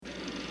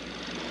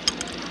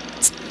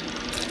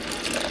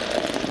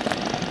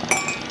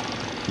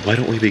Why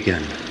don't we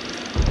begin? Report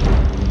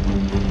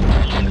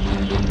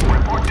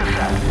to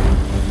set.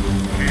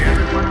 Okay,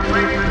 everyone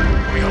ready?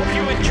 We hope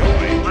you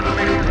enjoy. Let's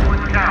make this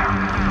one count.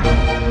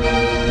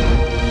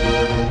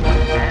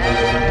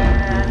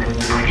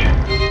 And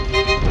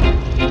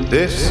action.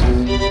 This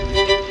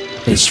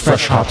is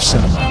Fresh Hop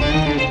Cinema.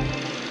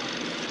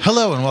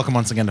 Hello and welcome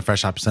once again to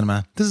Fresh Hop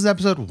Cinema. This is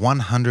episode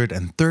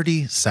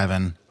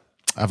 137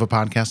 of a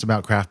podcast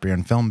about craft beer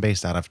and film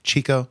based out of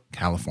Chico,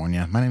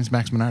 California. My name is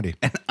Max Minardi.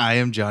 And I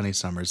am Johnny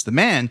Summers. The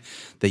man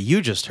that you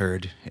just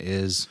heard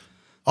is...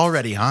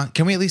 Already, huh?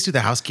 Can we at least do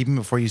the housekeeping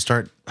before you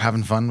start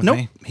having fun with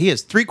me? He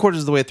is 3/4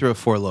 of the way through a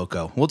Four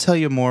Loko. We'll tell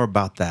you more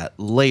about that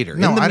later.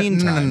 No, In the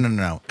meantime...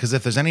 No. Because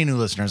if there's any new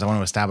listeners, I want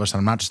to establish that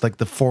I'm not just like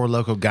the Four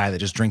Loko guy that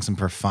just drinks them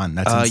for fun.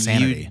 That's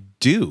insanity. You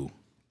do.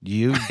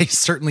 You I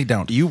certainly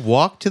don't. You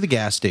walk to the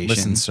gas station,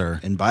 Listen, sir,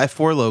 and buy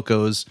Four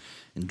Lokos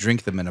and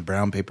drink them in a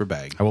brown paper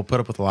bag. I will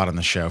put up with a lot on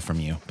the show from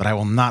you, but I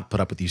will not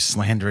put up with you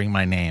slandering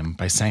my name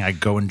by saying I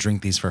go and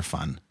drink these for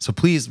fun. So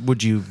please,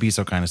 would you be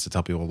so kind as to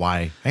tell people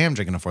why I am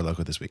drinking a Four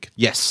Loko this week?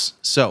 Yes.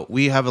 So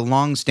we have a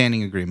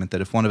long-standing agreement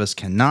that if one of us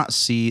cannot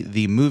see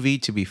the movie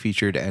to be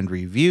featured and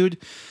reviewed,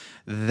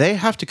 they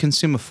have to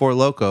consume a Four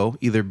Loko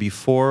either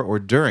before or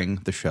during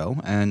the show,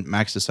 and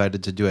Max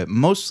decided to do it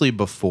mostly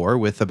before,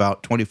 with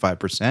about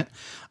 25%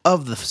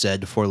 of the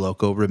said Four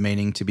Loko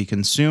remaining to be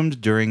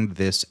consumed during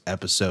this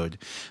episode.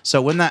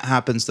 So when that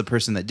happens, the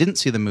person that didn't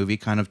see the movie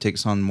kind of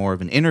takes on more of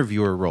an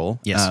interviewer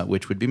role, yes.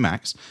 Which would be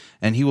Max,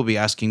 and he will be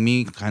asking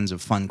me kinds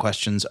of fun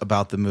questions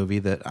about the movie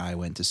that I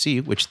went to see,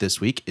 which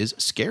this week is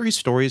Scary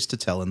Stories to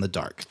Tell in the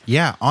Dark.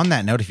 Yeah, on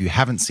that note, if you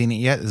haven't seen it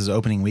yet, this is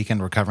opening weekend.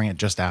 We're covering it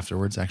just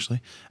afterwards,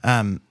 actually.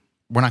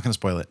 We're not going to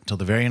spoil it until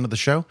the very end of the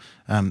show,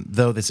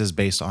 though this is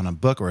based on a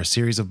book or a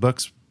series of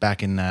books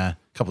back in a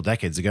couple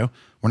decades ago.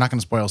 We're not going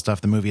to spoil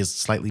stuff. The movie is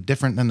slightly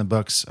different than the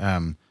books.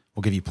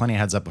 We'll give you plenty of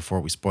heads up before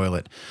we spoil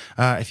it.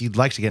 If you'd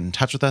like to get in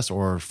touch with us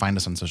or find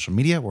us on social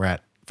media, we're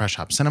at Fresh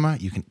Hop Cinema.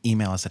 You can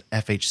email us at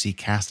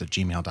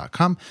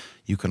fhccast@gmail.com.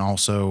 You can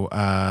also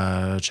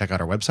check out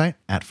our website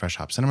at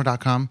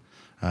freshhopcinema.com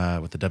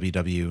with the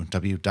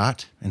www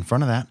dot in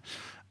front of that.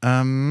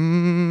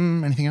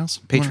 Anything else?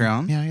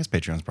 Patreon. Yeah, I guess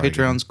Patreon's probably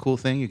Patreon's a cool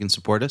thing. You can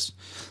support us.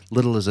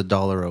 Little as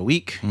 $1 a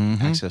week.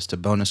 Access to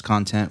bonus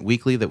content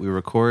weekly that we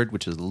record,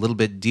 which is a little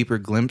bit deeper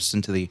glimpse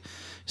into the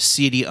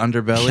seedy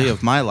underbelly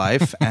of my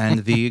life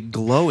and the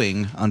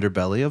glowing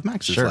underbelly of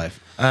Max's life.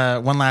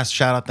 One last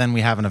shout out then. We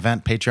have an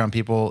event, Patreon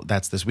people,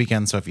 that's this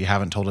weekend. So if you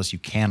haven't told us you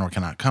can or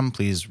cannot come,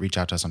 please reach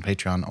out to us on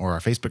Patreon or our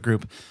Facebook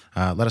group.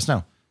 Let us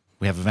know.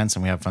 We have events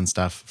and we have fun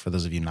stuff for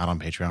those of you not on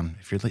Patreon.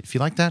 If you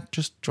like that,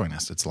 just join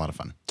us. It's a lot of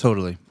fun.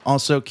 Totally.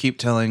 Also, keep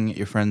telling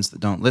your friends that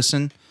don't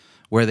listen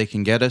where they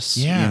can get us.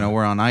 Yeah. You know,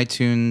 we're on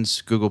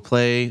iTunes, Google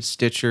Play,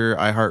 Stitcher,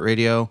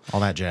 iHeartRadio. All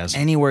that jazz.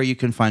 Anywhere you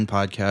can find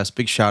podcasts.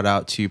 Big shout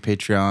out to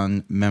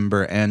Patreon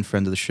member and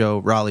friend of the show,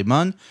 Raleigh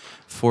Munn,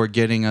 for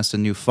getting us a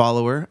new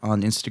follower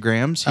on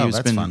Instagrams.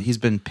 That's fun. He's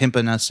been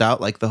pimping us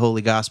out like the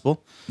Holy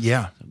Gospel.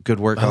 Yeah.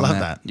 Good work I on love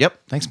that. that.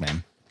 Yep. Thanks,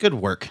 man. Good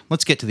work.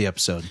 Let's get to the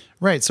episode.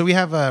 Right. So we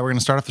have, we're going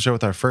to start off the show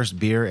with our first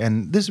beer,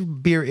 and this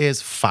beer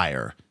is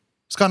Fire.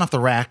 It's gone off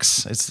the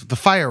racks. It's the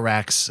fire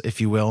racks,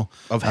 if you will.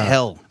 Of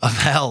hell. Of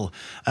hell.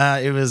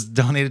 It was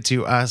donated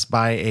to us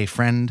by a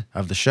friend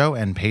of the show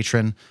and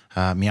patron,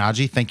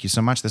 Miyagi. Thank you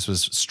so much. This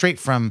was straight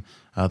from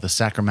the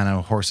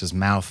Sacramento horse's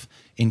mouth.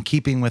 In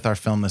keeping with our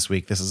film this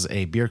week, this is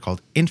a beer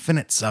called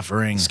Infinite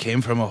Suffering. This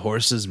came from a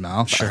horse's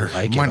mouth. Sure.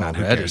 I like Why it not?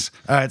 Who already. cares?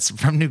 It's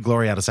from New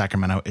Glory out of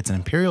Sacramento. It's an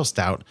imperial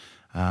stout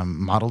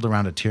modeled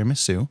around a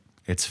tiramisu.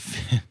 It's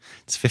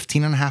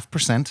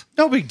 15.5%.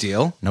 No big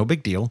deal. No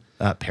big deal.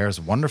 Pairs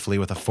wonderfully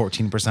with a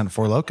 14%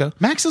 Four Loko.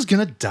 Max is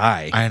going to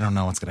die. I don't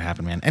know what's going to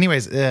happen, man.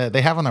 Anyways,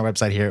 they have on their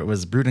website here, it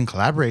was brewed in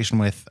collaboration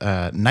with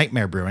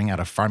Nightmare Brewing out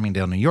of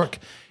Farmingdale, New York.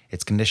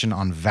 It's conditioned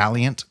on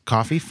Valiant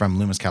coffee from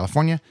Loomis,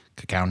 California,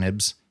 cacao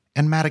nibs,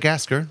 and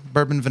Madagascar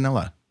bourbon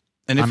vanilla.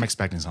 And I'm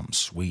expecting something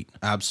sweet.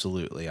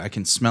 Absolutely. I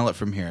can smell it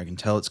from here. I can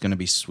tell it's going to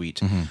be sweet.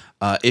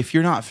 Mm-hmm. If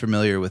you're not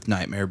familiar with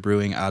Nightmare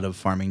Brewing out of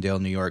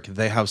Farmingdale, New York,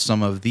 they have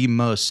some of the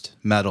most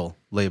metal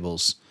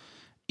labels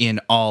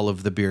in all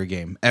of the beer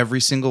game. Every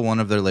single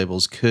one of their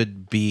labels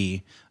could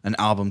be an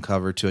album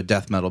cover to a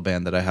death metal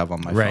band that I have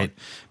on my phone.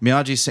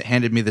 Miyagi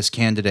handed me this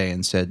can today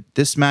and said,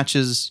 this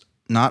matches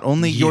not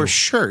only your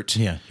shirt.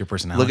 Yeah, your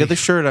personality. Look at the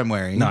shirt I'm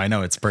wearing. No, I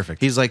know. It's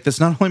perfect. He's like, this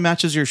not only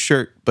matches your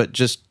shirt, but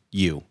just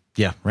you.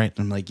 Yeah, right.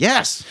 I'm like,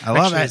 yes, I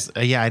love it.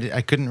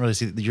 I couldn't really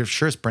see. Your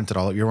shirt's printed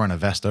all. You're wearing a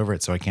vest over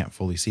it, so I can't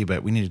fully see.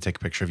 But we need to take a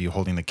picture of you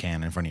holding the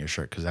can in front of your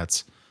shirt because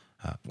that's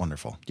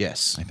wonderful.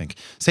 Yes. I think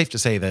safe to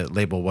say the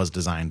label was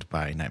designed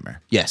by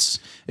Nightmare. Yes.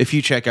 If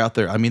you check out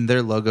their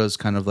logo is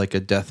kind of like a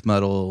death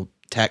metal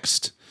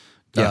text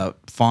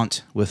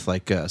font with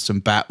like some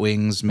bat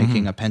wings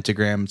making a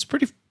pentagram. It's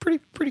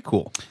pretty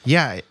cool.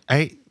 Yeah,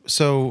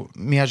 So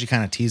Miyagi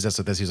kind of teased us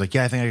with this. He was like,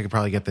 "Yeah, I think I could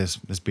probably get this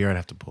beer. I'd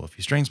have to pull a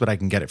few strings, but I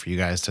can get it for you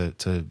guys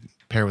to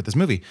pair with this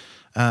movie."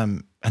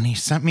 And he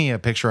sent me a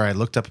picture. I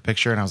looked up a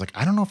picture, and I was like,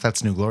 "I don't know if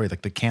that's New Glory.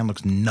 Like the can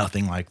looks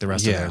nothing like the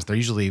rest of theirs. They're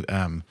usually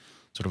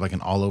sort of like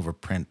an all over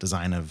print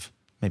design of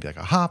maybe like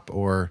a hop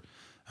or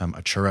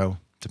a churro,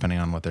 depending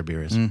on what their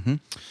beer is.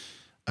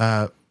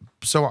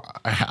 So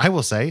I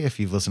will say, if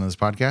you've listened to this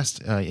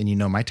podcast and you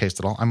know my taste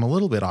at all, I'm a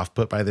little bit off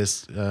put by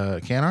this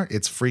can art.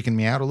 It's freaking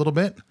me out a little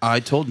bit.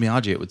 I told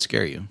Miyagi it would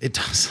scare you. It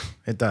does.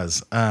 It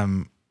does.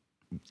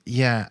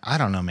 Yeah, I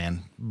don't know,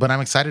 man. But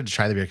I'm excited to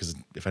try the beer because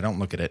if I don't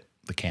look at it,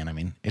 the can, I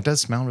mean, it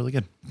does smell really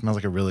good. It smells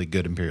like a really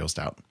good Imperial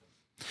Stout.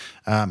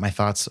 My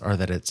thoughts are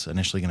that it's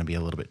initially going to be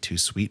a little bit too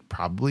sweet,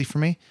 probably for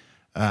me.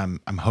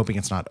 I'm hoping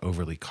it's not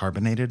overly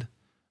carbonated.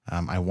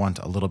 I want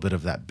a little bit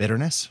of that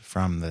bitterness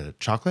from the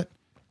chocolate.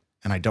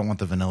 And I don't want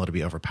the vanilla to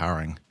be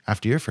overpowering.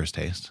 After your first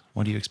taste,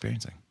 what are you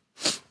experiencing?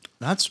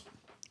 That's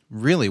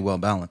really well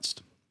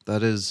balanced.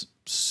 That is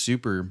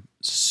super,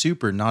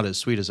 super not as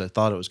sweet as I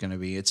thought it was going to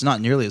be. It's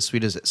not nearly as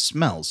sweet as it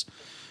smells,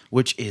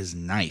 which is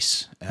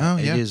nice. Oh,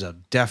 yeah. It is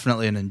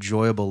definitely an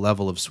enjoyable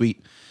level of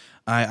sweet.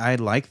 I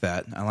like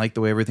that. I like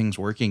the way everything's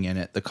working in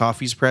it. The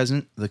coffee's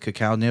present, the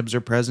cacao nibs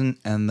are present,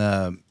 and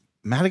the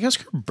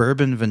Madagascar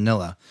bourbon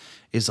vanilla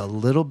is a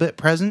little bit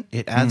present.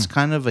 It adds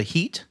kind of a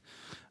heat.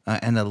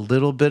 And a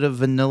little bit of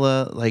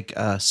vanilla, like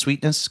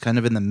sweetness, kind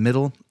of in the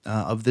middle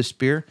of this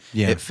beer.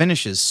 Yeah. It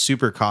finishes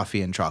super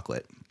coffee and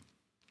chocolate.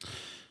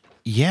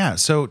 Yeah.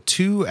 So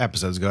 2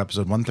 episodes ago,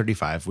 episode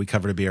 135, we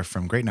covered a beer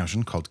from Great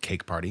Notion called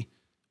Cake Party,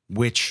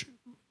 which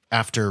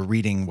after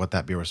reading what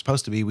that beer was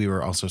supposed to be, we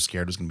were also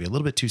scared it was going to be a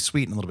little bit too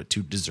sweet and a little bit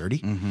too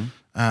desserty.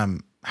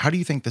 How do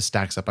you think this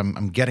stacks up?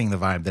 I'm getting the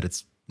vibe that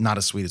it's not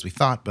as sweet as we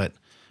thought, but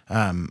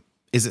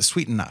is it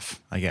sweet enough,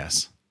 I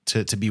guess,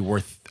 to be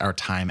worth our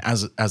time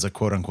as a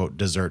quote unquote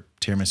dessert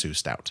tiramisu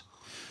stout?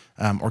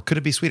 Or could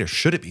it be sweeter?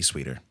 Should it be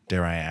sweeter?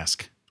 Dare I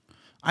ask?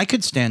 I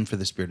could stand for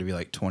this beer to be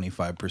like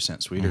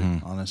 25%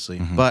 sweeter,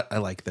 honestly, but I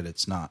like that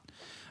it's not.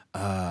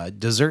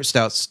 Dessert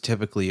stouts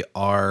typically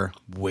are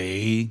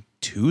way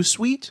too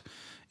sweet,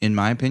 in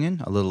my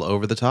opinion, a little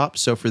over the top.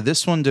 So for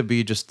this one to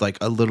be just like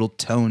a little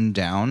toned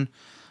down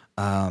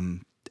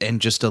and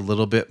just a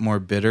little bit more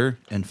bitter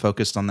and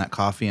focused on that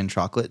coffee and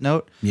chocolate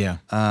note, Yeah.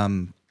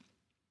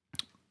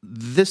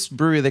 this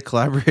brewery they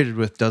collaborated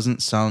with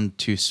doesn't sound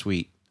too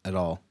sweet at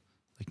all.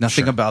 Like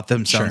nothing about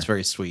them sounds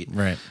very sweet.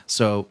 Right.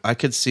 So I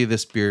could see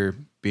this beer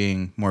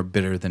being more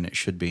bitter than it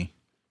should be.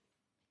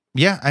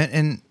 Yeah. I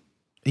don't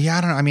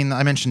know. I mean,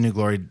 I mentioned New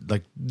Glory.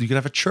 Like you could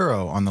have a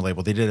churro on the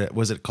label. They did it.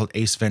 Was it called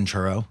Ace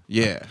Venturo?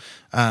 Yeah.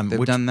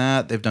 They've done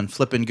that. They've done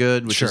Flippin'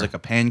 Good, which is like a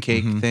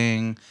pancake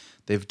thing.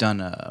 They've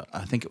done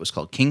I think it was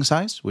called King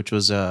Size, which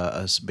was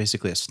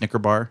basically a Snicker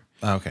bar.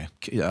 Oh, okay.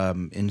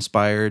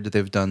 Inspired.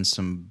 They've done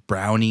some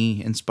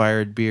brownie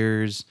inspired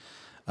beers.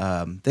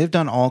 They've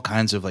done all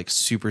kinds of like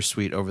super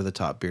sweet over the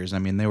top beers. I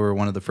mean, they were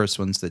one of the first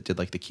ones that did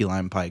like the key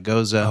lime pie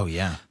goza. Oh,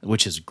 yeah.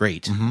 Which is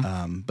great.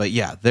 But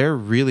yeah, they're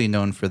really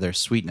known for their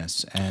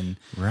sweetness. And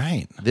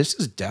Right. this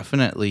is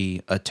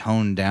definitely a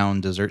toned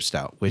down dessert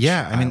stout, which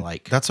I mean,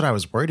 like. that's what I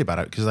was worried about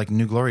it because like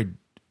New Glory,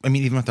 I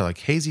mean, even with their like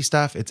hazy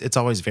stuff, it's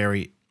always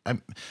very,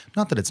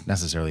 not that it's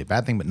necessarily a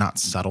bad thing, but not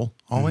subtle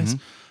always.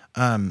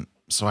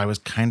 So I was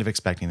kind of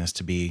expecting this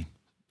to be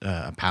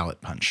a palate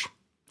punch,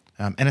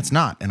 and it's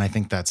not. And I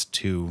think that's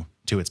to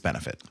its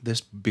benefit. This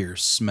beer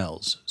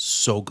smells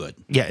so good.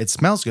 Yeah, it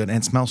smells good and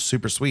it smells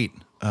super sweet,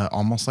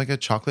 almost like a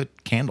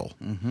chocolate candle.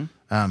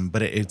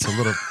 But it's a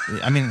little.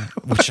 I mean,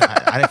 which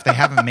if they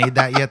haven't made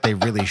that yet, they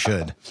really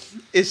should.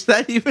 Is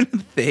that even a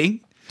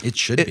thing? It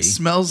should It be.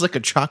 smells like a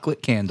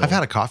chocolate candle. I've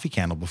had a coffee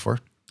candle before.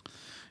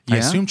 Yeah? I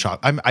assume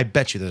chocolate. I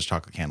bet you there's a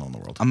chocolate candle in the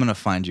world. I'm going to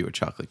find you a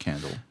chocolate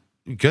candle.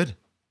 Good.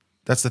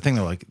 That's the thing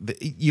though. Like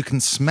you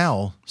can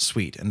smell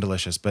sweet and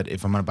delicious, but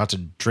if I'm about to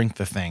drink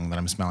the thing that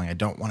I'm smelling, I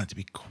don't want it to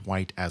be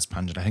quite as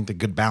pungent. I think the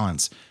good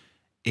balance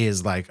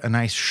is like a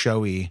nice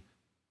showy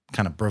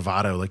kind of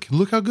bravado. Like,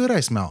 look how good I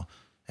smell,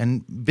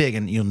 and big,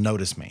 and you'll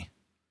notice me.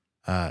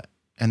 And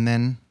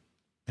then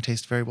I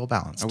taste very well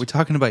balanced. Are we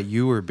talking about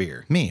you or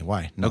beer? Me?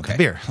 Why? No, Okay. the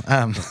beer.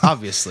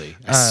 Obviously.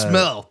 I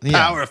smell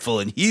yeah.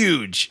 powerful and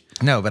huge.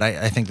 No, but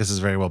I think this is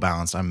very well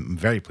balanced. I'm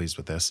very pleased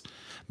with this.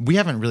 We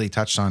haven't really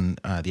touched on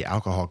the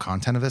alcohol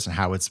content of this and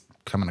how it's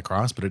coming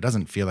across, but it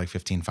doesn't feel like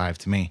 15.5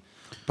 to me.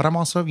 But I'm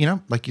also,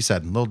 like you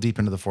said, a little deep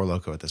into the Four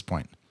Loko at this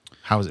point.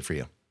 How is it for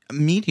you?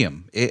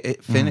 Medium.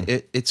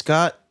 It's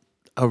got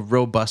a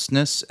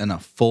robustness and a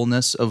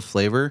fullness of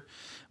flavor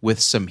with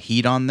some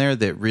heat on there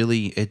that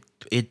really,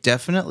 it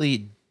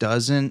definitely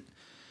doesn't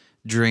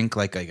drink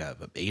like a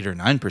 8 or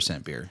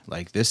 9% beer.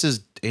 Like this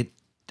is,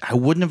 I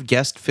wouldn't have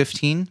guessed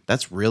 15.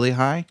 That's really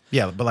high.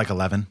 Yeah, but like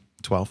 11,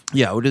 12.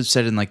 Yeah, I would have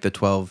said in like the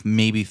 12,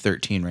 maybe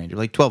 13 range.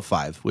 Like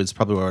 12.5 was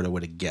probably what I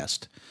would have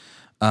guessed.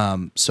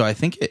 So I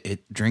think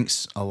it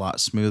drinks a lot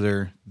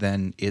smoother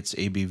than its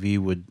ABV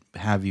would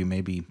have you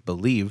maybe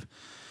believe.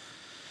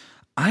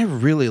 I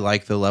really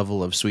like the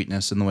level of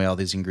sweetness and the way all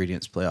these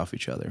ingredients play off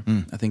each other.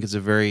 I think it's a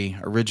very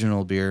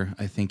original beer.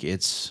 I think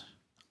it's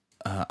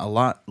a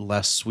lot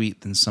less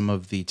sweet than some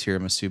of the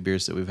tiramisu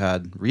beers that we've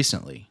had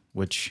recently,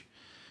 which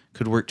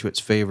could work to its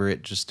favor.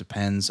 It just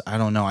depends. I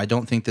don't know. I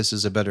don't think this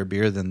is a better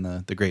beer than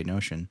the Great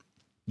Notion.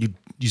 You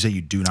say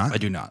you do not? I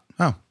do not.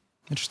 Oh,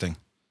 interesting.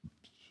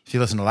 If you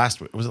listen to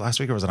last week, was it last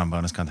week or was it on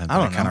bonus content? I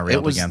don't that kind know. of It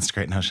railed was- against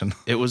Great Notion.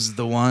 It was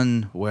the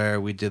one where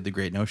we did the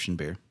Great Notion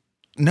beer.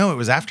 No, it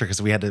was after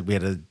because we had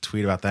to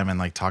tweet about them and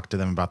like talk to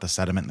them about the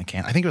sediment in the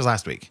can. I think it was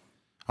last week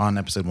on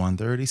episode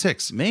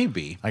 136.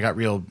 Maybe. I got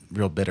real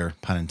bitter,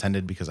 pun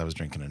intended, because I was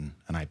drinking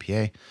an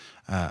IPA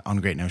on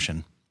Great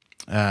Notion.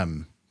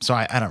 So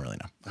I don't really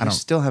know. I I don't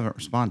still haven't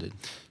responded.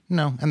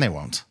 know, and they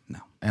won't. No.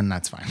 And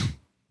that's fine.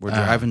 We're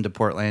driving to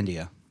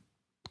Portlandia.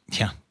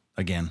 Yeah,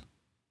 again,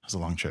 it was a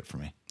long trip for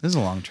me. This is a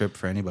long trip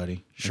for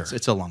anybody. Sure.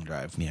 It's a long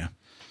drive. Yeah.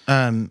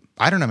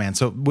 I don't know, man.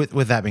 So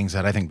with that being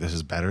said, I think this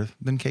is better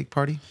than Cake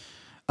Party,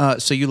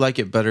 So you like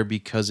it better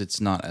because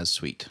it's not as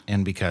sweet.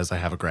 and because I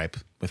have a gripe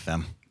with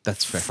them.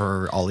 That's fair.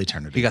 For all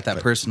eternity. You got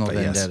that personal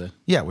yes. vendetta.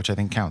 Yeah, which I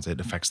think counts. It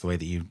affects the way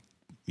that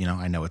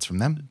I know it's from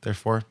them,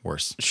 therefore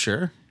worse.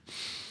 Sure.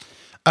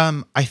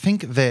 I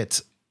think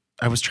that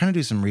I was trying to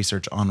do some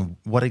research on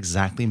what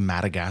exactly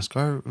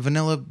Madagascar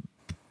vanilla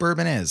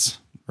bourbon is,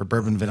 or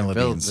bourbon vanilla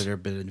beans. There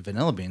have been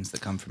vanilla beans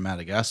that come from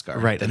Madagascar.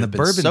 Right, That and have the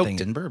been bourbon soaked thing-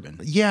 in bourbon.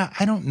 Yeah,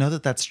 I don't know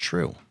that that's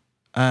true.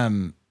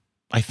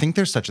 I think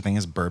there's such a thing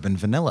as bourbon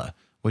vanilla,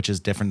 which is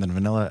different than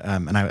vanilla.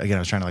 And I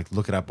was trying to like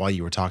look it up while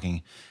you were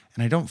talking,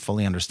 and I don't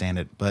fully understand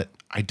it, but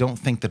I don't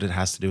think that it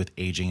has to do with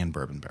aging in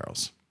bourbon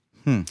barrels.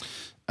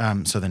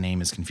 So the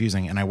name is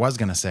confusing. And I was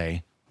going to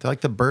say that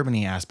like the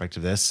bourbony aspect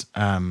of this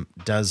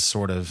does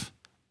sort of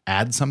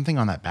add something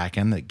on that back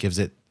end that gives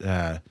it,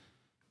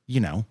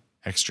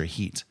 extra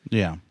heat.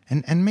 Yeah.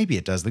 And maybe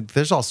it does. Like,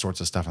 there's all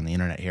sorts of stuff on the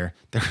internet here.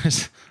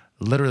 There's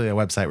literally a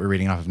website we're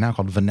reading off of now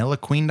called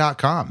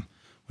vanillaqueen.com,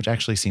 which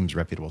actually seems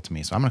reputable to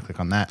me. So I'm going to click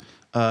on that.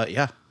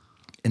 Yeah.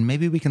 And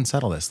maybe we can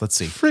settle this. Let's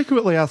see.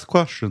 Frequently asked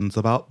questions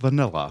about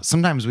vanilla.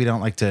 Sometimes we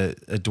don't like to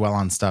dwell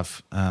on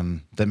stuff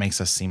that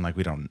makes us seem like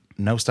we don't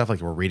know stuff,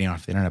 like we're reading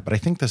off the internet. But I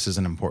think this is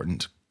an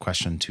important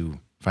question to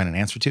find an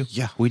answer to.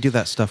 Yeah, we do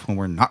that stuff when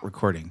we're not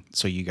recording,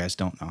 so you guys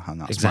don't know how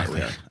not smart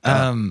we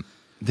are.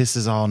 This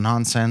is all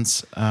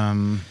nonsense.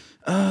 The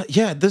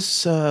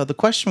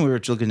question we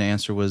were looking to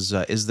answer was: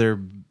 is there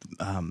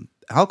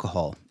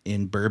alcohol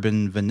in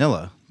bourbon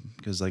vanilla?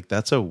 Because like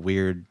that's a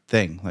weird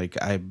thing. Like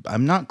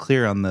I'm not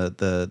clear on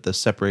the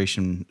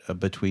separation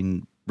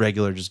between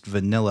regular just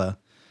vanilla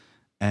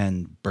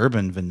and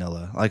bourbon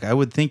vanilla. Like I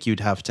would think you'd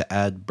have to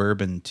add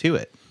bourbon to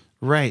it.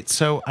 Right.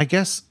 So I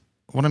guess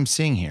what I'm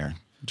seeing here,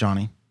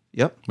 Johnny,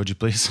 Yep. would you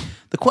please?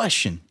 The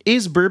question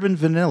is bourbon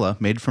vanilla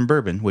made from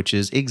bourbon, which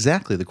is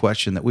exactly the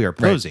question that we are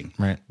posing.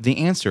 right. The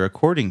answer,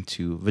 according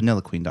to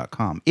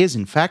vanillaqueen.com, is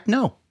in fact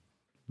no.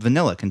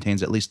 Vanilla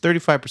contains at least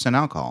 35%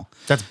 alcohol.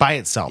 That's by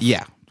itself.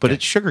 Yeah, but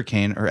it's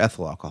sugarcane or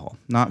ethyl alcohol,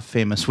 not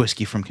famous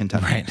whiskey from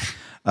Kentucky. Right.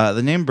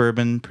 The name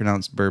bourbon,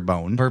 pronounced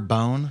Bourbon,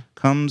 Bourbon.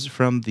 comes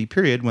from the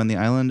period when the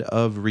island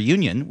of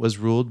Reunion was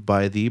ruled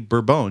by the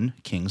Bourbon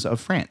kings of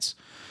France.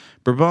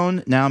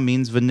 Bourbon now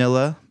means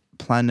vanilla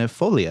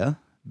planifolia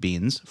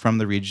beans from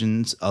the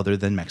regions other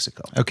than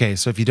Mexico. Okay,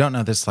 so if you don't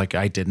know this, like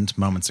I didn't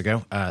moments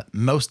ago,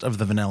 most of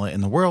the vanilla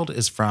in the world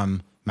is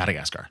from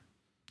Madagascar.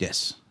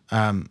 Yes.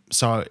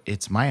 So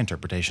it's my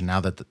interpretation now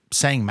that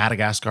saying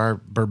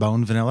Madagascar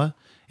Bourbon vanilla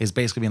is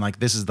basically being like,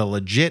 this is the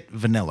legit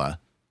vanilla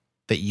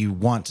that you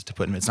want to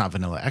put in. It's not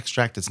vanilla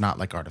extract. It's not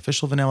like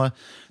artificial vanilla.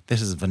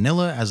 This is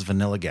vanilla as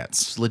vanilla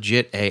gets. It's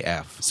legit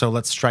AF. So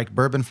let's strike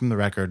bourbon from the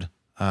record.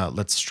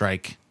 Let's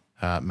strike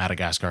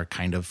Madagascar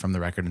kind of from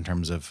the record in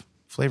terms of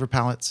flavor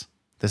palettes.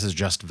 This is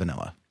just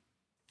vanilla.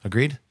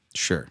 Agreed?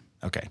 Sure.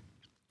 Okay.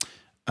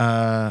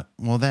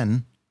 Well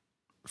then,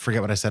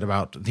 forget what I said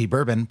about the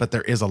bourbon, but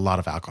there is a lot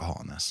of alcohol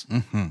in this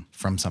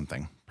from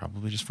something,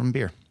 probably just from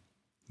beer.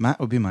 That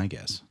would be my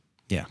guess.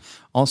 Yeah.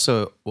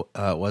 Also,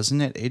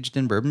 wasn't it aged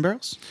in bourbon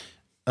barrels?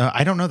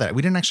 I don't know that.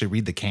 We didn't actually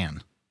read the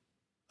can.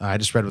 I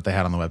just read what they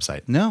had on the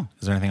website. No,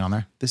 Is there anything on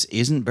there? this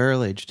isn't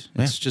barrel aged.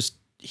 It's just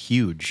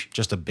huge.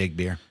 Just a big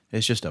beer.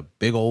 It's just a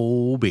big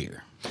old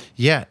beer.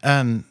 Yeah.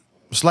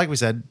 So like we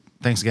said,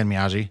 thanks again,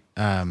 Miyagi.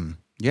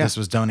 This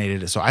was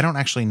donated. So I don't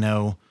actually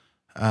know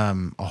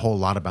a whole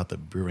lot about the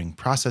brewing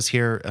process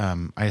here.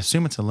 I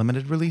assume it's a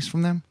limited release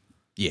from them.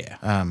 Yeah.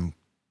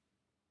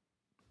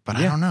 But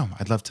I don't know.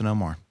 I'd love to know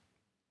more.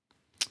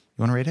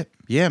 You want to rate it?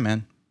 Yeah,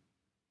 man.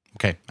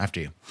 Okay, after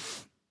you.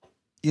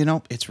 You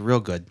know, it's real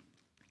good.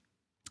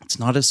 It's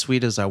not as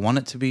sweet as I want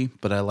it to be,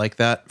 but I like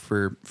that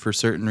for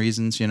certain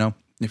reasons, you know,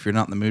 if you're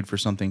not in the mood for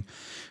something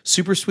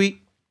super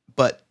sweet.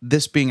 But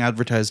this being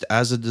advertised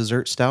as a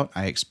dessert stout,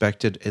 I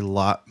expected a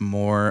lot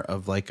more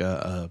of like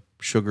a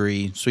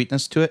sugary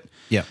sweetness to it.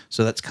 Yeah.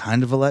 So that's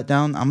kind of a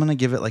letdown. I'm going to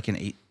give it like an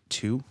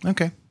 8.2.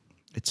 Okay.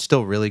 It's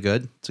still really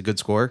good. It's a good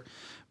score,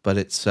 but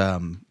it's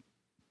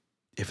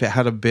if it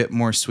had a bit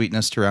more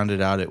sweetness to round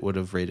it out, it would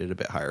have rated a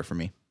bit higher for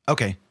me.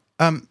 Okay.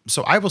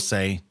 So I will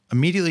say,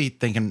 immediately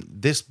thinking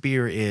this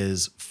beer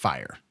is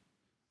fire.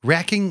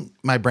 Racking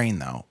my brain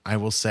though, I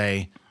will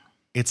say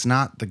it's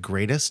not the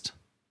greatest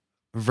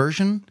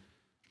version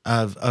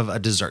of a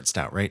dessert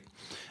stout, right?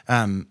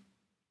 I'm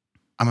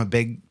a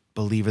big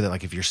believer that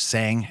like if you're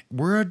saying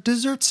we're a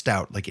dessert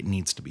stout, like it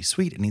needs to be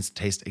sweet. It needs to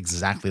taste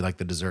exactly like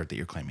the dessert that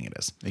you're claiming it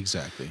is.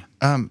 Exactly.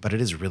 But it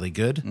is really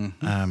good.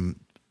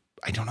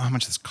 I don't know how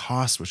much this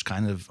costs, which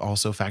kind of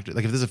also factor.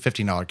 Like if this is a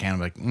 $15 can, I'm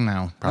like,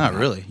 no, probably Not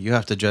really. You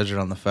have to judge it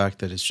on the fact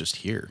that it's just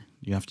here.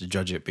 You have to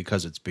judge it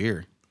because it's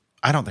beer.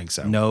 I don't think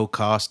so. No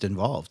cost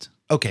involved.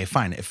 Okay,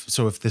 fine. If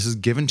this is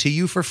given to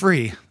you for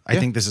free, I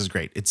think this is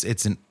great.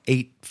 It's an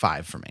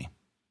 8.5 for me.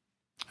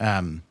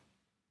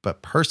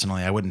 But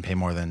personally, I wouldn't pay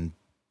more than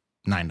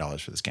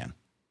 $9 for this can.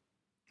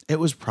 It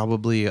was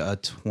probably a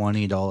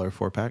 $20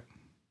 4-pack.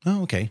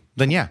 Oh, okay.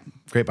 Then yeah,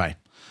 great buy.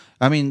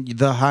 I mean,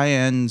 the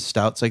high-end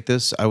stouts like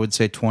this, I would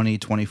say $24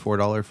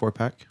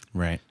 4-pack.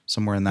 Right.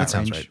 Somewhere in that, That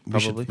sounds range,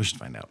 right. probably. We should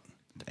find out.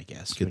 I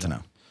guess. Good to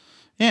know.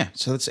 Yeah,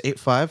 so that's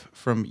 8.5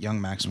 from Young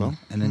Maxwell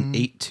and an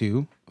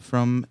 8.2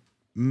 from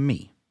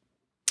me.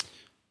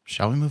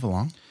 Shall we move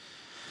along?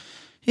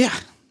 Yeah,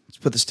 let's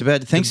put this to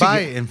bed. Thanks Goodbye,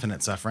 again.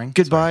 Infinite Suffering.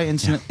 Goodbye,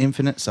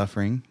 Infinite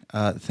Suffering.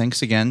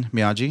 Thanks again,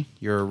 Miyagi.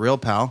 You're a real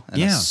pal and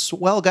a Yeah.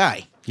 swell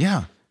guy.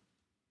 Yeah.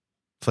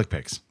 Flick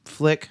picks.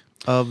 Flick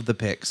of the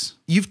picks.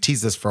 You've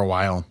teased this for a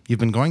while. You've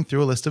been going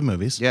through a list of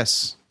movies.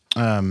 Yes.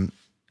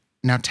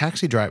 Now,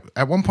 Taxi Driver,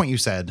 at one point you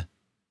said,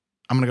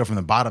 I'm going to go from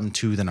the bottom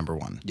to the number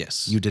one.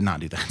 Yes. You did not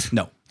do that.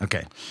 No.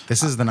 Okay.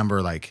 This is the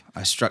number like,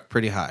 I struck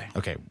pretty high.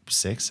 okay,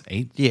 6,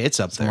 8? Yeah, it's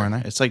up Somewhere there.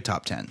 in there? It's like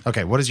top 10.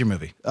 Okay, what is your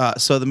movie?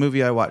 So the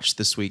movie I watched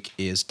this week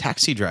is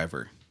Taxi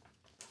Driver,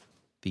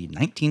 the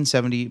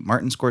 1970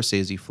 Martin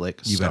Scorsese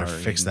flick. You better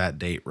starring- fix that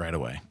date right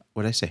away.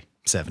 What'd I say?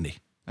 70.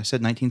 I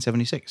said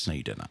 1976. No,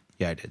 you did not.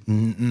 Yeah, I did.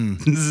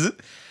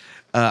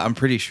 I'm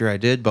pretty sure I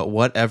did, but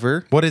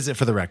whatever. What is it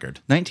for the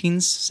record?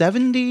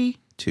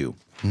 1972.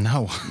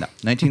 No. No,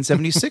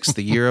 1976,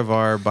 the year of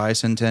our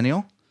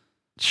bicentennial,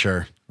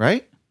 Sure.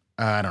 right?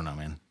 I don't know,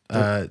 man.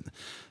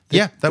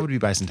 Yeah, that would be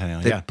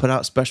bicentennial. They Yeah. put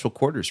out special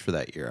quarters for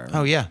that year. I remember.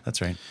 Oh, yeah,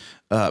 that's right.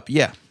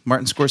 Yeah,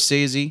 Martin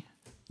Scorsese,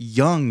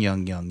 young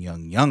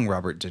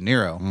Robert De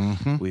Niro.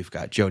 Mm-hmm. We've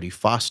got Jodie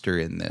Foster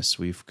in this.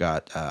 We've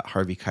got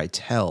Harvey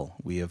Keitel.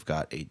 We have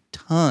got a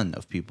ton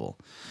of people.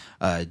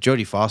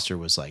 Jodie Foster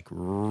was like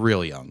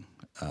real young.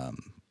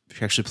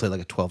 She actually played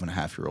like a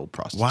 12-and-a-half-year-old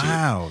prostitute.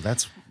 Wow,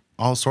 that's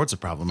all sorts of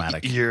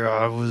problematic. Yeah,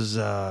 I was.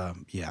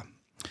 Yeah,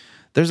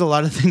 there's a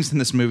lot of things in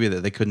this movie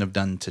that they couldn't have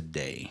done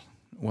today.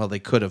 Well, they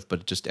could have,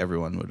 but just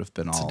everyone would have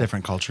been all. It's a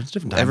different culture. It's a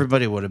different time.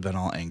 Everybody would have been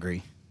all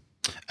angry.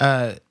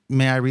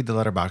 May I read the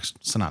letterbox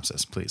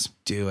synopsis, please?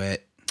 Do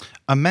it.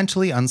 A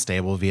mentally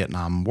unstable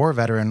Vietnam War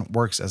veteran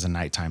works as a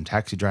nighttime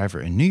taxi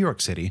driver in New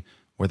York City,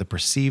 where the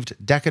perceived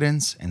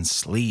decadence and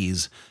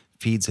sleaze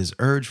feeds his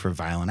urge for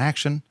violent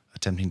action,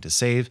 attempting to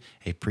save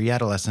a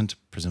pre-adolescent,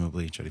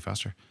 presumably Jodie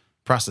Foster,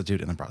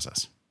 prostitute in the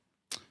process.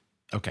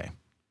 Okay.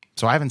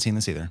 So I haven't seen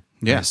this either.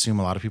 Yeah. I assume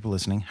a lot of people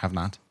listening have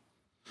not.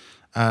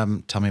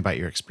 Tell me about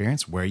your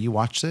experience, where you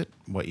watched it,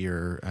 what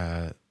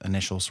your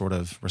initial sort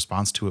of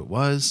response to it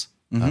was,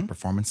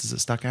 performances that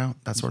stuck out,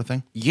 that sort of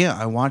thing. Yeah,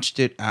 I watched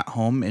it at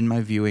home in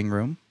my viewing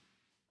room,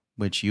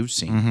 which you've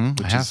seen,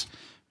 which I is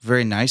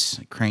very nice.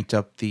 I cranked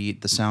up the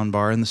sound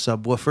bar and the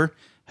subwoofer.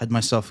 Had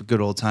myself a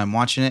good old time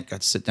watching it.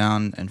 Got to sit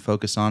down and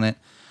focus on it.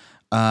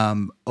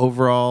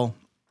 Overall,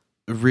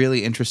 a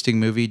really interesting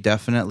movie.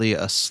 Definitely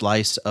a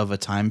slice of a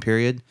time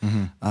period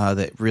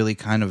that really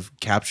kind of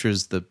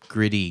captures the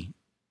gritty,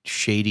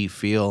 shady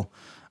feel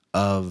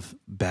of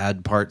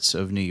bad parts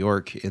of New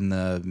York in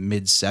the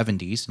mid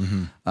 70s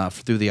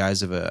through the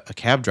eyes of a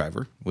cab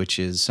driver, which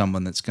is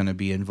someone that's going to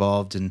be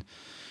involved in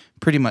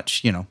pretty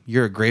much,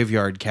 you're a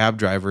graveyard cab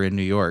driver in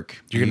New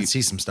York. You're going to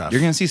see some stuff.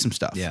 You're going to see some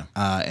stuff. Yeah.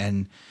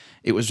 And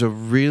it was a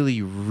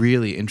really,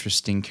 really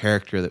interesting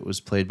character that was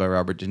played by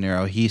Robert De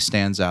Niro. He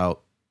stands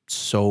out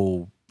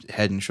so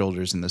head and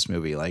shoulders in this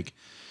movie. Like,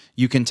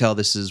 you can tell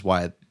this is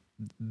why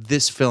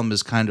this film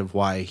is kind of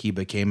why he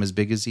became as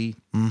big as he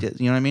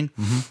did. You know what I mean?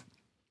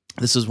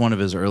 This is one of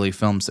his early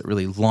films that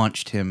really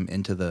launched him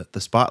into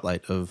the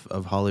spotlight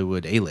of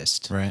Hollywood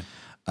A-list. Right.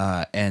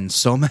 And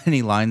so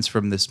many lines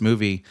from this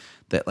movie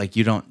that like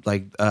you don't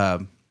like.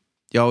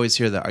 You always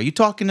hear that. Are you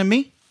talking to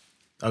me?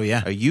 Oh,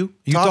 yeah. Are you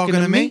talking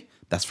to me?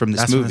 That's from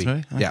this That's from movie.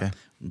 this movie? Okay.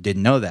 Yeah.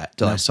 Didn't know that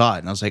till I saw it,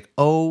 and I was like,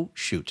 oh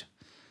shoot,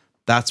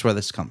 that's where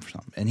this comes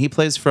from. And he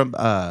plays from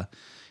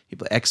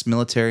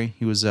ex-military.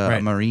 He was a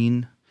Right.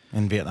 Marine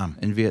In Vietnam.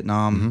 in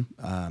Vietnam.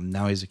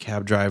 Now he's a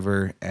cab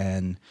driver,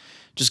 and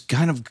just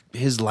kind of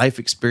his life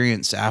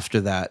experience after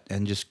that,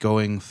 and just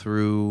going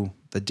through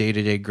the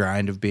day-to-day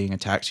grind of being a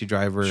taxi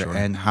driver,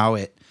 and how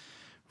it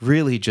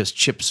really just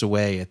chips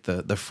away at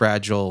the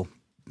fragile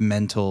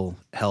mental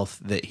health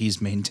that he's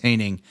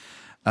maintaining.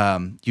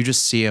 You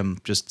just see him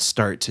just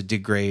start to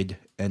degrade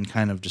and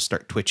kind of just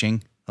start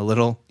twitching a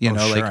little, sure,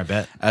 like I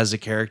bet. as a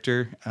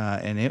character.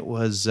 And it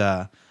was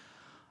a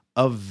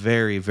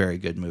very, very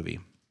good movie.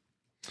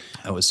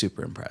 I was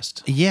super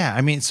impressed. Yeah,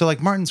 I mean, so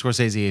like Martin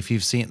Scorsese, if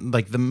you've seen,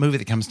 like the movie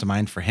that comes to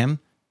mind for him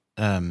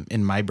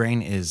in my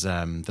brain is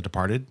The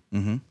Departed.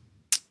 Mm-hmm.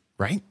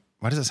 Right?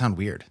 Why does that sound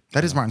weird?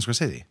 That is Martin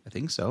Scorsese. I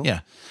think so.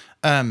 Yeah.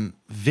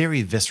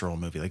 Very visceral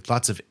movie, like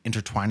lots of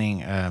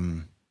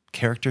intertwining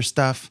character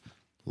stuff,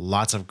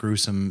 lots of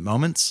gruesome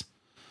moments.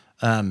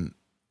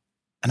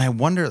 And I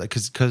wonder, like,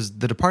 because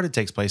The Departed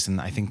takes place in,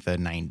 I think, the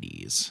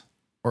 90s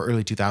or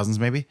early 2000s,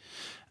 maybe.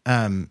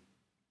 And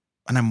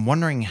I'm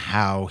wondering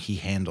how he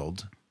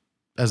handled,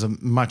 as a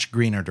much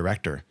greener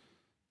director,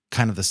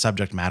 kind of the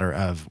subject matter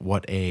of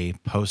what a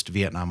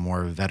post-Vietnam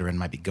War veteran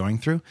might be going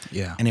through.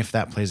 Yeah. And if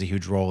that plays a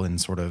huge role in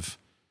sort of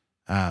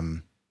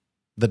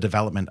the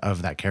development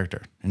of that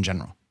character in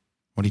general.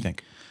 What do you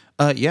think?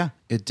 Yeah,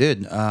 it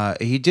did.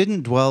 He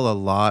didn't dwell a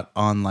lot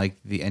on like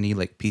any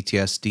like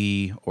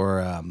PTSD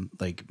or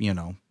like, you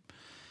know,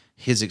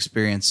 his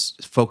experience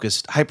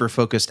hyper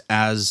focused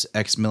as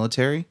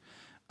ex-military.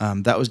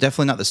 That was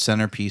definitely not the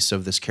centerpiece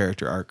of this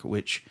character arc,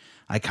 which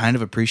I kind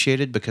of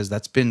appreciated because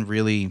that's been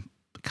really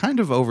kind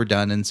of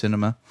overdone in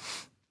cinema.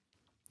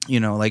 You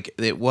know, like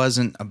it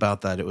wasn't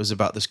about that. It was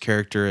about this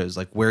character as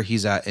like where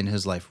he's at in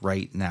his life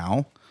right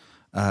now.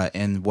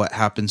 And what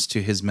happens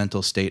to his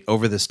mental state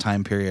over this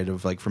time period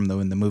of like from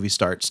when the movie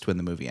starts to when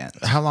the movie ends.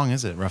 How long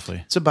is it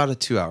roughly? It's about a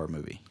 2-hour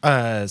movie.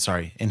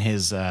 Sorry, in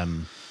his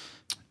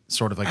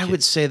sort of like... I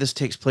would say this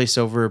takes place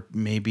over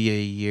maybe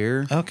a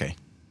year. Okay.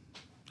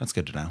 That's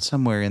good to know.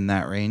 Somewhere in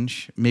that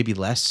range. Maybe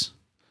less.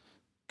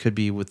 Could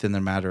be within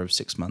a matter of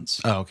 6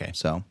 months. Oh, okay.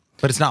 So...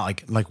 But it's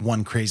not like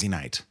one crazy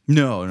night.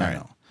 No.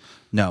 Right.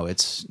 No,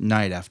 it's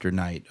night after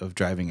night of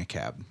driving a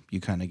cab. You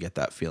kind of get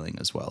that feeling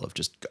as well of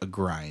just a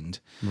grind.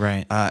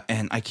 Right.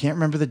 And I can't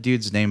remember the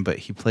dude's name, but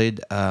he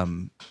played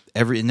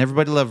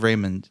Everybody Loves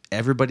Raymond.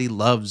 Everybody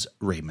Loves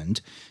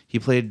Raymond. He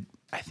played,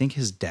 I think,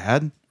 his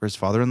dad or his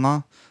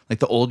father-in-law, like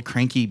the old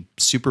cranky,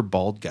 super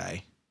bald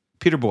guy,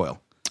 Peter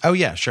Boyle. Oh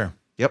yeah, sure.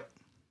 Yep.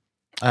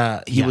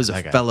 He was a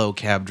that guy. fellow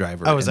cab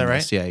driver. Oh, is in that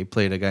this. right? Yeah, he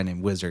played a guy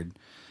named Wizard.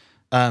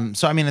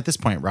 So I mean, at this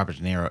point, Robert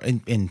De Niro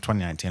in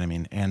 2019, I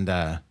mean,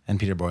 and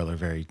Peter Boyle are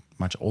very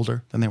much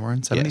older than they were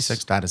in '76.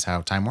 Yes. That is how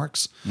time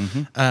works.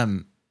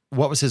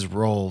 What was his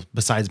role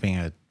besides being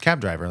a cab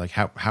driver? Like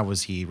how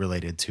was he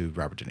related to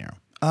Robert De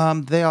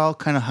Niro? They all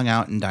kind of hung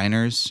out in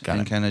diners Got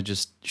and it. kind of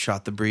just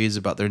shot the breeze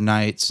about their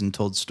nights and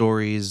told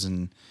stories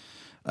and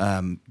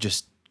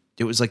just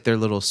it was like their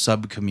little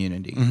sub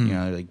community, you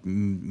know, like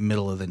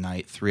middle of the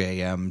night, 3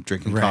 a.m.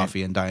 drinking Right.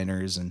 coffee in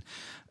diners. And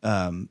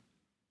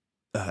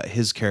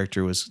his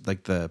character was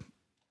like the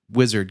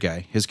wizard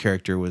guy. His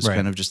character was Right.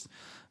 kind of just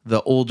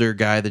the older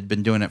guy that'd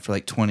been doing it for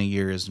like 20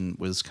 years and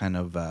was kind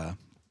of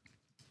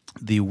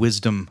the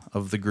wisdom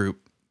of the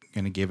group,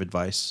 kind of gave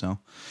advice. So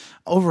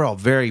overall,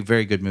 very,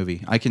 very good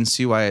movie. I can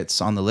see why it's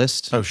on the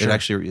list. Oh, sure. It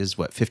actually is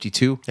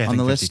 52 Yeah, I on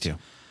think the 52.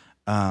 list.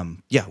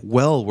 Yeah,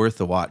 well worth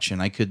the watch,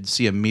 and I could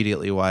see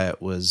immediately why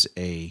it was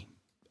an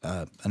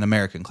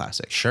American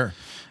classic. Sure.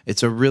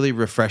 It's a really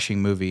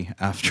refreshing movie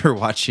after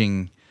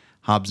watching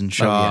Hobbs and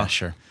Shaw. Oh, yeah,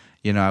 sure.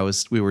 You know,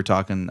 we were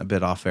talking a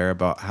bit off air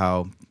about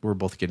how we're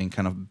both getting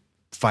kind of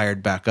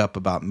fired back up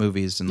about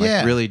movies and like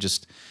Yeah. really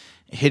just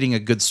hitting a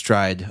good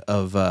stride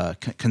of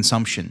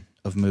consumption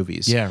of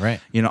movies. Yeah, right.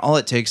 You know, all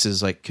it takes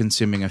is like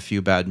consuming a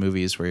few bad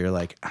movies where you're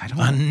like, I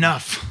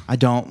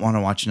don't want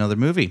to watch another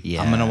movie.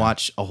 Yeah. I'm going to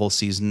watch a whole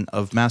season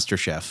of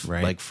MasterChef,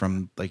 Right. like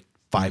from like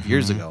 5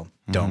 years ago.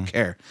 Don't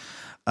care.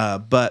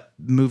 But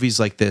movies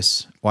like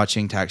this,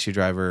 watching Taxi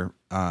Driver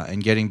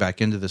and getting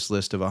back into this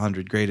list of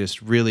 100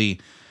 greatest really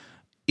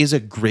is a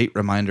great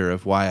reminder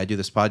of why I do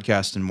this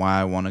podcast and why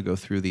I want to go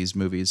through these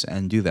movies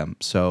and do them.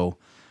 So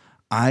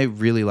I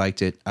really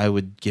liked it. I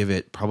would give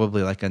it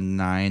probably like a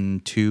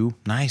 9.2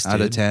 Nice,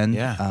 out of dude. 10.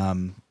 Yeah.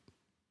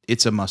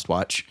 It's a must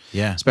watch.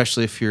 Yeah.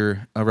 Especially if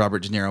you're a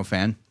Robert De Niro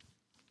fan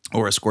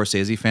or a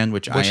Scorsese fan,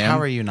 which I am. How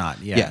are you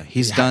not? Yeah. Yeah,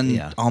 he's done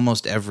Yeah.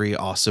 almost every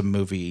awesome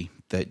movie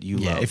that you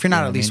Yeah. love. If you're not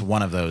You know at what I least mean?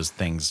 one of those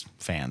things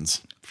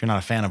fans, if you're not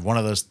a fan of one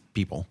of those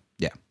people,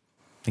 Yeah.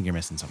 I think you're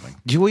missing something.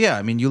 Well, yeah.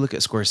 I mean, you look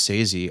at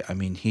Scorsese. I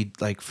mean, he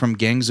like from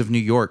Gangs of New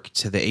York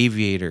to The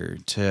Aviator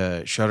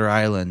to Shutter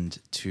Island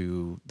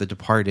to The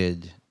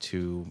Departed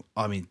to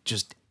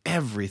just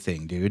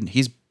everything, dude.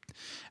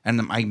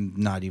 And I'm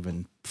not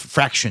even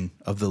fraction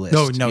of the list.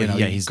 No, you know,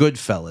 yeah, he's-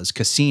 Goodfellas,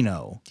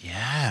 Casino.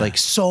 Yeah. Like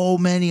so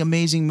many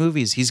amazing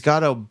movies. He's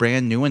got a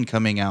brand new one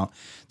coming out.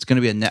 It's going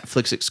to be a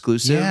Netflix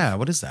exclusive. Yeah.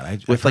 What is that?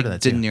 I've With heard like of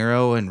that De too.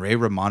 Niro and Ray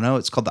Romano.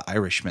 It's called The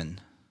Irishman.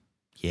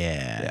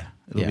 Yeah.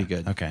 it'll be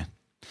good. Okay.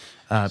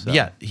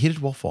 Yeah. He did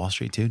Wolf of Wall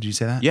Street too. Did you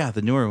say that? Yeah,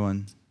 the newer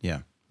one.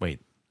 Yeah. Wait,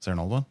 is there an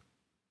old one?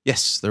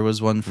 Yes, there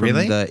was one from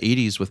Really? the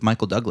 80s with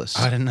Michael Douglas.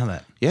 Oh, I didn't know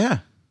that. Yeah.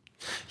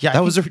 Yeah.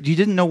 That was you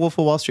didn't know Wolf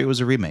of Wall Street was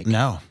a remake?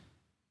 no.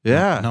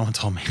 Yeah. No one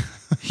told me.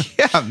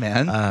 Yeah,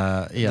 man.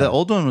 Yeah. The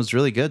old one was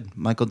really good.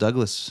 Michael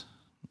Douglas.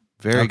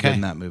 Very good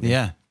in that movie.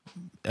 Yeah.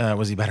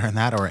 Was he better in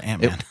that or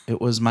Ant-Man?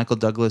 It was Michael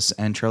Douglas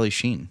and Charlie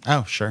Sheen.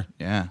 Oh, sure.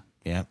 Yeah.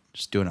 Yeah.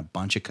 Just doing a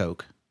bunch of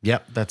coke.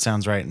 Yep, that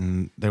sounds right.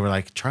 And they were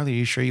like, Charlie, are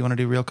you sure you want to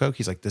do real coke?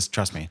 He's like,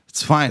 trust me.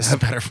 It's fine. This is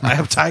better for I my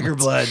have tiger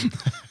blood.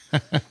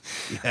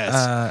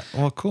 Yes.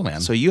 Well, cool,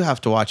 man. So you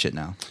have to watch it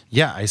now.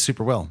 Yeah, I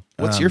super will.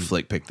 What's your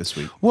flick pick this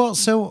week? Well,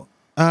 so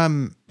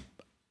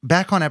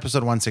back on episode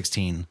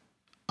 116,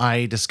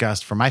 I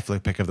discussed for my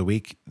flick pick of the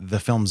week the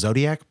film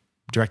Zodiac,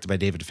 directed by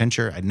David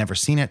Fincher. I'd never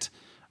seen it,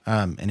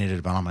 and it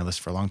had been on my list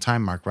for a long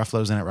time. Mark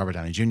Ruffalo's in it, Robert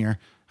Downey Jr.,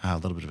 a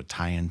little bit of a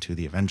tie-in to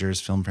the Avengers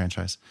film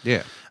franchise.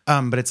 Yeah.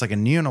 But it's like a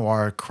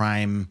neo-noir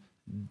crime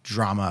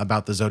drama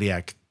about the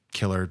Zodiac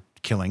killer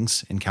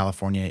killings in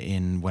California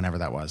in whenever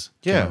that was.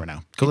 Yeah. Can't remember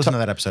now. Go listen to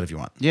that episode if you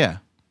want. Yeah.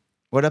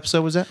 What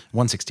episode was that?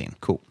 116.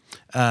 Cool.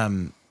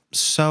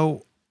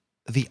 So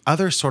the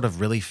other sort of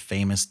really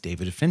famous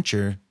David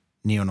Fincher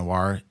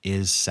neo-noir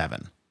is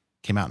Seven.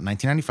 Came out in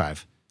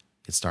 1995.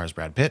 It stars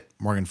Brad Pitt,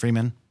 Morgan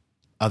Freeman,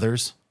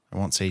 others. I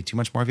won't say too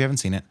much more if you haven't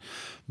seen it.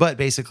 But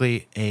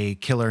basically, a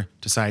killer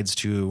decides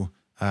to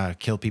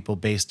kill people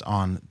based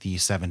on the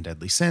 7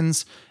 deadly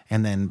sins.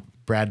 And then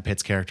Brad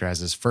Pitt's character has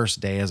his first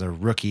day as a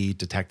rookie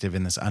detective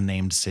in this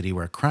unnamed city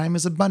where crime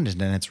is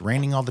abundant and it's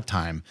raining all the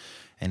time.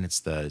 And it's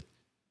the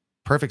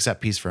perfect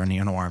set piece for a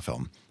neo-noir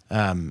film.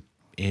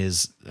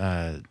 Is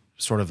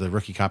sort of the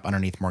rookie cop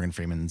underneath Morgan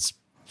Freeman's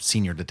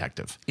senior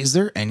detective. Is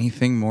there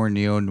anything more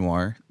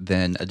neo-noir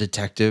than a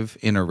detective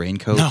in a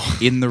raincoat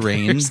in the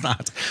rain? There's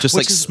not. Just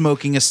Which like is-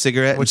 smoking a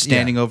cigarette and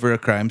standing over a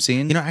crime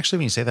scene? You know, actually,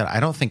 when you say that, I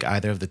don't think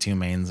either of the two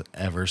mains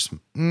ever.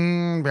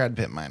 Brad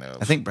Pitt might have.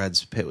 I think Brad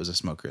Pitt was a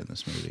smoker in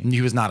this movie.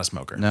 He was not a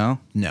smoker. No?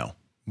 No.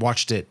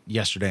 Watched it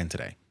yesterday and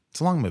today. It's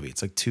a long movie.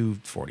 It's like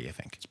 2:40, I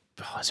think.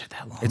 Oh, is it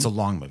that long? It's a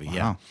long movie,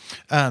 yeah.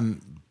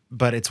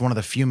 But it's one of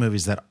the few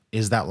movies that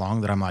is that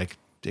long that I'm like,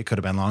 it could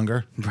have been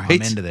longer. I'm Right.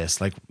 into this.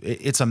 Like,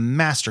 it's a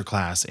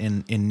masterclass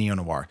in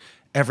neo-noir.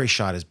 Every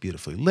shot is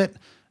beautifully lit.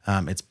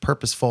 It's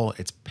purposeful.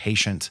 It's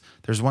patient.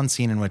 There's one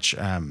scene in which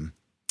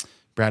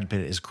Brad Pitt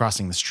is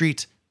crossing the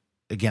street.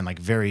 Again, like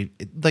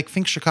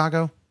think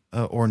Chicago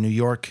or New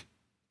York,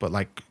 but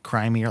like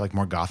crimey or like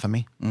more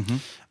Gotham-y.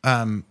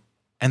 And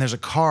there's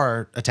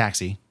a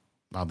taxi,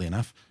 oddly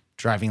enough,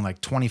 driving like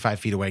 25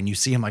 feet away, and you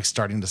see him like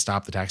starting to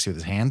stop the taxi with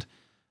his hand.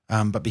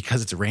 But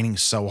because it's raining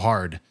so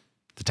hard,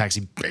 the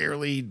taxi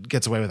barely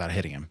gets away without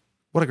hitting him.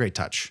 What a great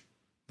touch.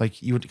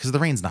 Like you would, because the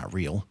rain's not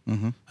real.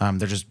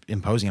 They're just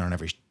imposing it on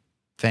every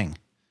thing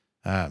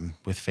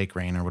with fake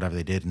rain or whatever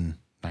they did in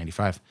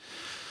 95.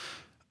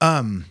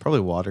 Probably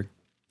water.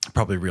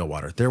 Probably real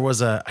water. There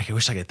was I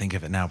wish I could think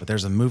of it now, but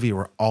there's a movie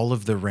where all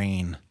of the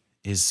rain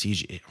is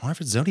CG. I wonder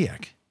if it's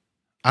Zodiac.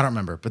 I don't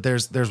remember, but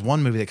there's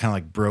one movie that kind of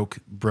like broke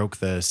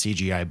the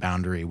CGI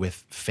boundary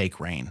with fake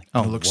rain.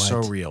 Oh, It looks what?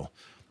 so real.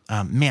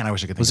 Man, I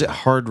wish I could think Was of it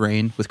Hard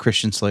Rain with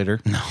Christian Slater?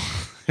 No,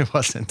 it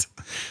wasn't.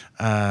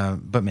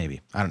 But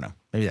maybe. I don't know.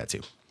 Maybe that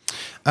too.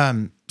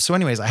 So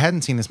anyways, I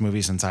hadn't seen this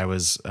movie since I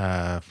was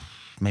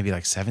maybe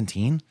like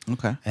 17.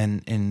 Okay.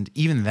 And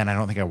even then, I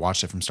don't think I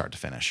watched it from start to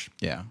finish.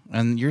 Yeah.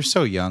 And you're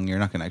so young, you're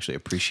not going to actually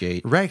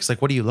appreciate. Rex,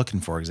 like, what are you looking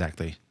for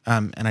exactly?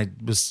 And I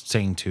was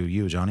saying to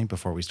you, Johnny,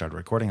 before we started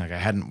recording, like I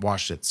hadn't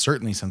watched it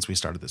certainly since we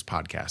started this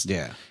podcast.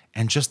 Yeah.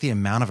 And just the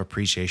amount of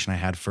appreciation I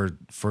had for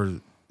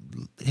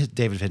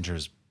David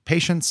Fincher's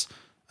patience,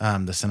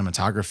 the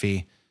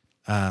cinematography,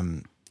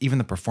 even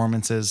the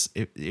performances.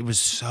 It was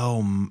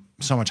so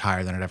much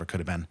higher than it ever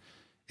could have been.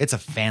 It's a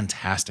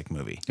fantastic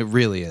movie. It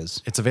really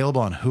is. It's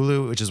available on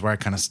Hulu, which is where I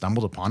kind of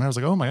stumbled upon it. I was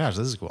like, oh my gosh,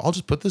 this is cool. I'll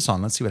just put this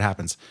on. Let's see what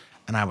happens.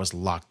 And I was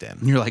locked in.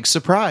 And you're like,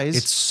 surprise.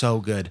 It's so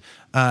good.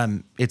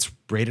 It's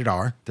rated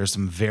R. There's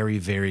some very,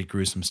 very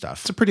gruesome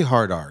stuff. It's a pretty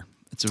hard R.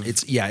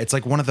 It's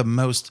like one of the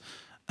most,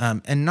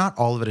 and not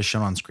all of it is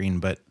shown on screen,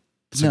 but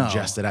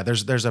suggested.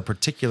 There's a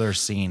particular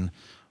scene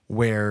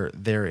where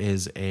there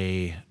is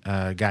a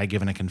guy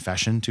giving a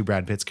confession to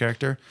Brad Pitt's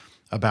character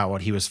about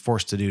what he was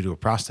forced to do to a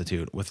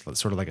prostitute with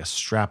sort of like a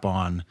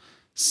strap-on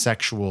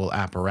sexual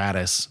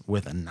apparatus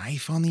with a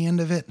knife on the end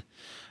of it.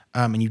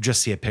 And you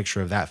just see a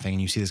picture of that thing,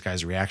 and you see this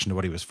guy's reaction to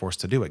what he was forced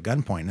to do at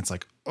gunpoint. And it's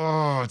like,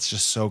 oh, it's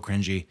just so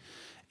cringy,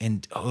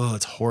 and oh,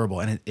 it's horrible.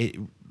 And it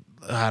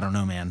I don't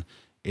know, man,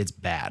 it's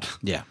bad.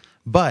 Yeah.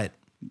 But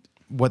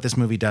what this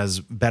movie does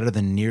better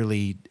than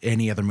nearly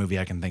any other movie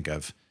I can think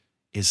of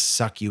is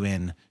suck you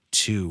in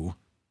to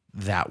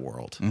that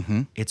world.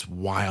 It's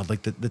wild.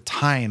 Like the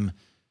time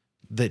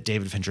that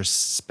David Fincher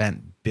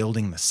spent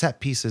building the set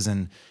pieces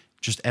and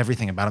just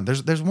everything about him.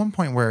 There's one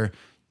point where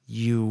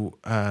you,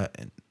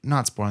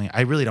 not spoiling,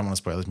 I really don't want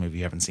to spoil this movie.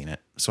 You haven't seen it,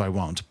 so I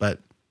won't. But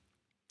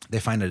they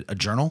find a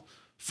journal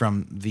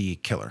from the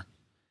killer,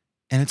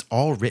 and it's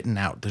all written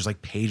out. There's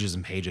like pages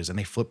and pages, and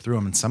they flip through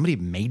them, and somebody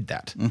made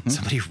that.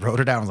 Somebody wrote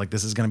it out and was like,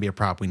 this is going to be a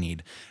prop we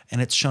need.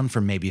 And it's shown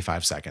for maybe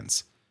 5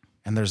 seconds.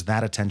 And there's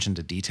that attention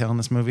to detail in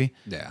this movie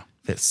Yeah.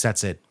 that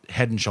sets it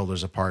head and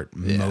shoulders apart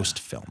most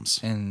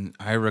films. And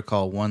I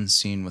recall one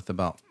scene with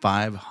about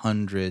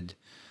 500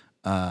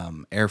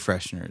 air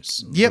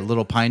fresheners. Yep. The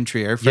little pine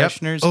tree air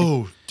fresheners.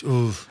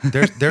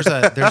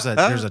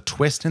 There's a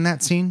twist in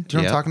that scene. Do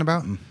you know what I'm talking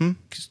about?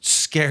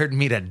 Scared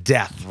me to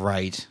death.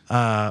 Right.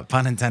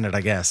 Pun intended,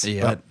 I guess.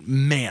 Yep. But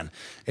man,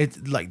 it's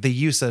like the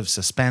use of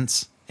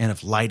suspense and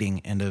of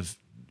lighting and of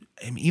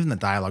even the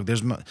dialogue.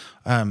 There's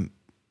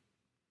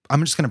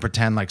I'm just going to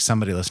pretend like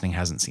somebody listening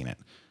hasn't seen it.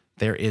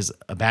 There is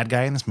a bad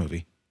guy in this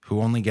movie who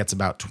only gets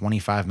about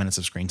 25 minutes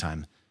of screen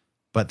time.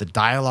 But the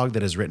dialogue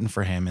that is written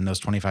for him in those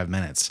 25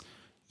 minutes,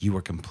 you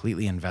were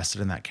completely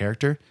invested in that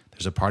character.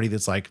 There's a party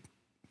that's like,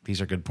 these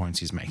are good points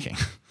he's making.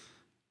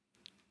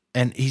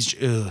 And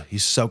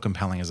he's so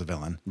compelling as a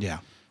villain. Yeah.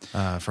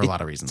 for a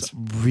lot of reasons.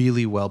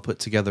 Really well put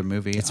together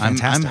movie. It's I'm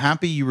fantastic.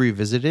 happy you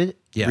revisited it.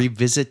 Yeah.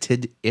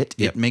 Revisited it.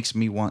 Yep. It makes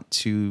me want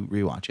to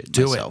rewatch it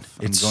Do myself.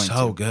 it. It's I'm going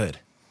so to. good.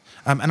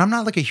 And I'm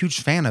not like a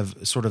huge fan of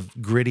sort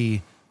of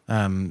gritty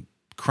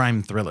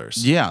crime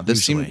thrillers. Yeah,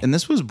 this usually. seemed, and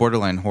this was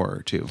borderline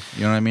horror too.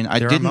 You know what I mean?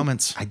 There are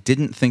moments. I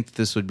didn't think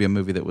this would be a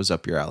movie that was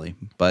up your alley,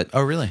 but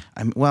Oh, really?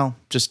 well,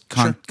 just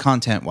Sure.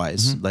 content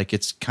wise, like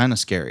it's kind of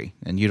scary,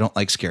 and you don't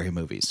like scary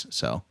movies,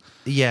 so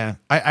Yeah,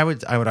 I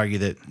would argue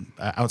that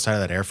outside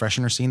of that air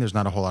freshener scene, there's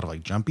not a whole lot of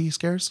like jumpy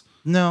scares,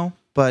 no.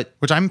 But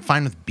which I'm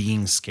fine with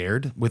being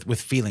scared,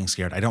 with feeling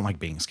scared. I don't like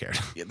being scared.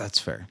 yeah, that's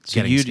fair. So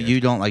Getting you scared. you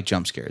don't like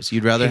jump scares.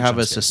 You'd rather Hate have jump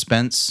a scares.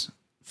 suspense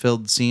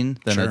filled scene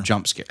than a Sure.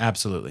 jump scare.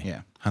 Absolutely.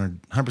 Yeah.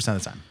 100%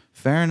 of the time.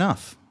 Fair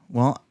enough.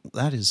 Well,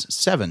 that is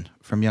 7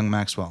 from Young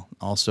Maxwell.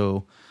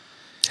 Also,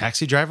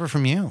 Taxi Driver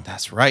from you.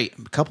 that's right.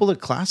 A couple of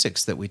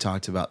classics that we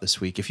talked about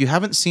this week. If you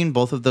haven't seen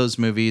both of those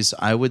movies,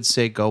 I would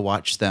say go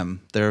watch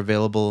them. They're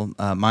available.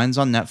 Mine's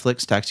on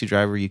Netflix, Taxi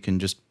Driver. You can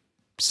just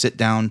sit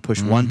down,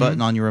 push one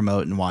button on your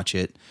remote and watch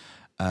it.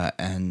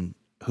 And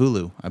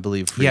Hulu, I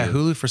believe. For Yeah, you.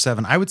 Hulu for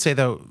 7. I would say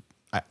though,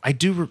 I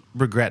do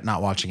regret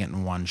not watching it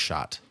in one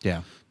shot.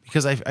 Yeah.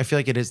 Because I feel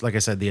like it is, like I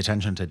said, the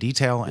attention to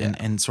detail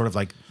and sort of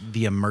like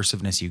the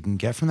immersiveness you can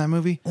get from that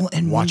movie. Well,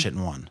 and watch it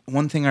in one.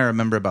 One thing I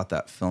remember about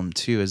that film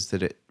too is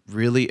that it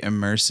really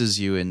immerses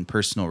you in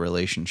personal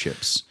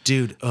relationships.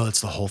 Dude,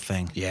 it's the whole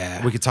thing.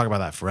 Yeah. We could talk about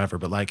that forever,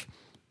 but like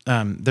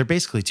they're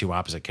basically two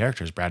opposite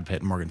characters, Brad Pitt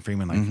and Morgan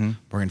Freeman. Like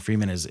Morgan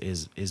Freeman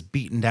is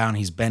beaten down.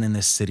 He's been in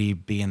this city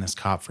being this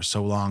cop for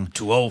so long.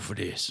 Too old for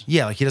this.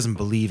 Yeah, like he doesn't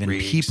believe in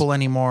Riggs. people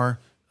anymore.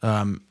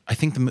 I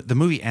think the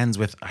movie ends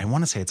with, I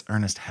want to say it's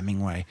Ernest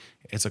Hemingway.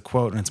 It's a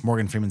quote, and it's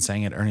Morgan Freeman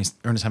saying it. Ernest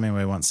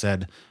Hemingway once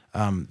said,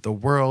 "The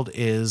world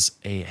is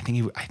I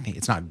think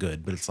it's not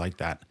good, but it's like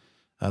that.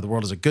 The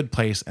world is a good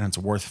place, and it's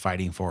worth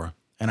fighting for."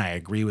 And I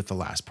agree with the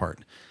last part.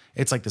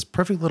 It's like this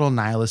perfect little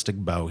nihilistic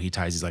bow he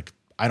ties. He's like,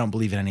 I don't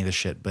believe in any of this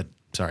shit, but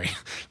sorry,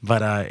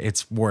 but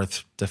it's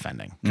worth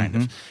defending, kind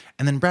of.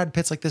 And then Brad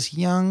Pitt's like this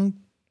young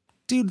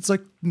dude. It's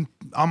like, I'm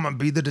gonna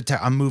be the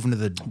detective. I'm moving to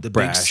the big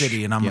Brash,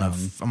 city, and I'm young.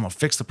 gonna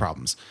fix the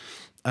problems.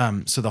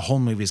 So the whole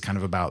movie is kind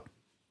of about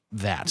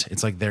that.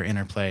 It's like their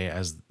interplay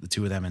as the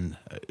two of them, and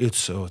it's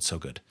so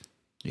good.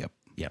 Yep.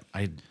 Yeah,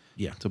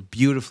 It's a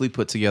beautifully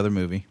put together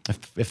movie.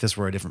 If this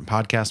were a different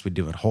podcast, we'd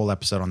do a whole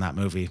episode on that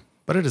movie.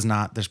 But it is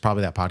not. There's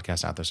probably that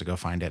podcast out there, so go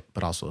find it.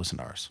 But also listen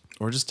to ours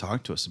Or just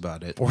talk to us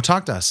about it. or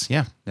talk to us.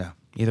 Yeah, Yeah.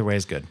 Either way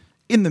is good.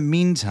 In the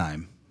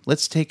meantime,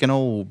 let's take an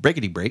old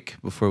breakity break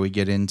before we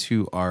get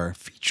into our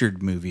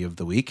featured movie of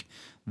the week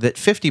that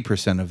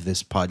 50% of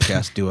this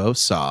podcast duo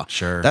saw.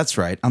 Sure. That's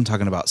right. I'm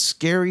talking about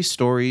Scary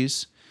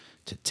Stories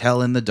to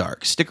Tell in the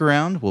Dark. Stick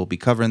around. We'll be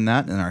covering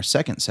that in our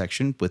second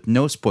section with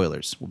no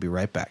spoilers. We'll be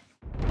right back.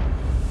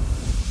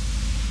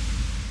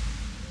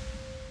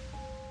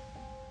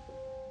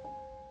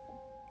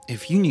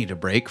 If you need a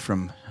break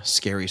from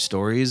scary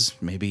stories,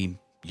 maybe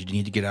you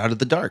need to get out of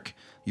the dark,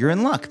 you're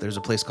in luck. There's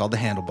a place called The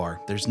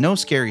Handlebar. There's no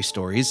scary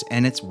stories,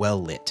 and it's well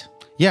lit.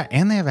 Yeah,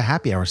 and they have a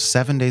happy hour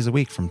 7 days a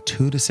week from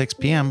 2 to 6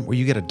 p.m. where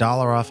you get $1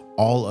 off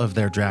all of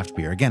their draft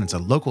beer. Again, it's a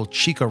local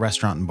Chico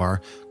restaurant and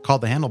bar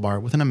called The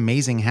Handlebar with an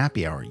amazing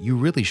happy hour. You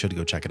really should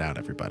go check it out,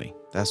 everybody.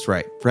 That's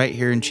right. Right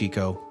here in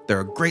Chico.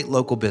 They're a great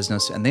local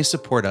business, and they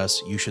support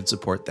us. You should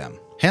support them.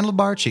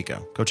 Handlebar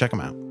Chico. Go check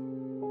them out.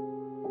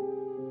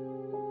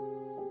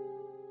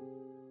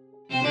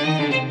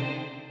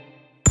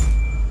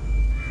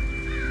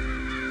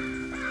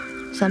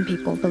 Some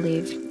people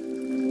believe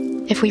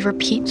if we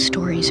repeat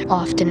stories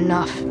often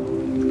enough,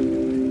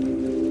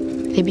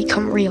 they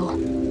become real.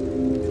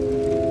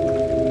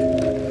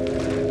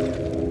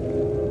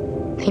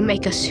 They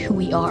make us who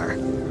we are.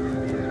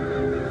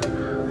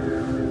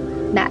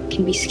 That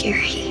can be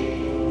scary.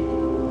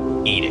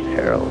 Eat it,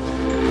 Harold.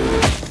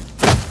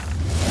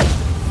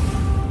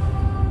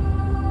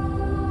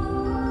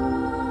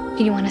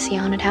 Do you want to see a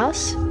haunted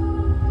house?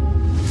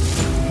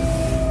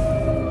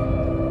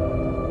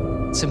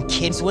 Some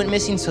kids went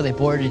missing, so they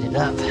boarded it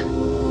up.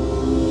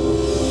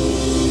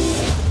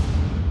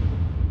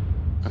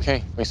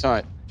 Okay, we saw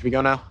it. Should we go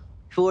now?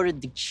 Who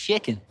ordered the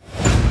chicken?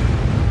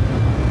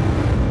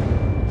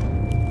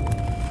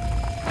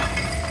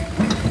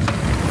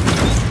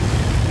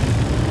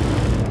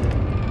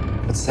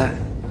 What's that?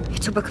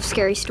 It's a book of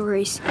scary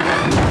stories.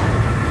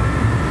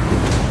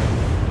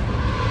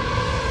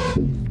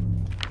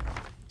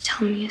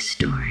 Tell me a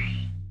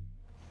story.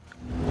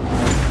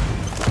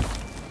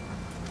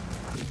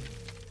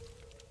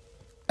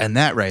 And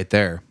that right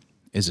there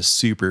is a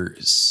super,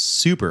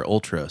 super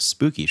ultra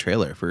spooky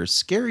trailer for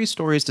Scary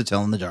Stories to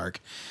Tell in the Dark.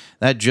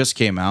 That just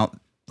came out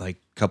like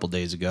a couple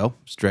days ago.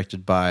 It's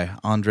directed by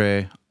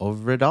Andre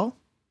Overdahl.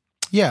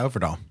 Yeah,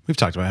 Overdahl. We've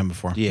talked about him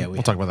before. Yeah,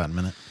 we'll talk about that in a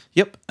minute.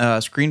 Yep.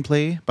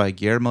 Screenplay by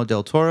Guillermo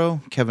del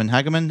Toro, Kevin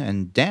Hageman,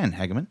 and Dan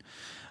Hageman.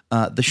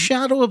 The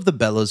shadow of the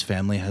Bellows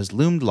family has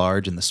loomed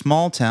large in the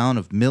small town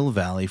of Mill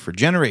Valley for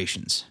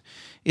generations.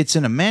 It's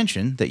in a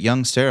mansion that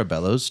young Sarah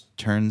Bellows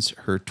turns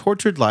her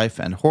tortured life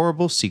and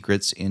horrible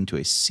secrets into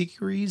a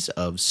series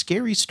of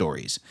scary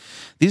stories.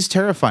 These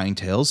terrifying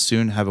tales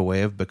soon have a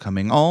way of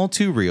becoming all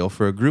too real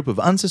for a group of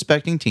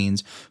unsuspecting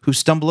teens who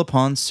stumble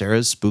upon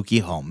Sarah's spooky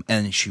home.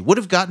 And she would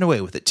have gotten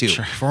away with it too.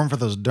 Sure, for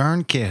those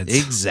darn kids.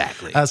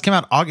 Exactly. This came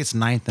out August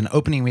 9th, and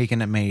opening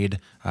weekend it made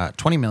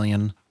 $20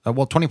 million.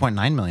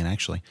 20.9 million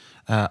actually,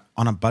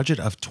 on a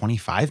budget of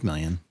 25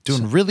 million,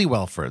 doing really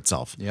well for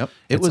itself. Yep.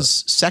 It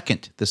was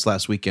second this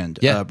last weekend,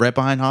 Yeah. right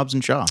behind Hobbs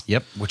and Shaw.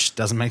 Yep, which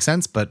doesn't make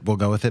sense, but we'll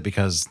go with it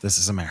because this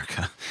is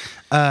America.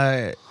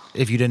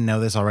 If you didn't know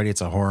this already,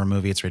 it's a horror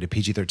movie. It's rated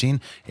PG-13.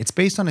 It's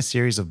based on a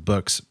series of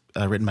books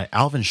written by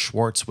Alvin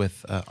Schwartz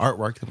with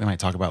artwork that we might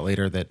talk about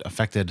later that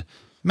affected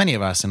many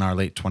of us in our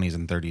late 20s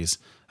and 30s,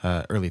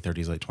 early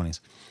 30s, late 20s,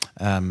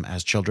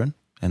 as children,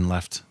 and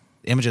left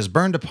images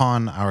burned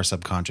upon our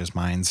subconscious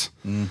minds.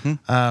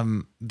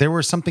 There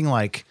were something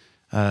like,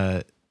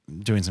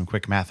 doing some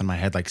quick math in my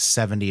head, like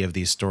 70 of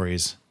these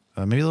stories,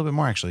 maybe a little bit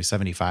more actually,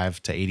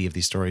 75 to 80 of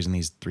these stories in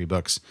these 3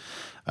 books.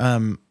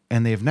 And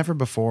they have never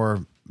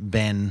before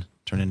been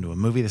turned into a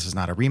movie. This is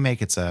not a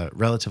remake. It's a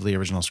relatively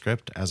original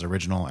script, as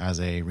original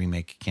as a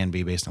remake can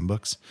be based on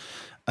books.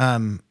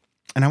 And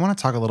I want to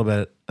talk a little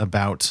bit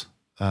about,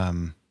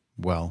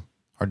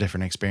 our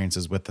different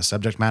experiences with the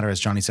subject matter. As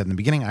Johnny said in the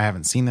beginning, I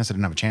haven't seen this. I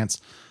didn't have a chance.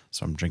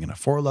 So I'm drinking a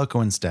Four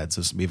Loko instead.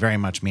 So this will be very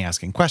much me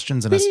asking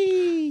questions and us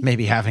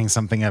maybe having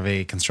something of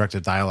a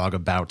constructive dialogue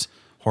about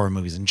horror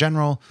movies in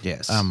general.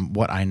 Yes.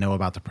 What I know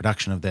about the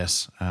production of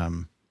this,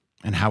 and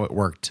how it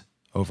worked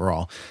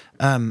overall.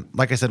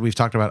 Like I said, we've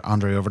talked about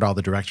Andre Overdahl,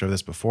 the director of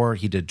this before.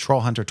 He did Troll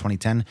Hunter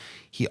 2010.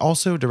 He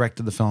also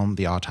directed the film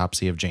The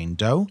Autopsy of Jane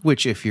Doe.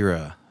 Which, if you're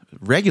a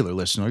regular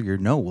listener,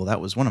 well, that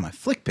was one of my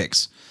flick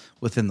picks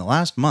within the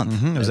last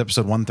month. It was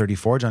episode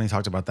 134. Johnny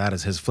talked about that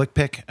as his flick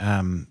pick.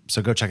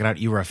 So go check it out.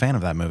 You were a fan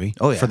of that movie.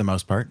 Oh, yeah. For the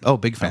most part. Oh,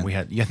 big fan.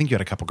 I think you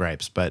had a couple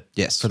gripes, but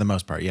yes, for the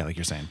most part, yeah, like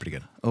you're saying, pretty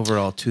good.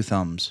 Overall, 2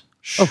 thumbs.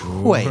 Sure.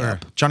 Oh, way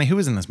up. Johnny, who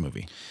is in this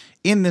movie?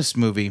 In this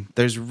movie,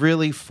 there's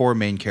really 4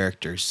 main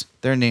characters.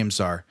 Their names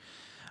are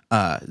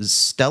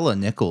Stella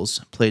Nichols,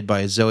 played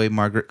by Zoe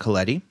Margaret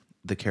Coletti,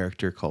 the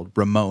character called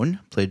Ramon,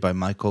 played by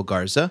Michael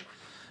Garza,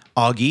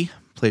 Augie,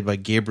 played by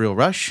Gabriel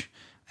Rush,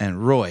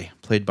 and Roy,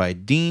 played by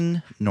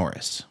Dean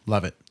Norris.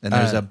 Love it. And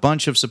there's a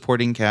bunch of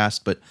supporting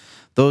cast, but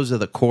those are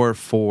the core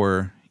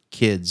 4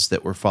 kids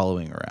that we're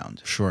following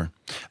around. Sure.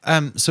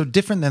 So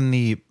different than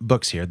the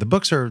books here. The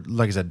books are,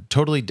 like I said,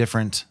 totally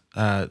different,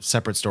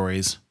 separate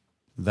stories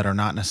that are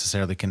not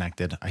necessarily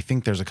connected. I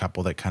think there's a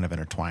couple that kind of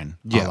intertwine,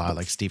 a la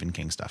like Stephen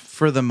King stuff.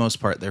 For the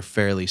most part, they're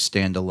fairly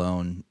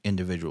standalone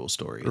individual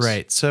stories.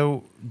 Right.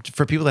 So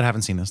for people that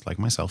haven't seen this, like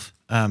myself,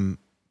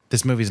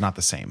 this movie's not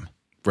the same.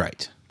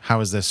 Right. How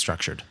is this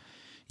structured?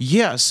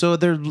 Yeah, so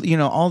they're,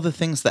 all the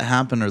things that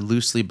happen are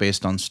loosely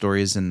based on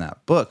stories in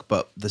that book,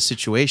 but the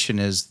situation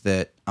is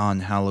that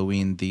on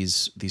Halloween,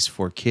 these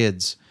 4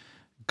 kids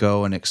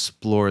go and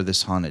explore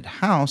this haunted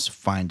house,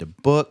 find a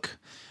book.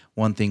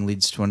 One thing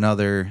leads to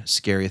another,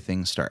 scary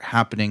things start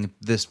happening.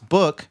 This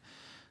book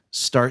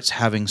starts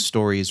having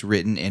stories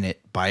written in it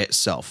by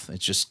itself.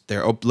 It's just,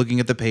 they're looking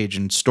at the page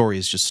and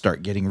stories just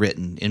start getting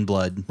written in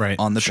blood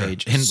on the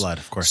page. In blood,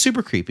 of course.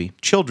 Super creepy.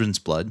 Children's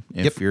blood,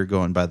 if you're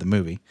going by the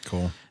movie.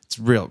 Cool. It's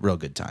real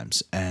good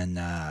times. And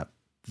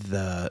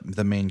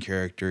the main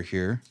character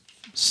here,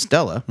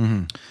 Stella,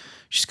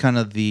 she's kind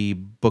of the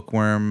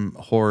bookworm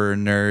horror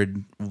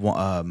nerd,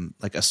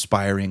 like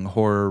aspiring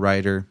horror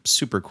writer,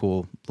 super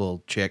cool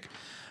little chick.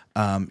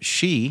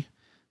 She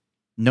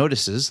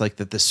notices like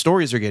that the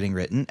stories are getting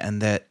written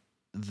and that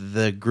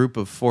the group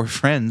of 4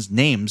 friends'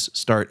 names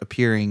start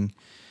appearing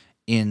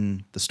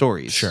in the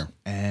stories. Sure.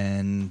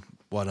 And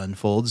what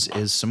unfolds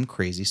is some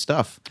crazy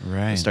stuff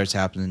Right. that starts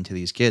happening to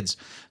these kids.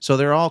 So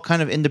they're all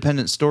kind of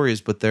independent stories,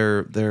 but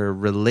they're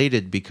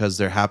related because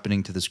they're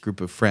happening to this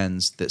group of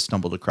friends that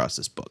stumbled across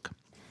this book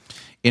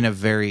in a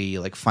very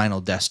like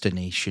Final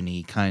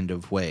Destination-y kind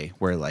of way,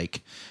 where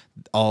like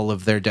all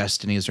of their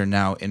destinies are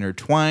now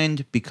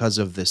intertwined because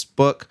of this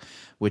book,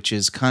 which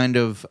is kind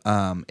of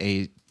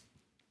I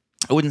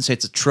wouldn't say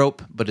it's a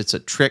trope, but it's a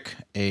trick,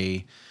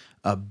 a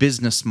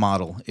business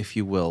model, if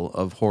you will,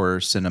 of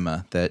horror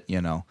cinema that,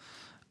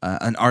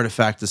 an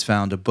artifact is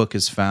found, a book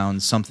is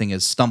found, something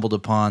is stumbled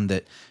upon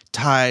that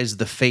ties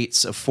the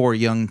fates of 4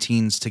 young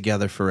teens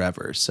together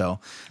forever. So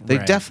they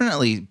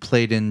definitely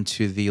played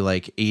into the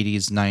like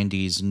 80s,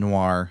 90s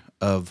noir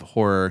of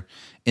horror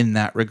in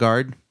that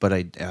regard, but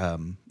I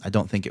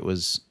don't think it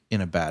was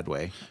in a bad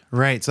way.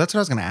 Right. So that's what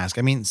I was going to ask.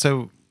 I mean,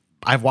 so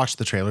I've watched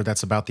the trailer.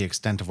 That's about the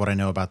extent of what I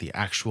know about the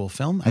actual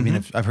film. I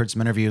mean, I've heard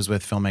some interviews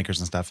with filmmakers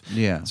and stuff.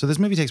 Yeah. So this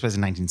movie takes place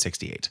in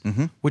 1968,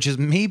 which is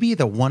maybe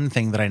the one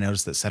thing that I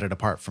noticed that set it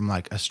apart from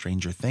like a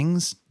Stranger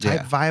Things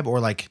type vibe, or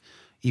like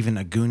even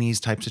a Goonies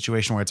type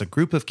situation where it's a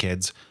group of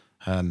kids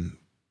in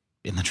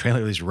the trailer,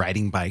 at least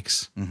riding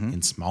bikes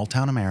in small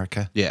town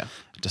America,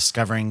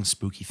 discovering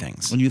spooky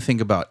things. When you think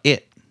about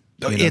it,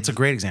 It's a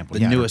great example.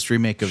 The newest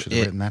remake of Should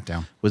have It written that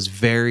down. was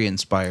very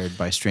inspired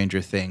by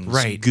Stranger Things,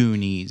 Right.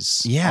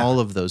 Goonies, Yeah, all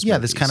of those. Yeah,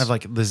 movies. this kind of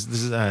like this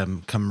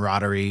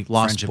camaraderie,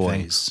 Lost friendship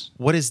Boys.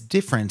 thing. What is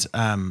different?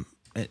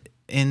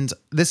 And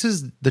this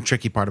is the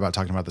tricky part about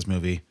talking about this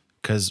movie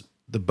because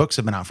the books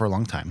have been out for a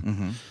long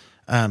time.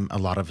 A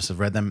lot of us have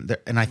read them,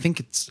 and I think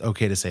it's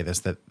okay to say this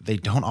that they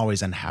don't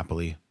always end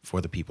happily for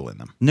the people in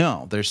them.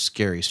 No, they're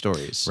scary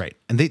stories. Right.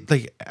 And they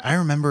like I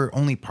remember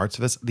only parts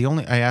of this.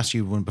 I asked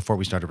you before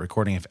we started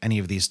recording if any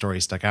of these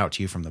stories stuck out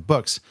to you from the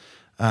books.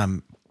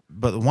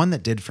 But the one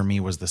that did for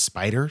me was the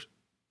spider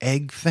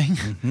egg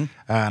thing.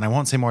 And I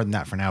won't say more than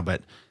that for now,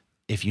 but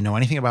if you know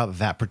anything about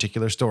that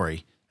particular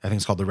story, I think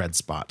it's called The Red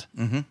Spot.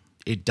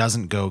 It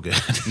doesn't go good.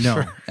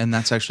 No, and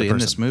that's actually in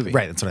this movie.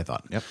 Right, that's what I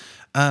thought.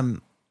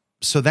 Yep.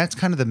 So that's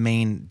kind of the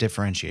main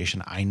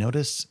differentiation I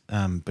notice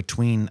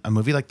between a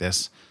movie like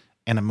this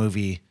and a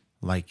movie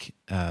like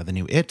the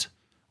new It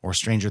or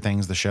Stranger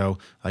Things, the show.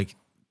 Like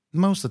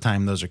most of the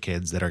time, those are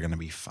kids that are going to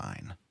be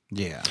fine.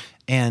 Yeah.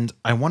 And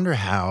I wonder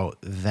how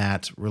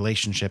that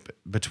relationship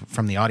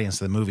from the audience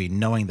to the movie,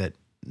 knowing that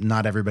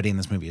not everybody in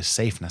this movie is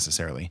safe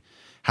necessarily,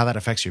 how that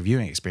affects your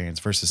viewing experience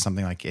versus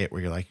something like It,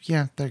 where you're like,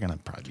 yeah, they're going to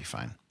probably be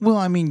fine. Well,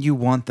 I mean, you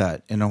want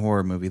that in a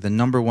horror movie. The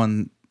number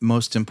one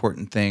most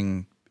important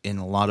thing in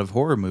a lot of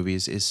horror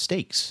movies is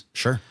stakes.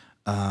 Sure.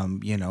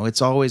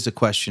 It's always a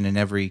question in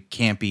every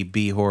campy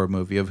B horror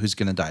movie of who's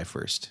going to die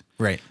first.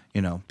 Right.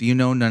 None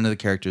of the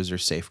characters are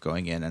safe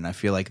going in. And I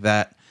feel like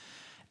that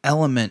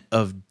element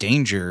of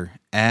danger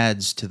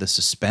adds to the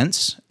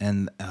suspense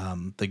and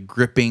the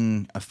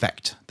gripping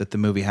effect that the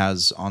movie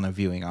has on a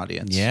viewing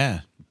audience.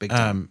 Yeah. Big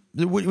time.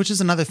 Which is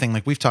another thing.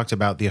 Like we've talked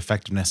about the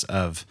effectiveness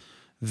of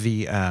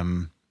the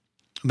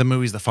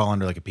movies that fall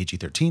under like a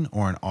PG-13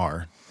 or an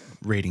R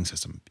rating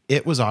system.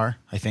 It was R,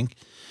 I think.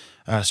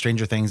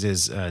 Stranger Things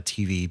is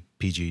TV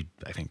PG,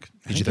 I think.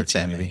 PG-13 it's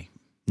MA. maybe.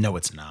 No,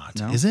 it's not.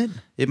 No? Is it?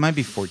 It might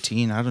be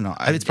 14. I don't know.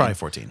 It's probably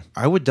 14.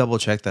 I would double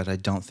check that. I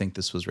don't think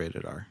this was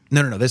rated R.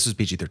 No. This was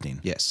PG-13.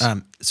 Yes.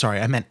 Sorry,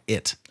 I meant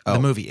It. Oh. The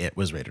movie It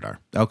was rated R.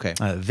 Okay.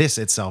 This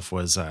itself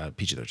was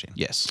PG-13.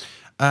 Yes.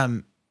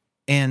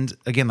 And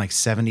again, like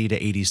 70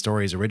 to 80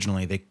 stories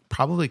originally, they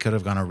probably could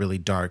have gone a really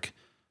dark,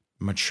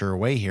 mature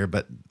way here,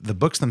 but the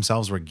books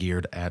themselves were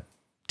geared at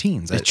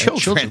teens, at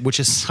children, which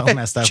is so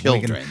messed up.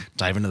 We can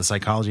dive into the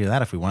psychology of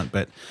that if we want,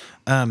 but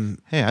hey,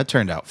 that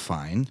turned out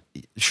fine.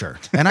 Sure.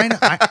 And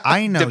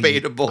I know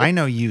Debatable. I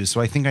know you, so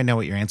I think I know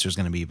what your answer is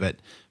going to be. But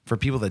for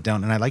people that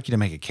don't, and I'd like you to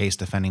make a case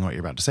defending what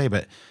you're about to say,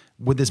 but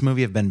would this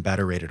movie have been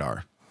better rated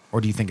R,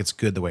 or do you think it's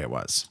good the way it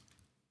was?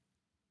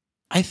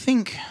 I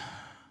think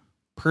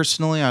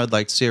personally, I would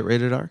like to see it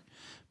rated R,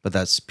 but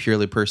that's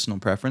purely personal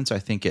preference. I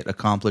think it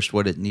accomplished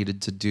what it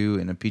needed to do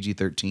in a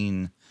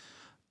PG-13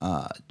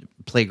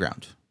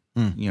 playground.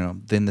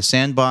 In the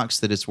sandbox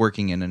that it's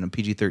working in a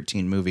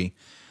PG-13 movie,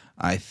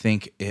 I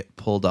think it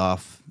pulled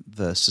off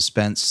the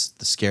suspense,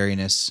 the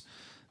scariness,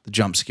 the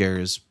jump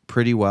scares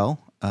pretty well.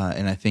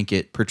 And I think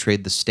it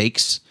portrayed the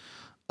stakes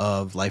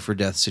of life or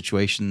death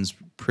situations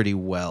pretty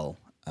well.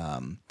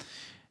 Would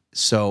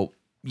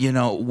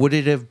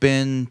it have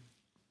been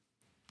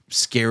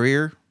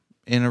scarier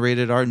in a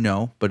rated R?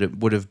 No, but it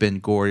would have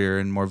been gorier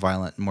and more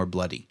violent and more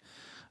bloody.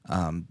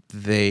 In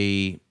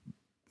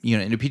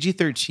a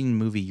PG-13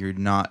 movie, you're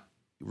not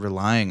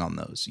relying on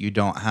those. You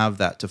don't have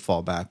that to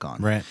fall back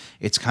on. Right.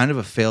 It's kind of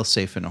a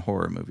fail-safe in a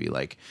horror movie.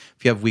 Like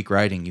if you have weak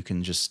writing, you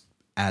can just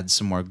add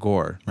some more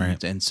gore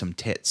and some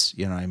tits.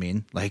 You know what I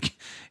mean? Like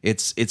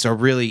it's a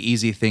really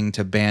easy thing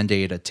to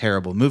band-aid a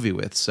terrible movie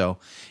with. So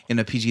in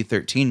a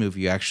PG-13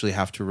 movie, you actually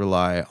have to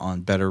rely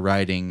on better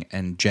writing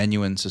and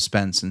genuine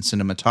suspense and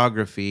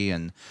cinematography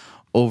and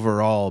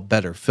overall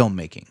better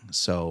filmmaking.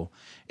 So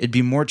it'd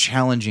be more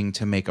challenging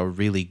to make a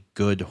really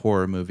good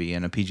horror movie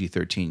in a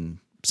PG-13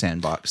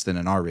 sandbox than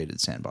an R-rated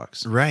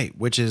sandbox. Right,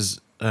 which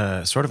is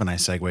sort of a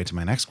nice segue to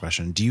my next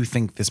question. Do you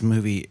think this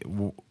movie,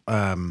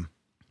 do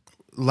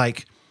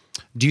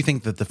you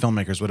think that the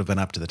filmmakers would have been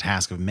up to the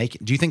task of making,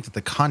 do you think that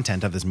the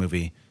content of this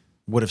movie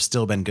would have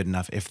still been good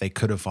enough if they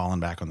could have fallen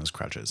back on those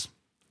crutches?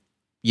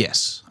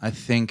 Yes, I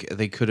think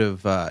they could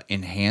have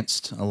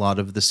enhanced a lot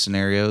of the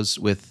scenarios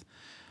with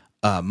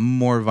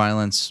more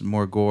violence,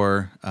 more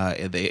gore.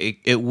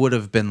 It would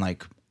have been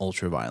like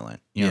ultra violent.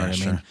 You know what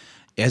I mean?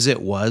 As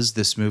it was,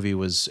 this movie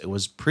was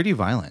pretty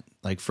violent.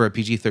 Like for a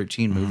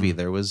PG-13 movie,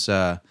 there was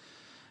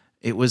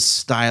it was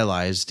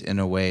stylized in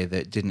a way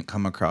that didn't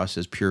come across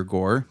as pure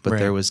gore, but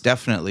there was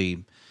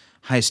definitely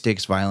high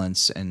stakes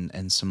violence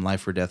and some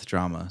life or death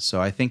drama.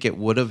 So I think it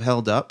would have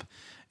held up.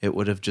 It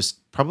would have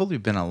just probably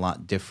been a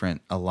lot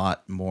different, a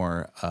lot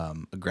more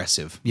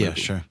aggressive movie. Yeah,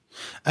 sure.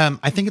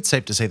 I think it's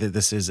safe to say that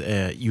this is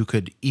you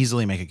could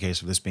easily make a case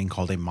for this being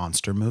called a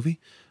monster movie.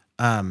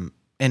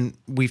 And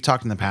we've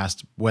talked in the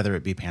past, whether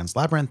it be Pan's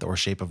Labyrinth or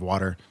Shape of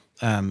Water,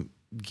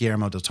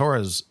 Guillermo del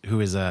Toro's, who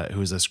is a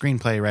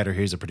screenplay writer,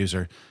 he's a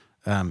producer,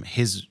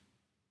 his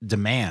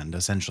demand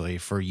essentially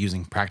for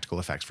using practical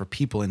effects for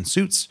people in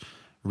suits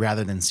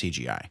rather than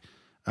CGI.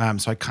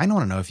 So I kind of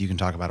want to know if you can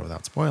talk about it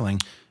without spoiling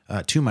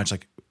too much.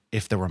 Like,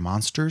 if there were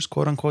monsters,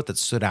 quote unquote, that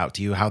stood out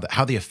to you, how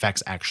the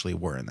effects actually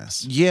were in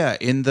this. Yeah,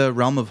 in the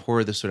realm of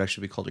horror, this would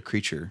actually be called a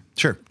creature.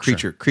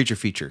 Creature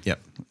feature.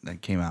 Yep.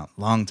 That came out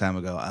a long time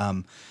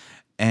ago.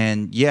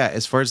 And yeah,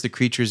 as far as the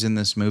creatures in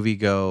this movie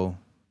go,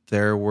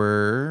 there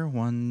were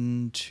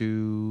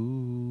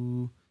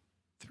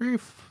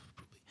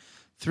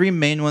 3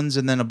 main ones,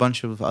 and then a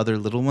bunch of other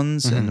little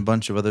ones, and a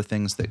bunch of other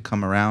things that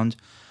come around.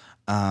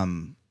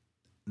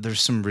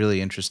 There's some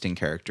really interesting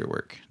character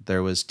work.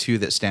 There was 2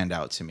 that stand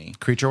out to me.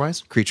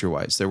 Creature-wise?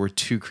 Creature-wise, there were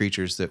 2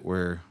 creatures that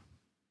were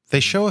They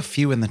show a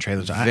few in the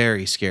trailers.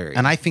 very scary.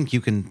 And I think you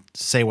can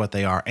say what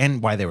they are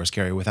and why they were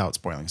scary without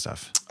spoiling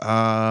stuff.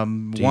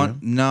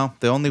 No,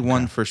 the only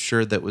one for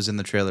sure that was in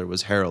the trailer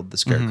was Harold the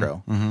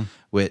Scarecrow,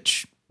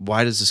 which,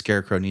 why does the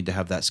Scarecrow need to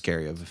have that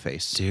scary of a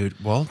face? Dude,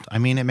 well, I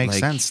mean, it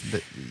makes Like- sense.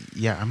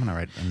 Yeah, I'm going to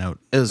write a note.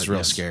 It was But real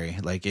yes. scary.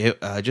 Like, it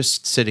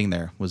just sitting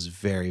there was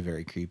very,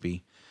 very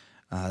creepy.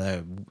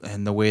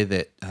 And the way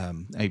that,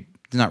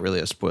 not really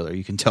a spoiler,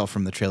 you can tell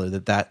from the trailer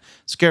that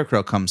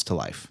Scarecrow comes to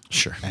life.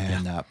 Sure,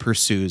 And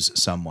pursues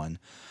someone.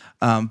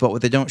 But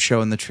what they don't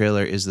show in the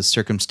trailer is the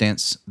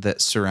circumstance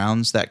that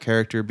surrounds that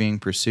character being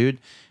pursued.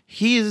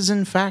 He is,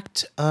 in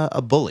fact,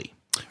 a bully.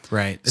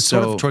 Right. It's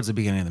So- sort of towards the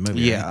beginning of the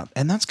movie. Yeah, right?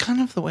 and that's kind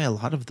of the way a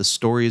lot of the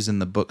stories in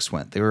the books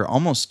went. They were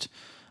almost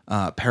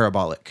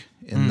parabolic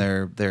in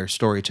their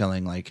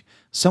storytelling, like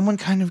someone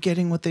kind of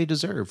getting what they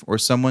deserve, or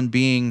someone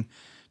being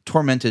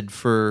tormented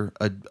for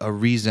a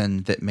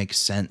reason that makes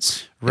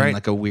sense in Right.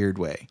 like a weird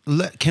way.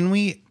 Can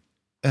we,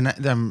 and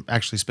I'm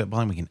actually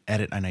spitballing, we can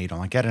edit. I know you don't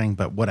like editing,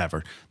 but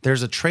whatever.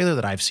 There's a trailer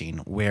that I've seen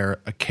where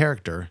a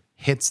character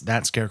hits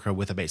that Scarecrow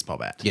with a baseball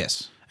bat.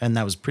 Yes. And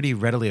that was pretty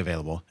readily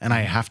available. And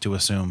I have to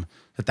assume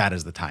that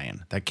is the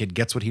tie-in. That kid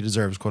gets what he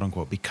deserves, quote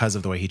unquote, because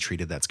of the way he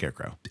treated that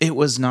Scarecrow. It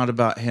was not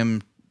about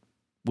him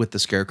with the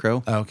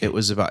Scarecrow. Oh, okay. It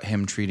was about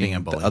him treating Being a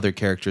the bully. other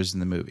characters in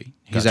the movie.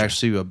 He's Gotcha.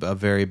 actually a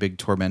very big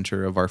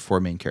tormentor of our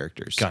 4 main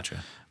characters.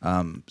 Gotcha.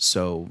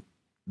 So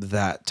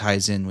that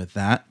ties in with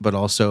that, but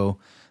also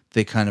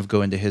they kind of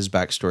go into his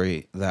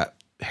backstory that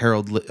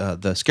Harold,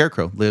 the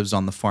Scarecrow, lives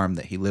on the farm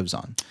that he lives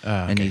on,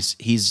 and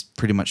he's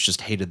pretty much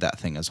just hated that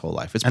thing his whole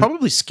life. It's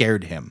probably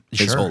scared him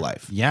his whole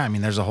life. Yeah, I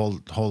mean, there's a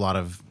whole lot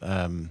of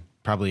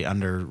probably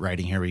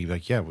underwriting here where you're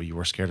like, yeah, well, you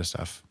were scared of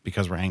stuff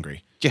because we're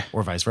angry. Yeah.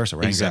 Or vice versa.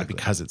 We're angry at it Exactly.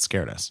 because it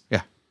scared us.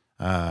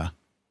 Yeah,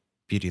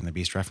 Beauty and the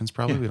Beast reference,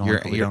 probably. Yeah, We don't you're-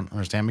 like what we you're- don't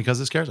understand because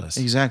it scares us.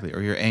 exactly.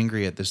 Or you're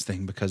angry at this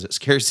thing because it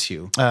scares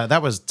you.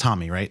 That was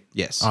Tommy, right?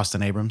 Yes.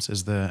 Austin Abrams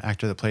is the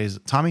actor that plays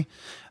Tommy.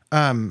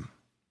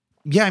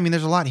 Yeah, I mean,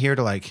 there's a lot here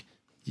to like.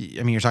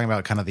 I mean, you're talking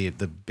about kind of the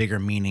bigger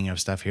meaning of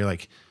stuff here.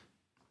 Like,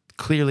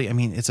 clearly, I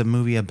mean, it's a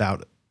movie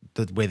about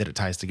the way that it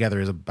ties together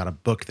is about a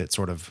book that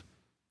sort of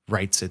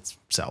writes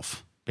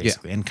itself,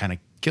 basically, and kind of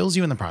kills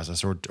you in the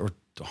process or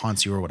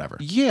haunts you or whatever.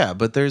 Yeah,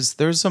 but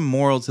there's a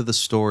moral to the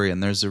story,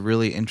 and there's a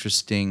really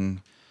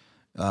interesting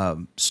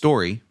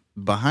story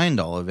behind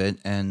all of it,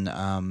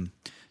 and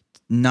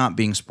not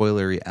being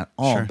spoilery at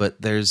all. Sure. But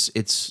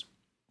it's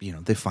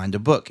they find a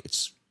book.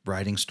 It's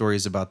writing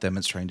stories about them.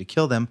 It's trying to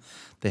kill them.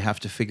 They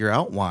have to figure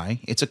out why.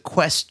 It's a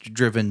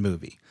quest-driven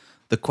movie.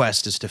 The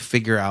quest is to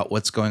figure out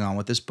what's going on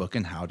with this book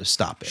and how to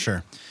stop it.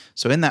 Sure.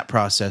 So in that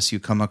process,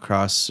 you come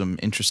across some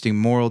interesting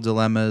moral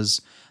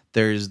dilemmas.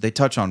 They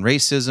touch on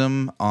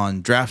racism,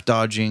 on draft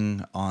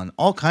dodging, on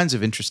all kinds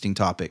of interesting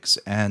topics,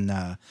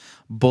 and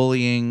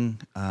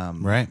bullying,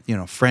 Right.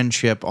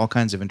 Friendship, all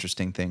kinds of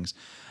interesting things.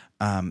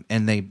 And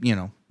they,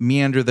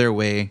 meander their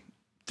way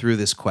through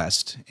this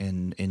quest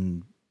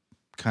in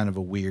kind of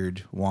a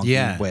weird,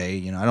 wonky way.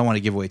 I don't want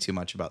to give away too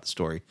much about the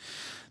story.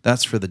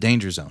 That's for the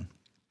Danger Zone.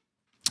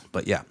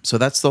 But yeah, so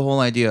that's the whole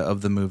idea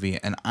of the movie,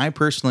 and I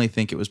personally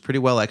think it was pretty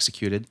well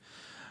executed.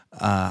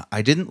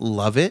 I didn't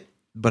love it,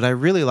 but I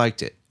really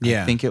liked it.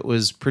 Yeah. I think it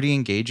was pretty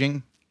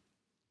engaging.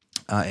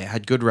 It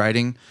had good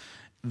writing.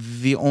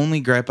 The only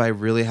gripe I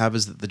really have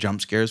is that the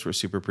jump scares were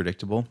super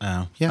predictable.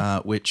 Oh, yeah.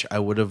 Which I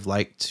would have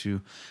liked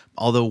to.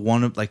 Although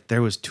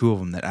there was 2 of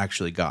them that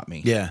actually got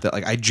me. Yeah. That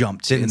I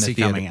jumped Didn't in the see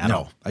theater. coming at No,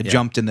 all. I Yeah.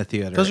 jumped in the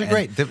theater. Those are and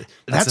great.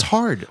 That's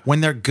hard.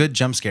 When they're good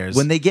jump scares.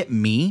 When they get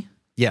me.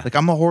 Yeah. Like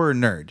I'm a horror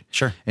nerd.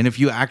 Sure. And if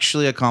you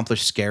actually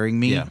accomplish scaring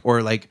me, Yeah.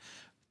 or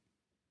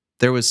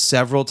there was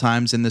several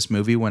times in this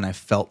movie when I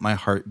felt my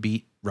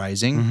heartbeat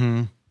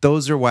rising.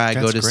 Those are why I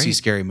go That's to see great.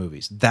 scary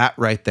movies. That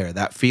right there,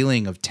 that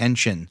feeling of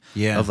tension,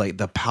 Yeah. of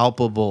the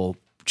palpable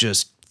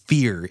just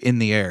fear in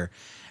the air.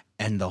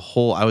 And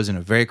I was in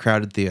a very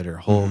crowded theater,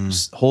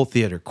 whole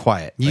theater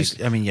quiet.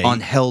 On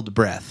held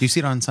breath. Do you see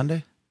it on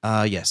Sunday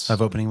Yes.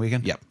 of opening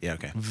weekend? Yep. Yeah,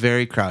 okay.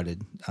 Very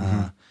crowded.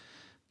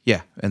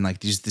 Yeah, and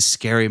these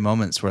scary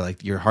moments where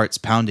your heart's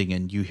pounding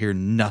and you hear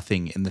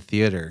nothing in the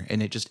theater,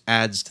 and it just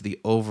adds to the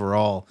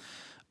overall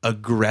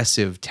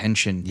aggressive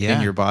tension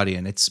in your body,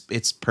 and it's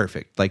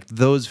perfect.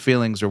 Those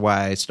feelings are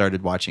why I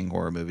started watching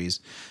horror movies,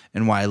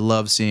 and why I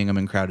love seeing them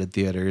in crowded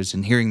theaters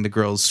and hearing the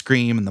girls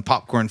scream and the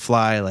popcorn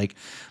fly.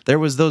 There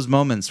was those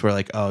moments where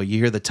you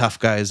hear the tough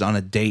guys on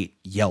a date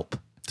yelp.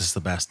 This is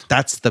the best.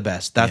 That's the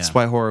best. That's Yeah.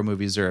 why horror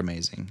movies are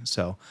amazing.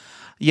 So,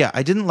 Yeah,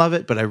 I didn't love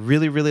it, but I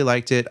really, really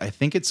liked it. I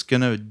think it's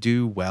going to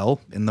do well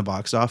in the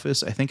box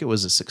office. I think it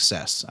was a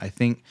success. I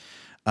think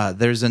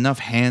there's enough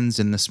hands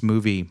in this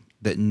movie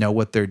that know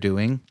what they're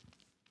doing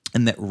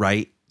and that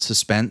write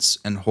suspense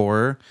and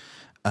horror.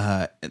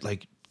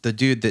 Like the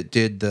dude that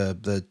did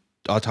the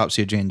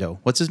Autopsy of Jane Doe.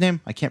 What's his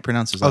name? I can't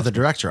pronounce his last Oh, the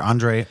director,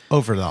 Andre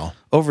Overdahl.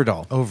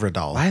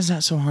 Overdahl. Why is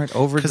that so hard?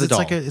 Because it's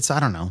like I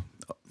don't know.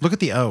 Look at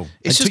the O.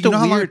 It's just you know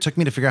how long weird. it took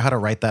me to figure out how to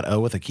write that O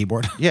with a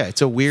keyboard? Yeah,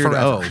 it's a weird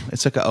Forever. O.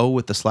 It's like an O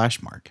with the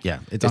slash mark. Yeah,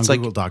 it's it's on like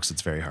Google Docs.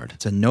 It's very hard.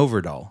 it's a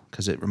Noverdal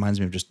because it reminds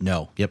me of just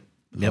no. Yep.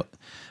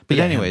 But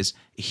yeah, anyways,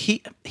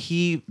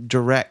 he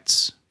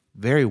directs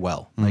very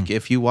well. Mm. Like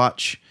if you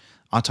watch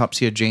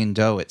Autopsy of Jane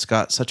Doe, it's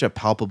got such a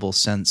palpable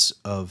sense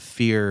of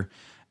fear.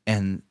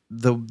 And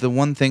the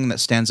one thing that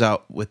stands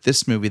out with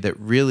this movie that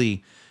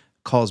really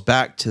calls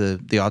back to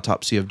the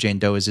Autopsy of Jane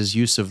Doe is his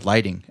use of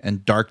lighting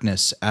and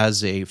darkness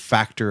as a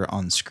factor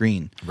on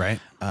screen. Right.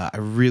 I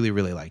really,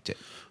 really liked it.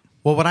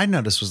 Well, what I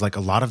noticed was like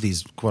a lot of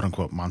these quote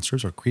unquote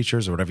monsters or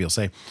creatures or whatever you'll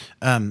say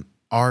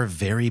are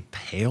very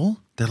pale.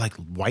 They're like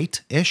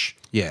white-ish.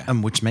 Yeah.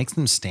 Which makes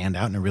them stand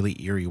out in a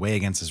really eerie way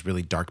against this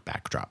really dark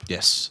backdrop.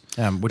 Yes.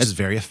 Which is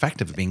very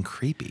effective at being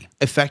creepy.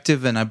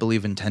 Effective and I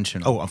believe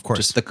intentional. Oh, of course.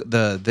 Just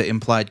the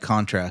implied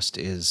contrast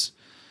is,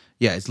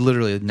 yeah, it's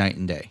literally night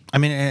and day. I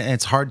mean, and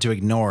it's hard to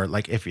ignore.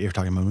 Like if you're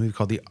talking about a movie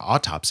called The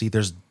Autopsy,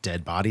 there's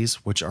dead bodies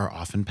which are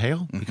often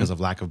pale because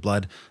of lack of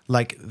blood.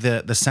 Like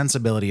the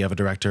sensibility of a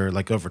director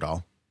like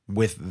Overdahl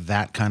with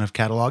that kind of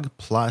catalog,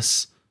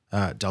 plus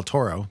Del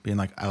Toro being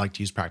like, I like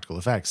to use practical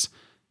effects,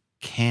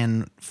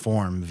 can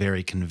form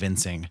very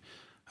convincing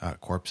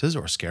corpses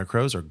or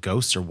scarecrows or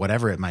ghosts or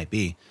whatever it might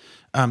be.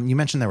 You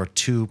mentioned there were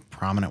two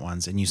prominent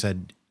ones, and you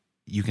said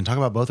you can talk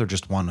about both or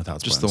just one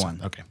without spoiling. Just the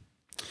one.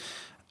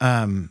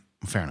 Okay.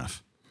 Fair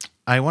enough.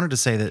 I wanted to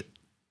say that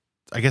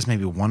I guess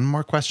maybe one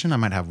more question. I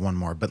might have one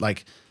more, but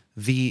like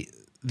the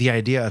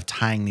idea of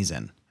tying these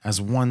in as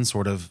one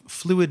sort of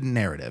fluid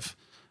narrative.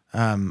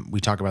 We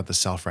talk about the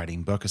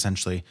self-writing book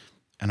essentially.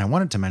 And I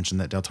wanted to mention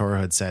that Del Toro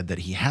had said that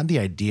he had the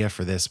idea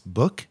for this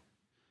book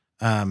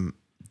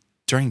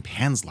during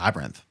Pan's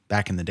Labyrinth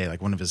back in the day,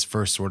 like one of his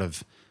first sort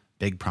of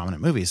big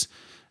prominent movies.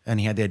 And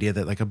he had the idea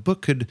that like a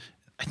book could,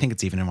 I think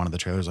it's even in one of the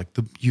trailers, like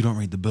you don't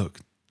read the book,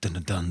 dun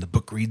dun dun, the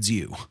book reads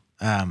you,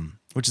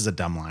 which is a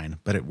dumb line,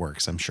 but it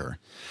works, I'm sure.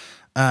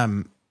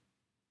 Did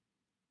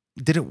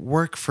it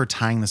work for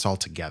tying this all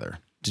together?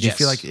 Did you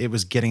feel like it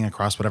was getting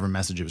across whatever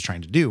message it was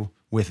trying to do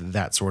with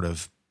that sort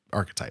of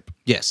archetype?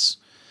 Yes,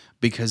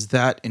 because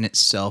that in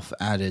itself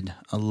added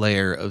a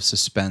layer of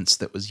suspense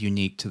that was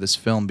unique to this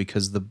film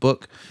because the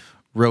book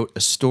wrote a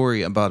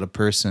story about a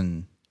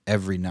person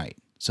every night.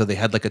 So they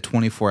had like a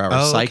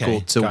 24-hour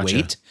cycle to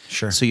wait.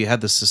 Sure. So you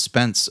had the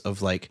suspense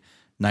of like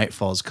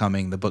nightfall's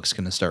coming, the book's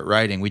going to start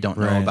writing. We don't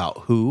know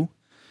about who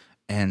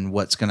and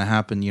what's going to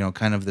happen, you know,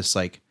 kind of this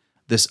like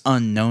this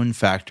unknown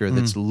factor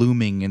that's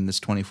looming in this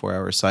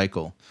 24-hour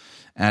cycle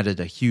added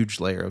a huge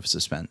layer of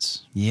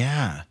suspense.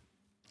 Yeah.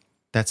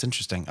 That's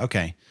interesting.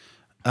 Okay.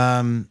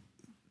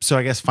 So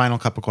I guess final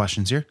couple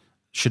questions here.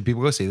 Should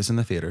people go see this in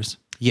the theaters?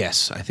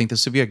 Yes, I think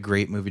this would be a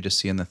great movie to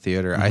see in the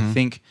theater. I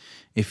think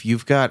if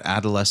you've got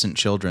adolescent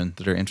children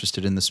that are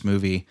interested in this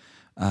movie,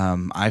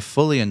 I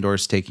fully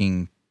endorse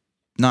taking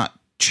not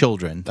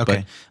children,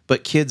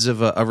 but kids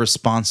of a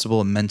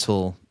responsible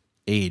mental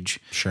age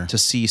to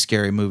see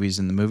scary movies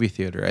in the movie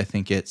theater. I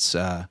think it's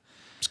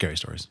scary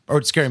stories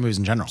or scary movies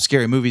in general.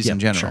 Scary movies in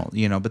general,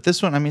 you know. But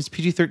this one, I mean, it's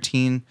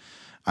PG-13.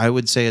 I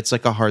would say it's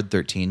like a hard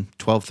 13,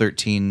 12,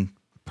 13.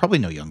 Probably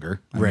no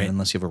younger, I mean,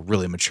 unless you have a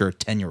really mature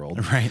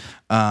 10-year-old. Right.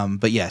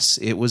 But yes,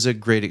 it was a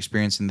great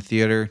experience in the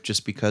theater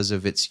just because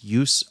of its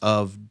use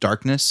of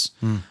darkness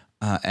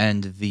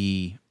and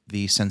the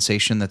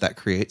sensation that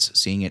creates,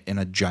 seeing it in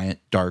a giant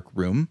dark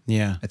room.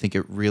 Yeah. I think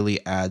it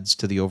really adds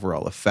to the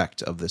overall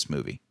effect of this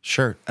movie.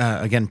 Sure.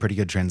 Again, pretty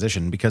good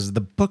transition because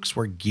the books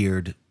were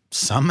geared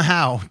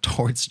somehow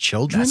towards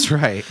children. That's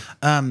right.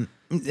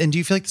 And do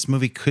you feel like this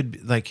movie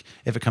could, like,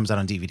 if it comes out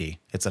on DVD,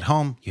 it's at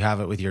home, you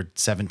have it with your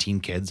 17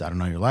 kids, I don't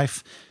know your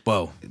life.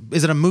 Whoa.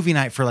 Is it a movie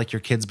night for like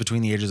your kids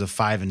between the ages of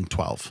 5 and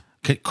 12?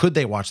 Could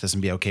they watch this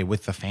and be okay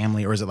with the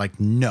family? Or is it like,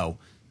 no,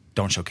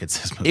 don't show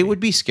kids this movie? It would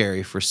be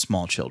scary for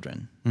small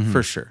children,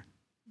 for sure.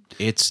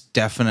 It's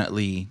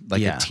definitely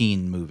like a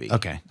teen movie.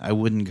 Okay. I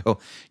wouldn't go,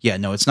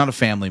 no, it's not a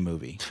family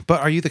movie.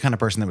 But are you the kind of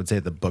person that would say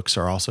the books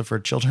are also for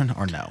children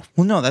or no?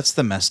 Well, no, that's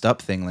the messed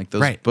up thing. Like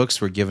those books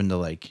were given to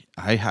like,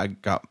 I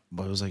had got,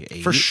 what was like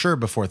 8? For sure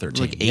before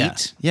 13. Like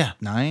 8? Yeah.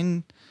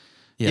 9?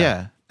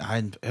 Yeah.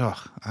 I don't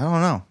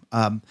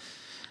know.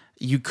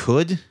 You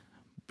could,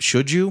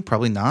 should you?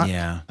 Probably not.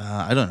 Yeah.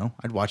 I don't know.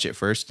 I'd watch it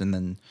first and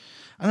then,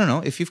 I don't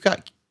know. If you've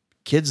got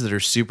kids that are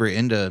super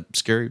into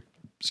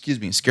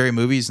scary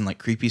movies and like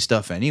creepy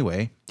stuff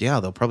anyway,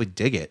 they'll probably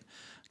dig it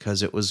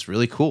because it was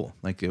really cool.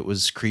 Like it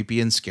was creepy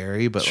and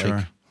scary, but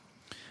like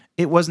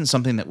it wasn't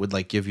something that would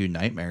like give you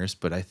nightmares,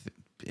 but I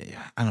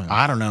don't know.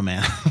 I don't know,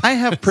 man. I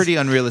have pretty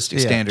unrealistic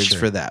standards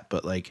for that,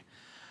 but like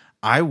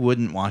I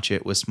wouldn't watch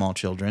it with small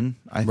children.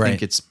 I Right.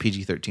 think it's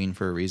PG-13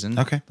 for a reason.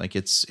 Okay. Like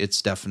it's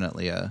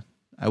definitely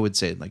I would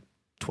say like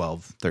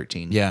 12,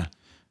 13. Yeah.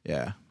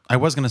 Yeah. I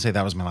was going to say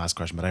that was my last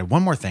question, but I have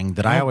one more thing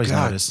that I always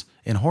God. notice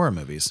in horror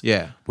movies.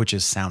 Yeah. Which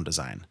is sound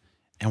design.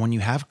 And when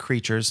you have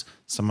creatures,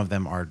 some of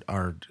them are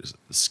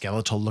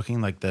skeletal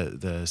looking, like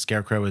the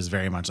scarecrow is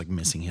very much like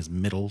missing his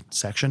middle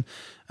section.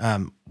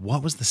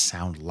 What was the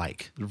sound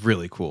like?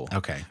 Really cool.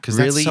 Okay. Because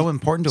that's so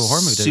important to a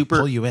horror movie to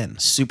pull you in.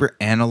 Super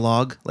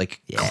analog,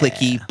 like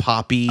clicky,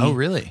 poppy. Oh,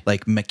 really?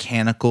 Like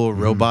mechanical,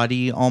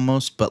 robot-y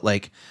almost, but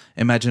like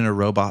imagine a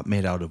robot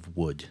made out of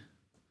wood.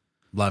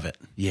 Love it.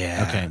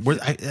 Yeah.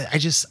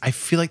 Okay. I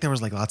feel like there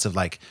was like lots of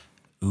like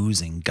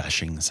oozing,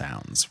 gushing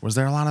sounds. Was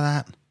there a lot of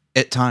that?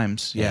 At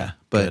times, yeah.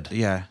 But good.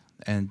 yeah.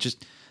 And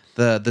just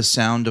the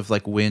sound of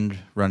like wind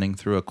running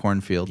through a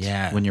cornfield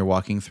when you're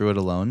walking through it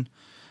alone.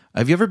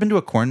 Have you ever been to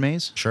a corn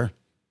maze? Sure.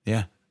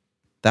 Yeah.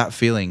 That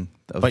feeling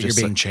of But just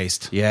you're being like,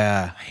 chased.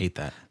 Yeah. I hate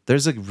that.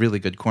 There's a really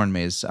good corn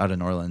maze out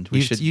in Orland.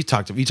 You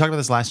talked about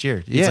this last year.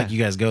 It's Yeah. like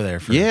you guys go there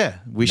for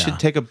we should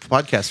take a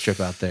podcast trip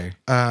out there.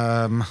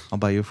 I'll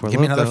buy you a Four Loko.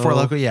 Give me another Four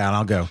Loko, yeah, and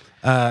I'll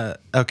go.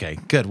 Okay,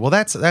 good. Well,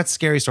 that's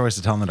Scary Stories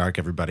to Tell in the Dark,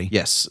 everybody.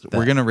 Yes,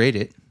 we're gonna rate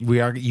it.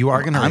 You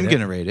are gonna. I'm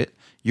gonna rate it.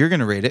 You're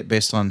gonna rate it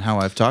based on how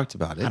I've talked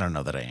about it. I don't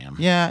know that I am.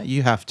 Yeah,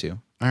 you have to.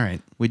 All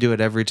right. We do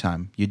it every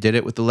time. You did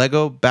it with the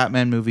Lego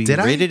Batman movie. Did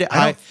you I? rated it I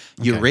high.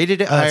 don't- You okay.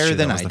 rated it Oh, that's higher true.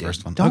 than That was I the did.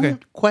 first one. Don't Okay.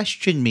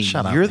 question me.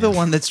 Shut up, You're the man.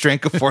 one that's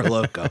drank a Four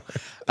Loko.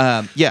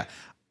 Yeah,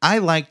 I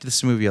liked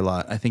this movie a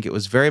lot. I think it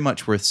was very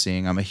much worth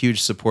seeing. I'm a huge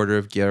supporter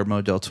of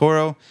Guillermo del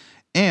Toro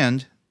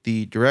and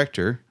the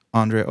director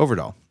Andre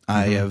Overdahl.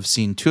 I have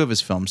seen 2 of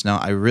his films. Now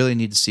I really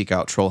need to seek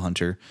out Troll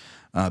Hunter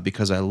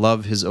because I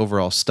love his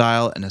overall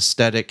style and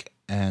aesthetic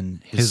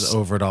and His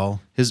Overdahl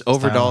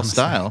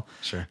style.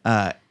 Sure.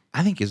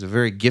 I think is a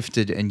very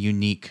gifted and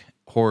unique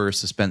horror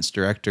suspense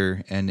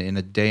director. And in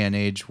a day and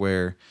age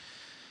where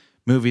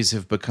movies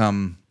have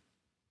become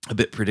a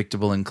bit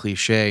predictable and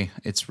cliche,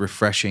 it's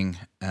refreshing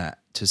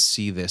to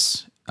see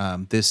this.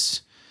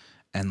 This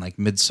and like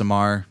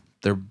Midsommar,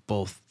 they're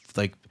both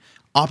like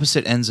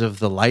opposite ends of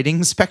the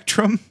lighting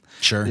spectrum.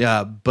 Sure.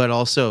 Yeah, but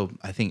also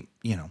I think,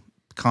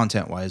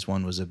 content-wise,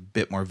 one was a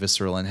bit more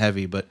visceral and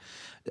heavy, but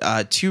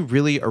 2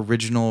 really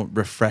original,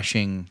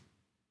 refreshing,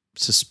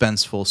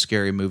 suspenseful,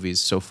 scary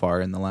movies so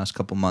far in the last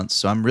couple months.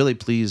 So I'm really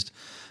pleased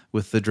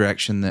with the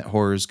direction that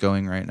horror is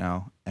going right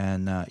now.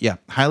 And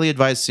highly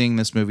advise seeing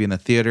this movie in the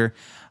theater.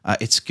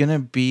 It's going to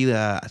be,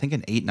 I think,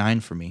 an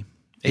 8.9 for me.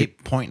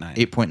 8.9.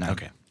 8.9.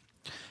 Okay.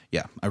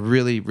 Yeah, I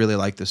really, really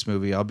like this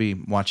movie. I'll be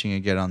watching it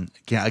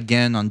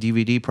again on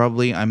DVD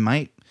probably. I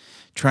might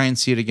try and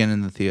see it again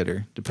in the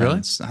theater.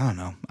 Depends. Really? I don't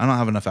know. I don't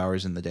have enough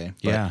hours in the day.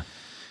 But Yeah.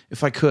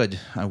 if I could,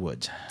 I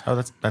would.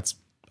 Oh, that's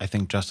I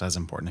think just as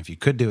important. If you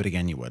could do it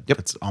again, you would. Yep.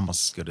 It's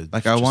almost as good as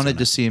Like I wanted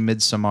to see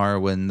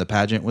Midsommar when the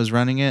pageant was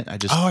running it.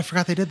 Oh, I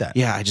forgot they did that.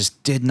 Yeah, I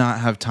just did not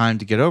have time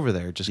to get over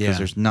there just because Yeah.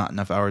 there's not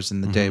enough hours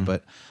in the day.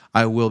 But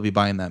I will be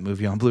buying that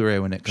movie on Blu-ray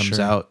when it comes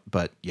Sure. out.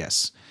 But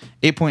yes,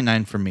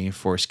 8.9 for me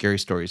for Scary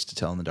Stories to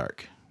Tell in the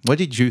Dark. What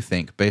did you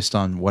think based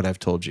on what I've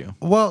told you?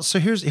 Well, so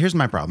here's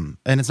my problem,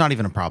 and it's not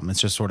even a problem.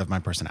 It's just sort of my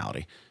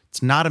personality.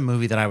 It's not a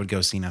movie that I would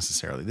go see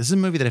necessarily. This is a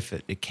movie that if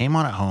it came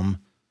on at home,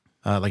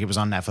 like it was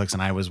on Netflix,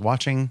 and I was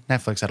watching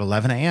Netflix at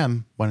 11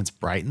 a.m. when it's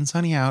bright and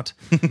sunny out,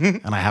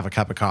 and I have a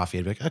cup of coffee,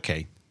 I'd be like,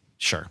 okay,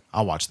 sure,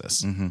 I'll watch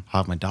this. I'll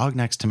have my dog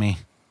next to me.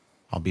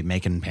 I'll be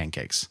making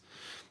pancakes.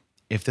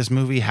 If this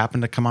movie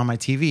happened to come on my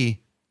TV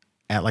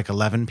at like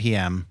 11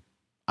 p.m.,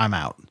 I'm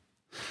out.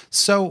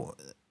 So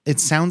it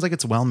sounds like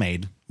it's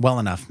well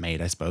enough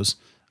made, I suppose.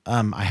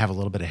 I have a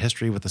little bit of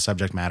history with the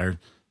subject matter,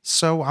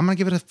 so I'm going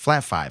to give it a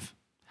flat 5.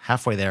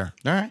 Halfway there.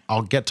 All right.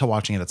 I'll get to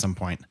watching it at some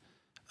point.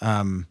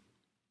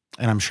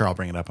 And I'm sure I'll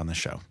bring it up on the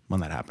show when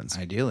that happens.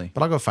 Ideally.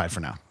 But I'll go 5 for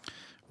now.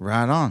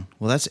 Right on.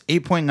 Well, that's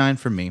 8.9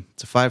 for me.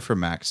 It's a 5 for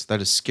Max.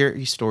 That is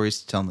Scary Stories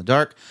to Tell in the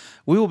Dark.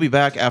 We will be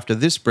back after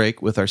this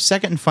break with our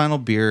second and final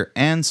beer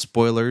and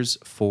spoilers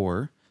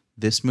for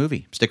this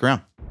movie. Stick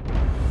around.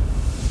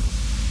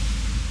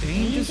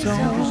 Danger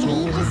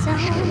zone. Danger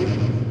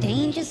zone.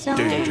 Danger zone.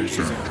 Danger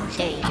zone.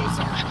 Danger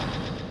zone.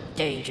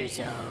 Danger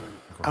zone.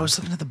 I was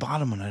looking at the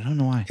bottom one. I don't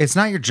know why. It's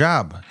not your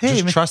job. Hey,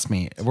 Just man. trust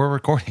me. We're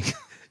recording.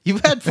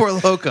 You've had Four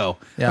Loko.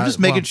 Yeah, I'm just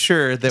making well,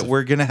 sure that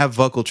we're going to have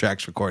vocal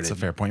tracks recorded. It's a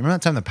fair point. Remember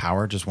that time the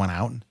power just went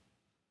out?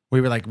 We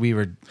were that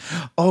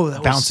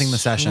bouncing was the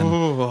session. It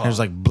was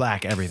like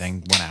black.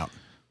 Everything went out.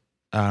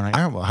 I'm like,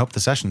 all right, well, I hope the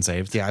session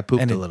saved. Yeah, I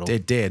pooped and a little.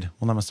 It did.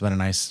 Well, that must have been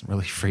a nice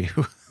relief for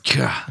you.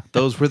 God,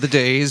 those were the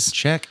days.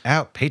 Check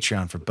out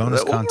Patreon for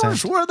bonus content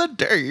Those were the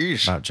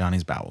days. about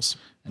Johnny's bowels.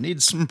 I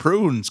need some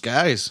prunes,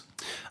 guys.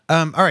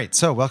 All right,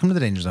 so welcome to the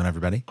Danger Zone,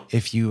 everybody.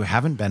 If you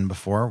haven't been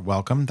before,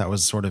 welcome. That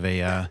was sort of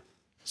a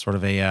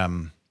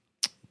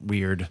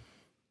weird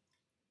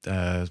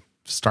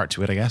start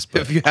to it, I guess.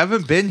 But If you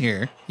haven't been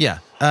here, yeah.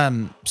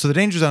 So the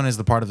Danger Zone is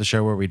the part of the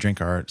show where we drink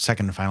our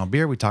second and final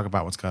beer. We talk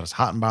about what's got us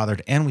hot and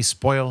bothered, and we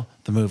spoil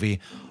the movie,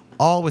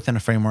 all within a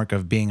framework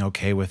of being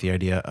okay with the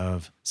idea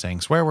of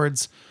saying swear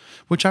words,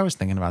 which I was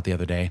thinking about the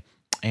other day.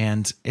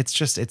 And it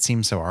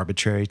seems so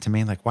arbitrary to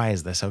me. Like, why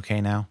is this okay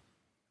now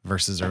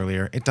versus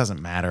earlier? It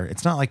doesn't matter.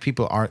 It's not like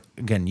people are,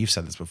 again, you've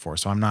said this before,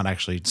 so I'm not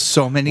actually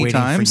So many waiting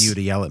times for you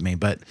to yell at me.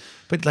 But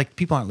like,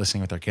 people aren't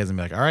listening with their kids and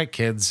be like, all right,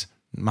 kids,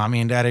 mommy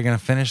and daddy are going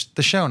to finish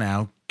the show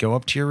now. Go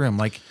up to your room.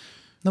 Like,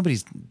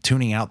 nobody's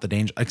tuning out the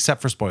danger,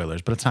 except for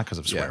spoilers, but it's not because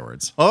of swear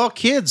words. Oh,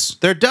 kids,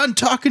 they're done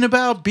talking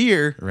about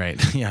beer.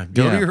 Right. Yeah.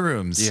 Go to your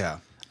rooms. Yeah.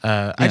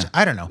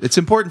 I don't know. It's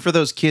important for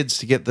those kids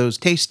to get those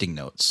tasting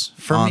notes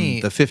For on me-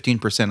 the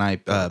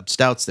 15%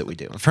 stouts that we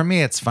do. For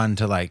me, it's fun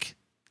to like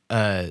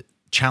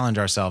challenge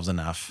ourselves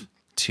enough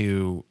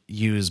to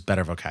use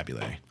better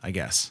vocabulary, I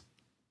guess,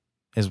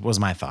 was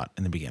my thought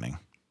in the beginning.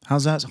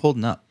 How's that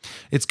holding up?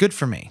 It's good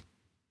for me.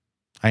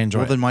 I enjoy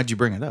Well, it. then why'd you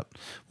bring it up?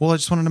 Well, I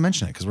just wanted to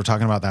mention it because we're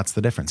talking about that's the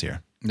difference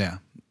here. Yeah.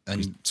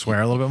 And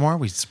Swear a little bit more,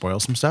 we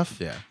spoil some stuff,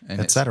 yeah, and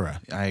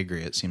etc. I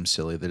agree. It seems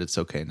silly that it's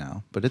okay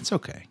now, but it's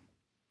okay.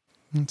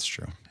 It's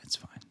true. It's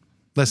fine.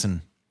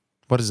 Listen,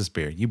 what is this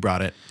beer? You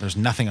brought it. There's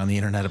nothing on the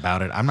internet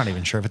about it. I'm not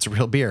even sure if it's a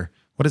real beer.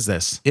 What is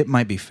this? It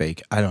might be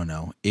fake. I don't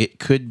know. It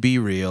could be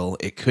real.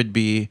 It could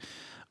be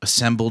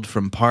assembled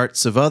from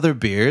parts of other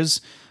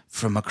beers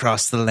from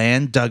across the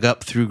land, dug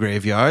up through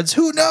graveyards.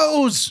 Who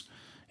knows?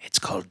 It's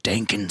called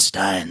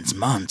Dankenstein's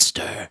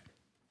Monster.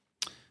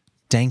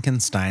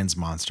 Dankenstein's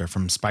Monster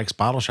from Spike's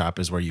Bottle Shop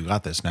is where you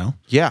got this, no?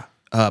 Yeah,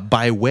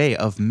 by way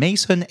of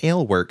Mason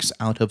Ale Works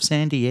out of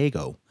San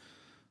Diego,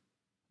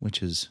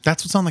 which is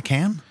That's what's on the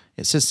can?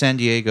 it says San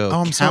Diego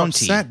Oh, I'm County.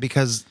 so upset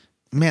because,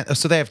 man,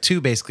 so they have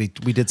two basically.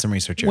 We did some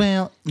research here.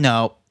 Well,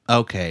 no,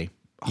 okay.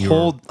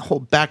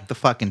 Hold back the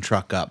fucking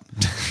truck up.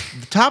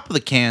 The top of the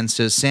can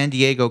says San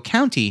Diego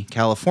County,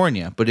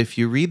 California, but if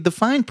you read the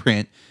fine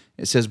print,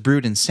 it says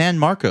brewed in San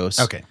Marcos,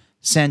 Okay.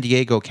 San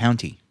Diego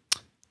County.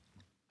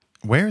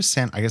 Where is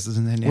San? I guess it's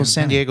in San Diego. Well,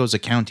 San Diego's a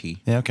county,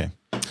 Yeah, okay.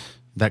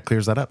 That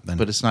clears that up then.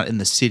 but it's not in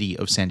the city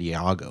of San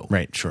Diego.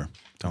 Right, sure.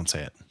 Don't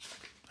say it.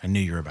 I knew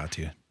you were about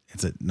to.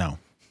 It's a no.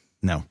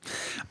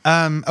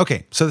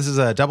 Okay, so this is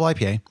a double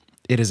IPA.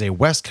 It is a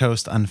West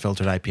Coast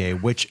unfiltered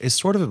IPA, which is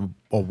sort of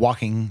a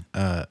walking,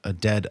 an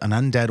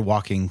undead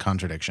walking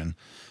contradiction,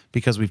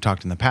 because we've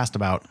talked in the past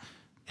about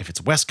if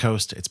it's West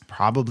Coast, it's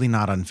probably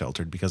not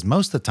unfiltered, because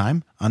most of the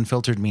time,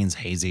 unfiltered means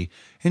hazy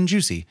and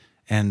juicy,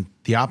 and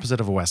the opposite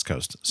of a West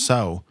Coast.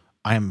 So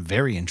I am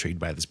very intrigued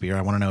by this beer.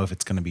 I want to know if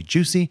it's going to be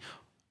juicy,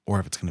 or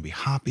if it's going to be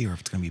hoppy, or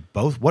if it's going to be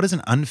both. What is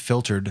an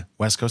unfiltered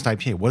West Coast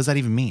IPA? What does that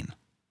even mean?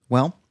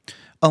 Well,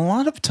 a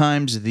lot of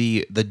times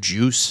the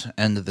juice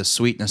and the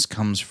sweetness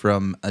comes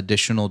from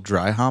additional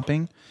dry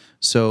hopping.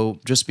 So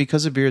just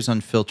because a beer is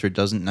unfiltered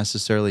doesn't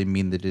necessarily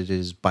mean that it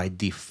is by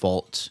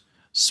default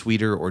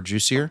sweeter or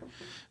juicier.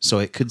 So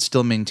it could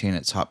still maintain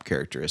its hop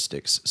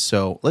characteristics.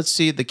 So let's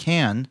see, the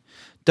can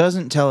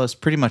doesn't tell us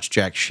pretty much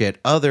jack shit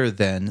other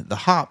than the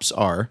hops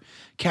are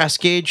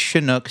Cascade,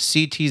 Chinook,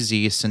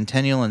 CTZ,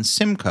 Centennial, and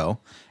Simcoe.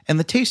 And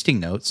the tasting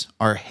notes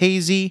are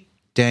hazy,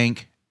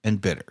 dank,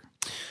 and bitter.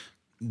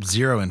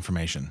 Zero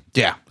information.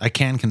 Yeah. I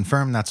can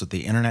confirm that's what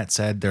the internet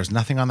said. There's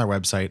nothing on their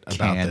website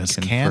about Can this.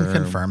 confirm.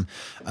 Can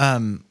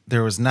confirm.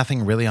 There was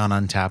nothing really on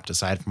Untapped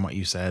aside from what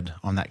you said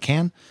on that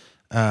can.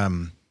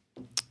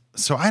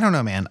 So I don't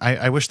know, man.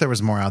 I wish there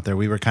was more out there.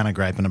 We were kind of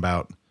griping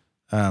about,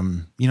 if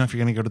you're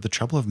going to go to the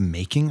trouble of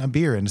making a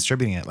beer and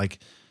distributing it, like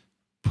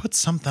put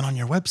something on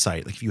your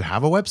website. Like if you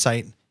have a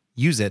website,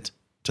 use it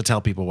to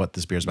tell people what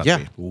this beer is about to Yeah,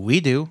 be. we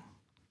do.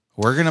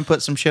 We're going to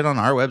put some shit on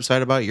our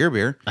website about your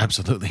beer.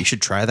 Absolutely. You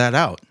should try that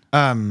out.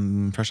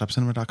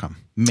 Freshhopcinema.com.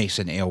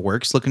 Mason Ale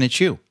Works, looking at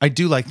you. I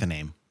do like the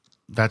name.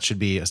 That should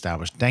be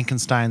established.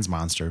 Dankenstein's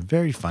Monster.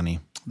 Very funny.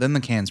 Then the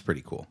can's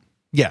pretty cool.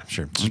 Yeah,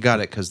 sure. You got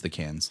it because the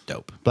can's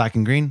dope. Black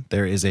and green.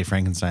 There is a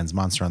Frankenstein's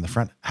monster on the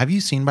front. Have you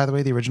seen, by the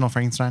way, the original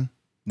Frankenstein?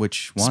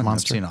 Which one?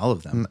 Monster? I've seen all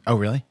of them. Oh,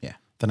 really? Yeah.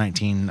 The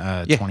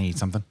 1920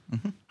 something?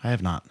 I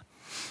have not.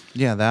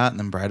 Yeah, that and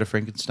then Bride of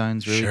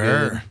Frankenstein's really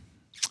good.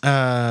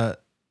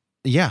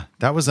 Yeah,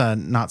 that was a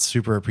not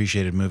super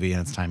appreciated movie in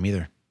its time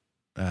either.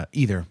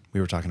 We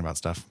were talking about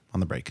stuff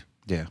on the break.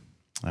 Yeah.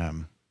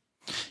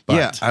 But,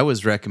 Yeah, I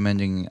was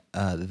recommending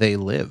They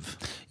Live.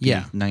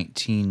 Yeah.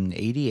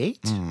 1988?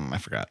 I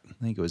forgot.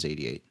 I think it was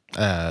 88.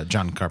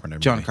 John Carpenter.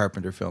 John movie.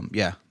 Carpenter film.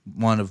 Yeah.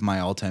 One of my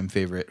all-time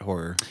favorite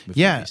horror movies.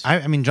 Yeah,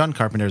 I mean, John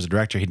Carpenter is a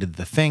director. He did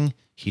The Thing.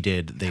 He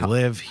did They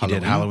Live. He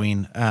did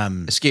Halloween.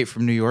 Escape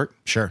from New York.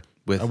 Sure.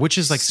 With Which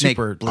is like Snake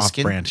super Plissken.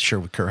 off-brand. Sure,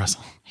 with Kurt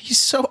Russell. He's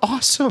so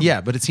awesome.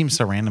 Yeah, but it seems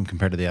so random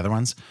compared to the other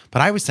ones.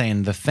 But I was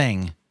saying The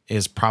Thing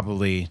is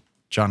probably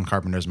John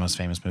Carpenter's most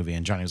famous movie.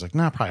 And Johnny was like,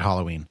 nah, probably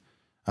Halloween.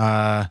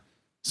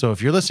 So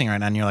if you're listening right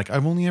now and you're like,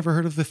 I've only ever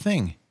heard of The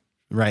Thing,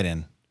 write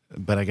in.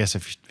 But I guess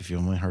if you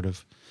only heard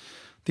of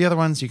the other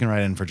ones, you can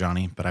write in for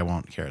Johnny, but I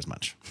won't care as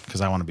much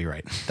because I want to be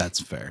right. That's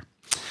fair.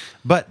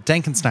 But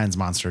Dankenstein's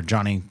Monster,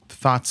 Johnny,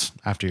 thoughts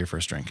after your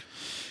first drink?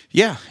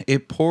 Yeah,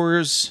 it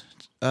pours,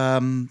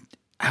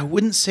 I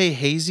wouldn't say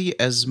hazy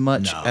as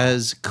much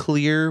as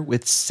clear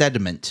with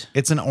sediment.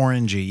 It's an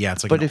orangey. Yeah,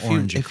 it's like But an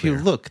orangey if clear. you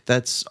look,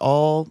 that's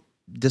all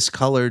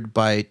discolored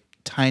by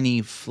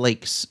tiny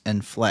flakes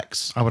and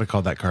flecks. I would have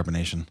called that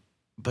carbonation.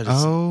 but it's,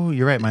 Oh,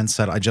 you're right. Mine's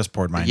settled. I just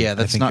poured mine. yeah, I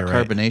that's think not you're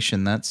right.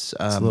 carbonation. That's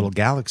It's a little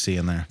galaxy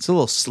in there. it's a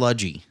little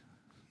sludgy.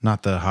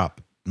 Not the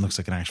hop. It looks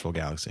like an actual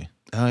galaxy.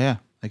 Oh yeah,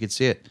 I could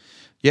see it.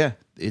 Yeah,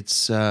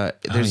 it's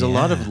there's a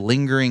lot of yeah.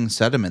 lingering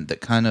sediment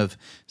that kind of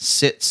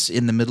sits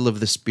in the middle of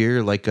this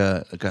beer like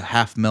a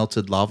half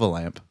melted lava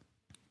lamp.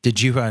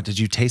 Did you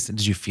taste it?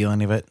 Did you feel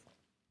any of it?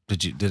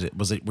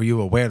 Were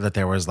you aware that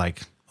there was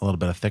like a little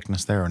bit of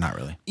thickness there or not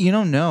really? You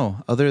don't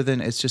know, other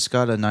than it's just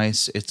got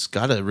it's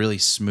got a really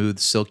smooth,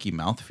 silky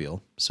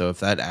mouthfeel. So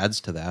if that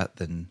adds to that,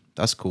 then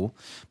that's cool.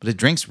 But it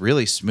drinks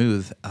really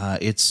smooth.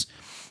 It's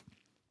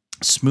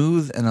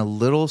smooth and a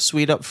little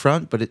sweet up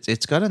front, but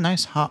it's got a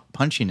nice hot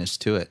punchiness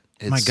to it.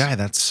 My guy,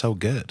 that's so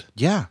good.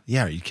 Yeah.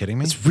 Yeah, are you kidding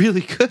me? It's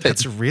really good.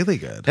 That's really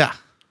good. Yeah.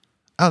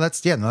 Oh,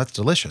 that's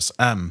delicious.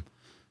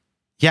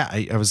 Yeah,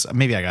 I was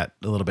maybe I got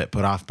a little bit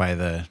put off by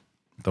the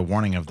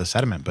warning of the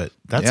sediment, but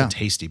that's Yeah. a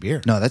tasty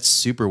beer. No, that's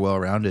super well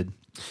rounded.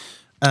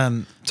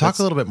 Talk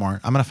a little bit more.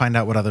 I'm going to find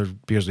out what other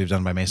beers we've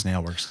done by Mason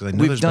Ale Works because I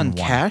know We've there's done been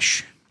one.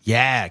 Cash.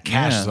 Yeah,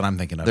 Cash Yeah. is what I'm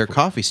thinking of. Their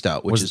coffee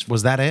stout, which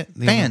was that it? I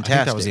think that was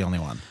fantastic. the only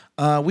one.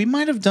 we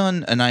might have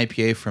done an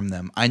IPA from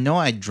them. I know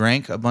I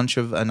drank a bunch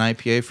of an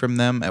IPA from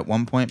them at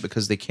one point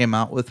because they came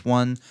out with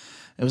one.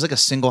 It was like a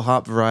single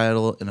hop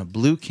varietal in a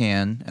blue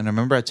can, and I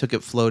remember I took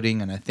it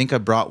floating, and I think I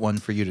brought one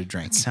for you to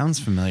drink. Sounds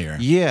familiar.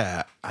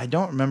 Yeah, I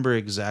don't remember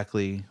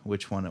exactly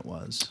which one it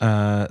was.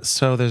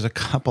 So there's a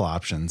couple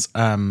options.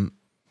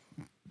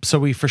 So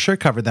we for sure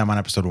covered them on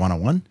episode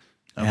 101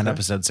 and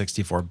episode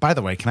 64. By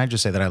the way, can I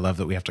just say that I love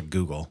that we have to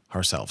Google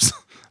ourselves?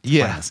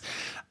 Yeah.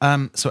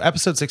 So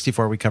episode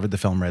 64, we covered the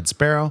film Red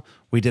Sparrow.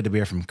 We did a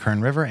beer from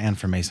Kern River and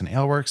from Mason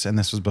Ale Works, and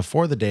this was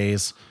before the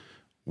days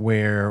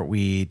where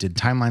we did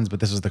timelines, but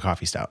this was the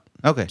coffee stout.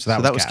 Okay, so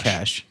that was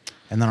Cash.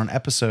 And then on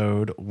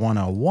episode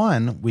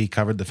 101, we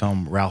covered the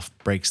film Ralph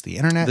Breaks the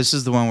Internet. This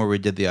is the one where we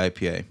did the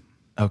IPA.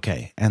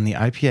 Okay, and the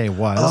IPA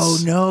was...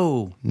 Oh,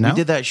 no. No? We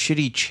did that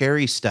shitty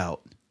cherry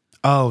stout.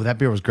 Oh, that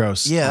beer was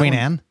gross. Yeah. Queen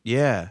Anne?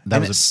 Yeah. That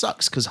and was it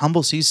sucks because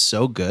Humble Sea's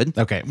so good.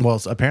 Okay, well,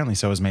 apparently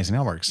so is Mason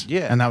Ale Works.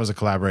 Yeah. And that was a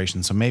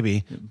collaboration, so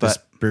maybe this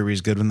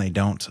brewery's good when they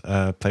don't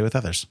play with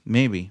others.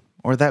 Maybe.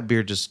 Or that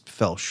beer just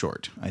fell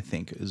short, I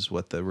think, is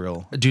what the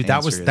real Dude,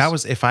 that answer is.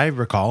 was, if I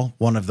recall,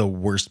 one of the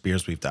worst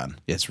beers we've done.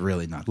 It's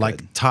really not Like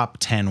good. top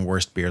 10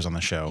 worst beers on the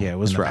show. Yeah, it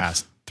was in the rough.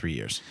 past 3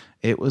 years.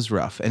 It was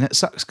rough. And it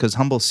sucks because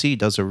Humble Sea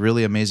does a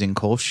really amazing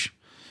Kolsch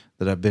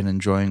that I've been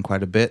enjoying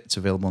quite a bit. It's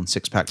available in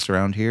 6-packs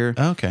around here.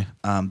 Okay.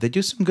 They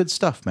do some good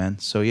stuff, man.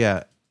 So,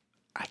 yeah,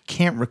 I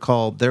can't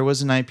recall. There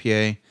was an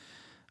IPA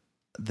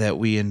that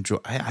we enjoy.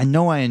 I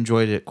know I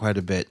enjoyed it quite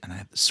a bit, and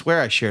I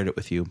swear I shared it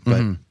with you.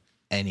 But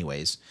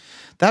anyways,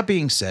 that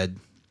being said,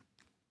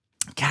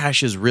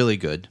 Cash is really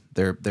good.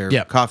 Their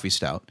Yep. coffee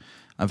stout.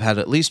 I've had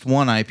at least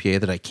one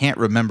IPA that I can't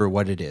remember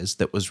what it is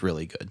that was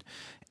really good.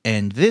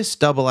 And this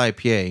double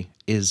IPA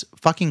is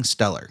fucking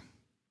stellar.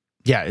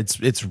 Yeah,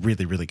 it's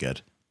really, really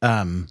good.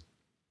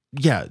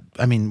 Yeah,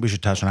 I mean, we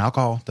should touch on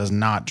alcohol. Does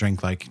not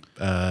drink like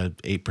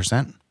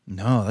 8%.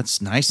 No,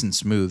 that's nice and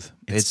smooth.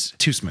 It's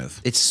too smooth.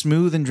 It's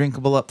smooth and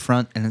drinkable up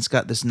front, and it's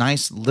got this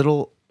nice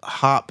little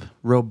hop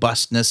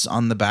robustness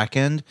on the back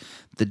end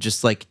that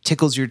just like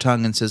tickles your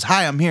tongue and says,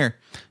 "Hi, I'm here."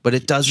 But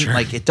it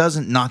doesn't it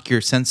doesn't knock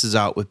your senses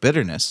out with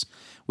bitterness,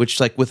 which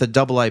like with a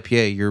double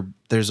IPA,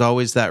 there's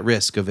always that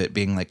risk of it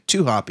being like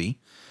too hoppy.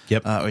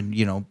 Yep.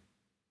 And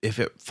if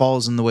it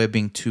falls in the way of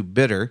being too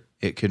bitter,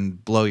 it can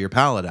blow your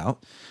palate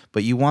out.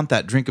 But you want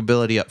that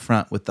drinkability up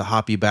front with the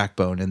hoppy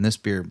backbone, and this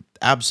beer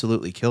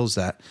absolutely kills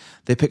that.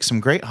 They pick some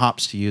great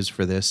hops to use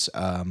for this.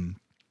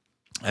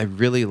 I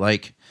really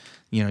like,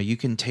 you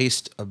can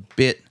taste a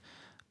bit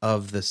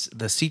of the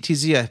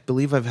CTZ. I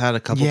believe I've had a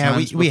couple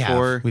times we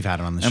before. have. We've had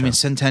it on the show. I mean,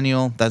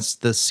 Centennial, that's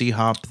the C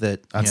hop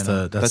that That's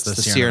the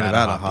Sierra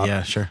Nevada hop.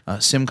 Yeah, sure.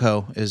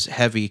 Simcoe is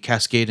heavy,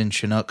 Cascade and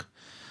Chinook.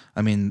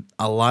 I mean,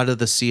 a lot of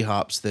the C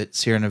hops that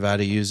Sierra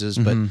Nevada uses,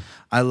 but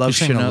I love You're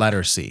saying Chinook. the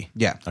letter C.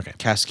 Yeah. Okay.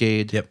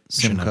 Cascade. Yep.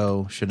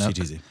 Simcoe. Chinook.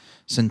 CTZ.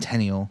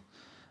 Centennial.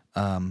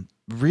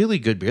 Really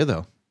good beer,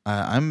 though.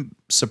 I'm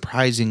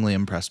surprisingly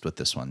impressed with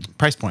this one.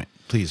 Price point,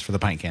 please, for the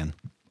pint can.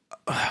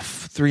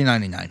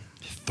 $3.99.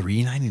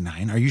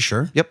 $3.99. Are you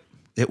sure? Yep.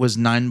 It was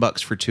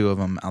 $9 for two of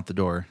them out the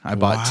door. I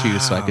bought two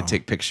so I could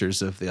take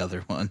pictures of the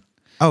other one.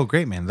 Oh,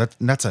 great, man.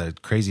 That's a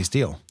crazy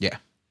steal. Yeah.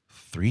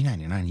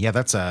 $3.99. Yeah,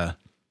 that's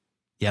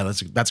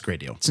a great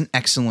deal. It's an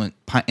excellent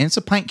pint, and it's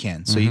a pint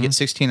can, so you get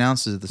 16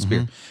 ounces of this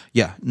beer.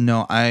 Yeah,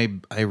 no, I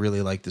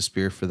really like this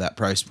beer for that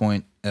price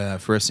point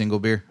for a single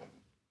beer.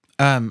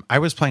 I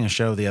was playing a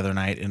show the other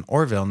night in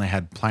Orville, and they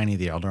had Pliny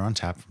the Elder on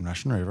tap from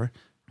Russian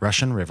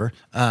River.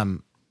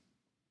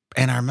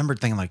 And I remembered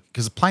thinking, like,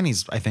 because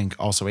Pliny's, I think,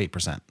 also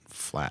 8%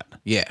 flat.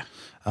 Yeah.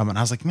 And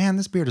I was like, man,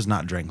 this beer does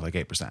not drink like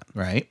 8%.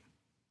 Right.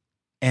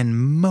 And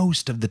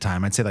most of the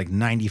time, I'd say like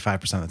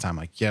 95% of the time,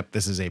 like, yep,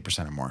 this is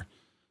 8% or more.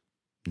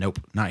 Nope,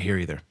 not here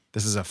either.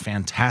 This is a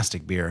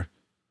fantastic beer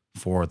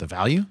for the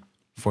value,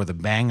 for the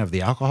bang of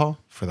the alcohol,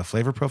 for the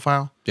flavor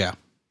profile. Yeah.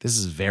 This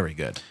is very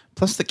good.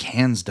 Plus the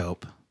can's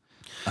dope.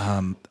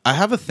 I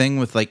have a thing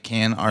with like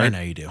can art. I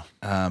know you do.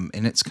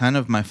 And it's kind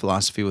of my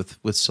philosophy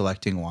with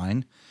selecting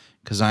wine,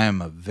 because I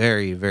am a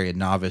very, very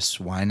novice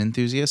wine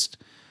enthusiast.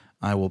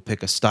 I will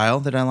pick a style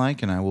that I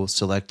like, and I will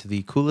select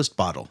the coolest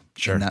bottle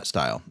in that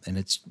style, and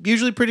it's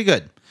usually pretty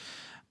good.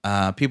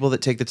 People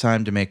that take the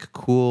time to make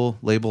cool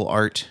label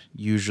art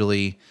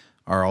usually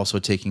are also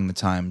taking the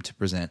time to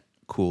present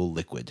cool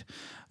liquid.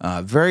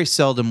 Very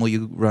seldom will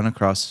you run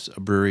across a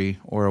brewery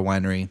or a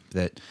winery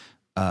that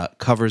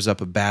covers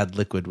up a bad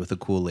liquid with a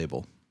cool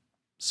label.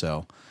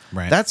 So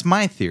that's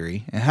my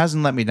theory. It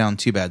hasn't let me down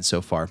too bad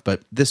so far,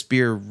 but this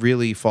beer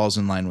really falls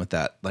in line with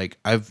that. Like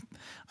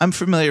I'm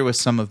familiar with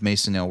some of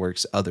Mason Ale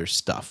Works' other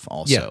stuff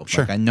also. Yeah,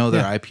 sure. Like I know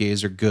their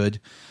IPAs are good.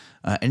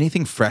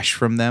 Anything fresh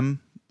from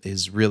them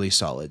is really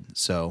solid.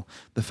 So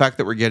the fact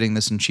that we're getting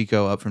this in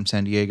Chico up from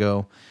San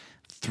Diego,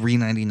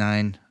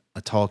 $3.99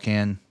 a tall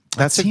can.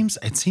 It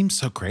seems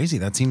so crazy.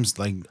 That seems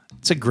like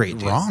it's a great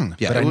deal. Wrong.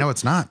 Yeah, but I know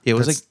it's not. It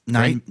was That's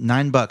like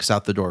 $9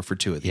 out the door for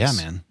two of these. Yeah,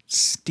 man.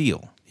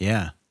 Steal.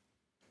 Yeah.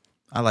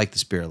 I like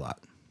this beer a lot.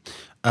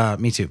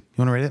 Me too. You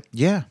want to rate it?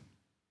 Yeah.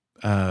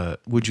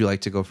 Would you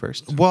like to go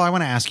first? Well, I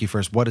want to ask you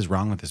first, what is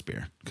wrong with this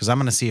beer? Because I'm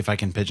going to see if I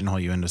can pigeonhole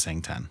you into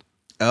saying 10.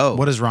 Oh.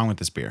 What is wrong with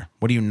this beer?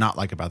 What do you not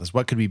like about this?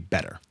 What could be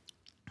better?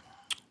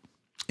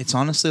 It's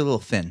honestly a little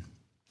thin.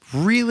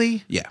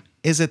 Really? Yeah.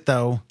 Is it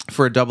though?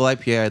 For a double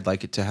IPA, I'd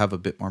like it to have a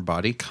bit more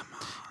body. Come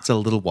on. It's a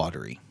little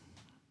watery.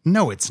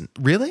 No, it's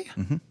really?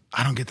 Mm-hmm.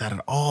 I don't get that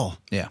at all.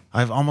 Yeah.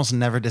 I've almost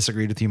never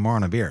disagreed with you more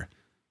on a beer.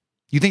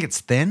 You think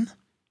it's thin?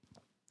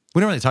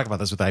 We don't really talk about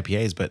this with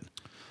IPAs, but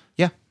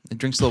yeah, it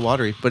drinks a little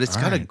watery, but it's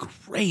got a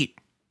great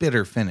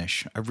bitter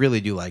finish. I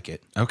really do like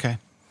it. Okay.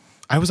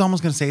 I was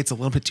almost going to say it's a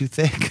little bit too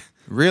thick.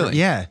 Really?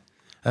 Yeah.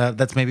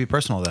 That's maybe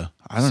personal though.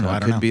 I don't know.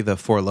 It could be the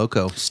Four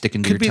Loko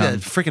sticking to your tongue. Could be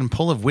the freaking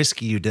pull of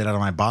whiskey you did out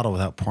of my bottle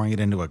without pouring it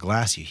into a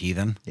glass, you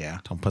heathen. Yeah.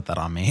 Don't put that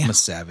on me. I'm a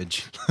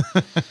savage.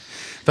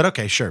 But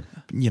okay, sure.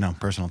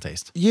 Personal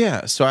taste.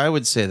 Yeah, so I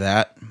would say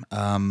that.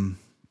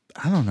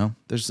 I don't know.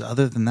 There's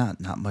other than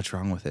that, not much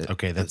wrong with it.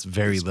 Okay, that's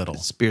very little.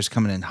 This beer's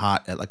coming in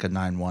hot at like a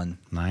 9.1.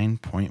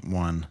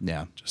 9.1.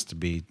 Yeah. Just to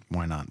be,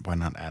 why not? Why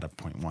not add a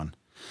 0.1?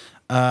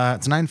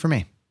 It's a 9 for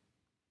me.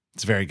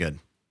 It's very good.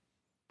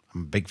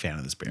 I'm a big fan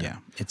of this beer. Yeah,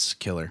 it's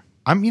killer.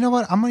 You know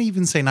what? I'm going to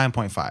even say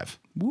 9.5.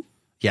 Woo.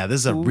 Yeah,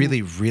 this is a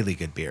really, really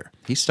good beer.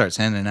 He starts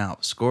handing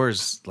out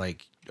scores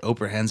like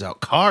Oprah hands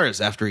out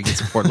cars after he gets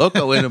a Four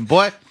Loko in him,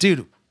 boy.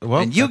 Dude.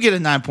 Well, and you get a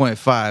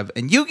 9.5,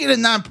 and you get a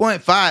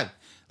 9.5.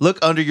 Look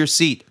under your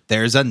seat.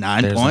 There's a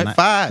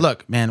 9.5.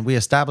 Look, man, we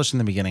established in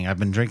the beginning, I've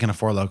been drinking a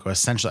Four Loko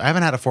essentially. I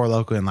haven't had a Four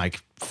Loko in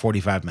like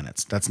 45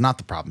 minutes. That's not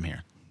the problem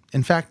here.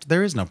 In fact,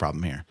 there is no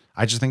problem here.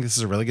 I just think this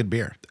is a really good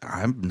beer.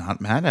 I'm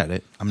not mad at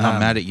it. I'm not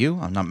mad at you.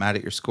 I'm not mad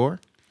at your score.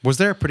 Was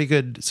there a pretty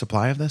good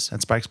supply of this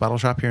at Spike's Bottle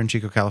Shop here in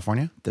Chico,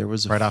 California? There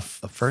was right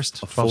off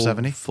first,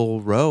 1270? Full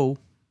row.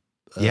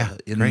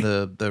 In great.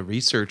 the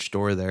research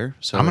store there.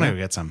 So I'm going to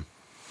go get some.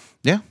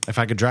 Yeah. If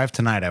I could drive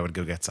tonight, I would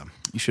go get some.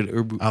 You should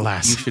Uber.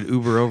 Alas. You should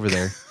Uber over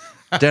there.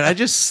 Did I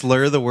just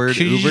slur the word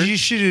Uber? You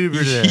should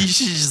Uber there. You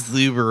should just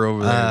Uber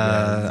over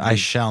there. I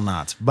shall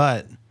not.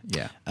 But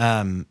yeah,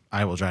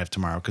 I will drive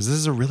tomorrow because this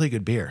is a really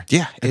good beer.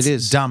 Yeah, it's it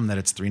is. Dumb that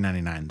it's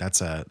 $3.99.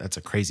 That's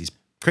a crazy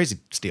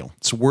steal.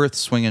 It's worth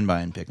swinging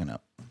by and picking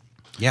up.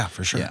 Yeah,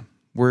 for sure. Yeah,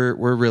 we're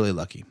really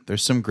lucky.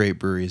 There's some great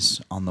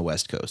breweries on the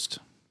West Coast,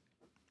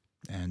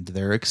 and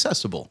they're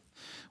accessible,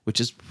 which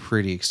is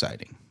pretty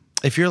exciting.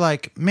 If you're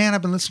like, man,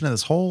 I've been listening to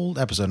this whole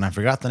episode and I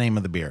forgot the name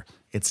of the beer.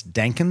 It's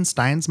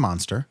Dankenstein's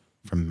Monster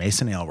from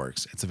Mason Ale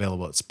Works. It's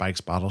available at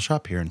Spike's Bottle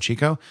Shop here in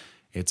Chico.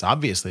 It's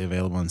obviously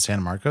available in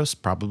San Marcos,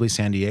 probably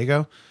San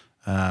Diego.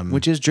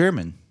 Which is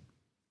German.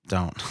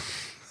 Don't.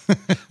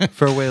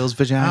 For whale's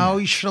vagina. Oh,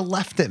 you should have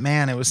left it,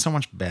 man. It was so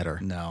much better.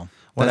 No.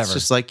 Whatever. That's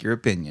just like your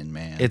opinion,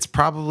 man. It's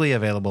probably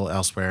available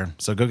elsewhere,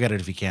 so go get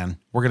it if you can.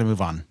 We're going to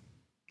move on.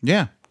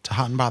 Yeah. To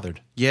Hot and Bothered.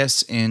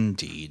 Yes,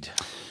 indeed.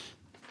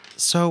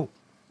 So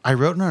I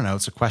wrote in our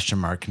notes a question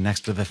mark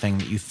next to the thing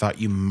that you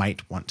thought you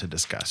might want to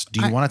discuss. Do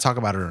you want to talk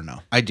about it or no?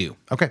 I do.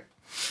 Okay.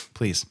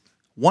 Please.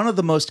 One of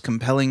the most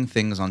compelling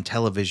things on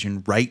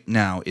television right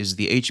now is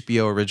the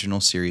HBO original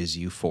series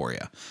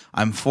Euphoria.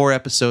 I'm 4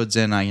 episodes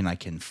in, and I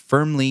can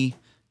firmly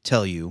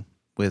tell you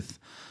with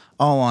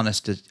all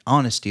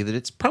honesty that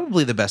it's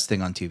probably the best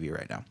thing on TV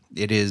right now.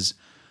 It is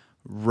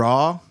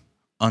raw,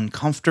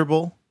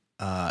 uncomfortable.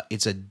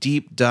 It's a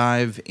deep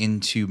dive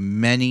into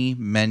many,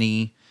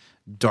 many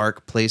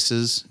dark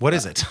places. What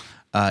is it?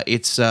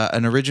 It's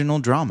an original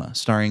drama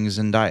starring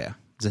Zendaya.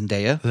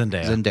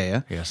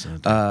 Yes.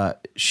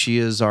 She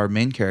is our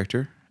main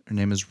character. Her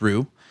name is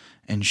Rue,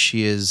 and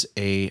she is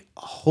a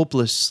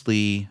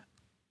hopelessly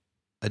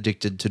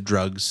addicted to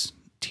drugs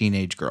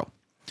teenage girl.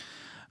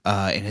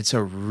 And it's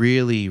a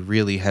really,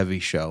 really heavy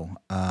show.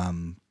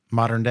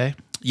 Modern day?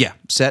 Yeah,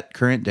 set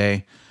current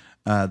day.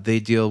 They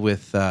deal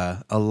with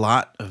a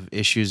lot of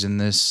issues in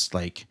this,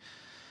 like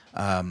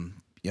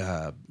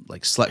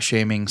slut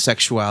shaming,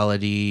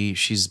 sexuality.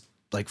 She's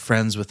like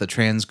friends with a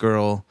trans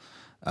girl.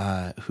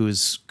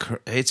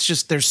 It's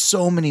just there's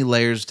so many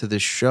layers to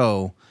this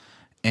show,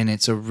 And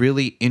it's a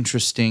really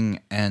interesting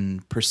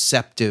and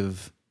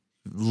perceptive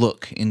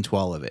look into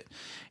all of it.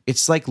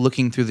 It's like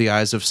looking through the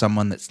eyes of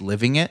someone that's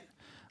living it.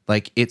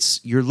 Like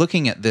you're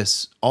looking at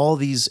this, all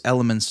these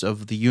elements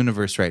of the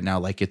universe right now,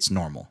 like it's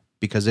normal,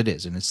 because it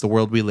is, and it's the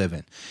world we live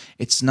in.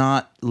 It's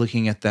not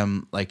looking at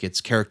them like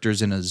it's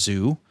characters in a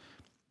zoo.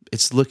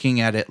 It's looking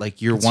at it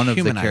like you're one of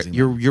the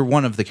you're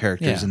one of the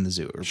characters in the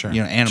zoo, or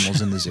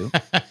animals in the zoo.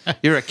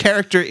 You're a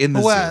character in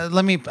the zoo.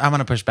 I'm going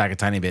to push back a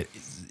tiny bit.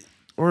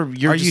 Or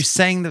are you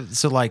saying that?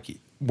 So like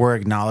we're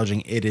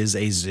acknowledging it is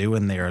a zoo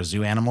and they are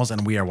zoo animals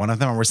and we are one of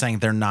them, and we're saying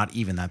they're not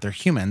even that, they're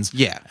humans.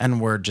 Yeah, and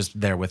we're just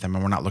there with them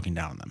and we're not looking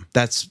down on them.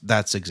 That's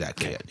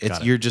exactly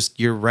it.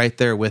 You're right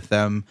there with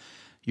them.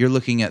 You're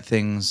looking at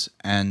things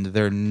and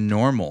they're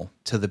normal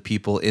to the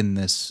people in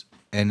this.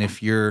 And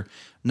if you're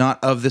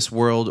not of this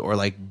world or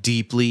like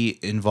deeply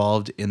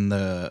involved in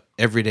the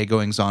everyday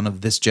goings on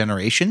of this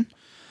generation,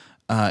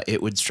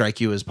 it would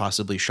strike you as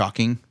possibly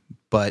shocking.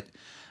 But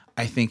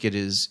I think it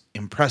is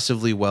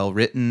impressively well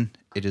written.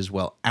 It is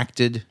well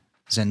acted.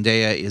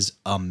 Zendaya is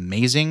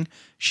amazing.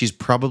 She's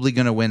probably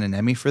going to win an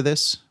Emmy for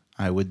this.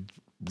 I would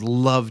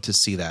love to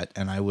see that,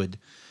 and I would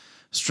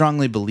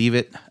strongly believe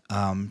it.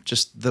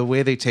 Just the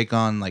way they take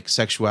on like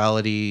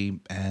sexuality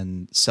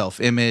and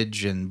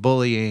self-image and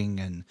bullying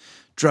and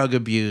drug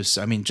abuse.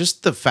 I mean,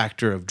 just the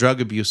factor of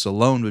drug abuse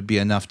alone would be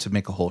enough to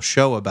make a whole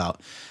show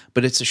about.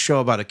 But it's a show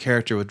about a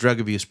character with drug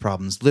abuse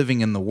problems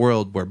living in the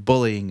world where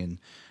bullying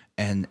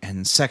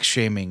and sex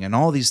shaming and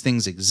all these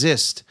things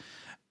exist.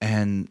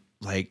 And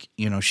like,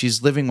 you know,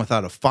 she's living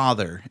without a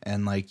father,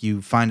 and like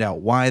you find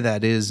out why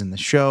that is in the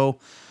show.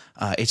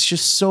 It's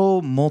just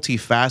so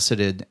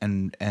multifaceted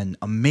and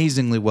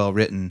amazingly well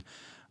written.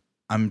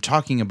 I'm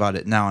talking about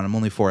it now, and I'm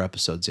only 4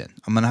 episodes in.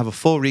 I'm going to have a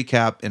full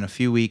recap in a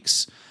few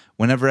weeks.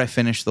 Whenever I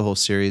finish the whole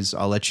series,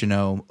 I'll let you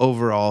know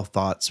overall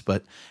thoughts.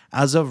 But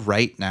as of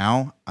right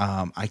now,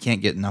 I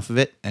can't get enough of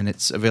it, and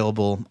it's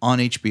available on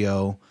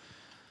HBO.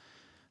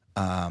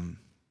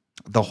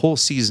 The whole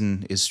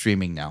season is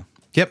streaming now.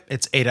 Yep,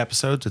 it's 8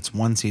 episodes. It's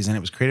 1 season.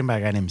 It was created by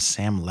a guy named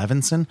Sam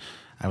Levinson.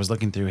 I was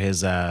looking through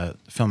his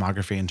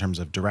filmography in terms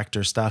of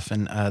director stuff,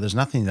 and there's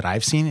nothing that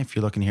I've seen. If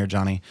you're looking here,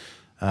 Johnny,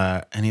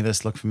 any of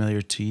this look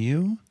familiar to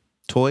you?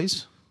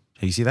 Toys?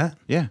 Did you see that?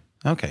 Yeah.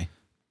 Okay.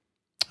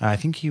 I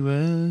think he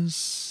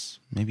was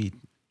maybe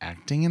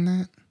acting in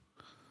that.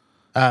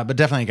 But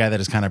definitely a guy that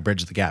has kind of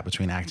bridged the gap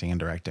between acting and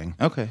directing.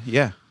 Okay,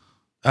 yeah.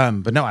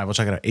 But no, I will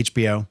check it out.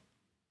 HBO,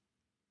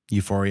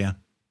 Euphoria.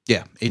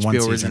 Yeah,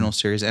 HBO original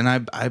series. And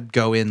I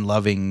go in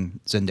loving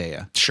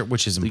Zendaya. Sure,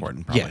 which is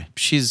important, probably. Yeah,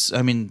 she's,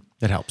 I mean...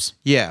 It helps.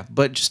 Yeah,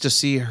 but just to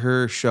see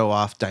her show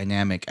off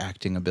dynamic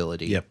acting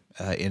ability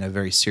in a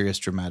very serious,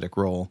 dramatic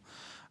role.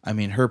 I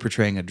mean, her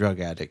portraying a drug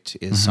addict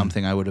is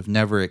something I would have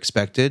never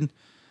expected.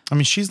 I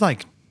mean, she's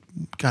like,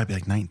 got to be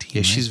like 19. Yeah,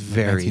 right? she's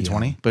very 19,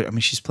 20. But I mean,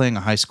 she's playing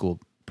a high school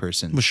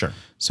person. Well, sure.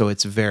 So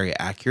it's very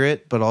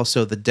accurate, but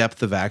also the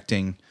depth of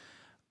acting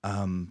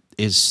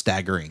is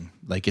staggering.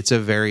 Like, it's a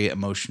very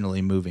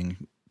emotionally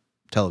moving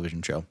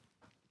television show.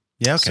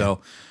 Yeah, okay.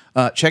 So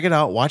check it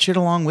out. Watch it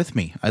along with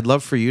me. I'd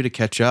love for you to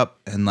catch up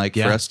and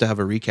for us to have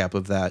a recap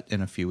of that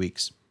in a few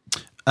weeks.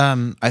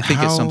 I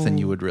think it's something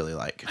you would really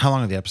like. How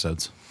long are the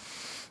episodes?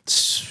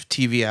 It's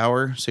TV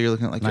hour. So you're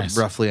looking at Nice.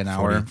 roughly an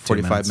hour,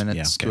 45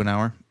 minutes Yeah, to an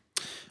hour.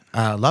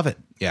 Love it.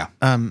 Yeah.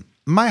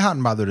 My hot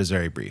and bothered is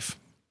very brief.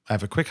 I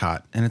have a quick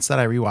hot, and it's that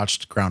I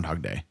rewatched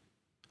Groundhog Day,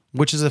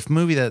 which is a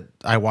movie that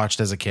I watched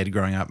as a kid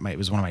growing up. It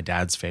was one of my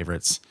dad's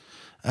favorites.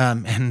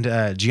 And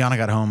Gianna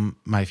got home,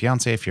 my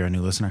fiance, if you're a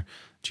new listener,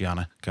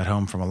 Gianna got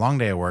home from a long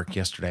day of work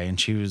yesterday,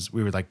 and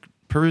we were like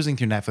perusing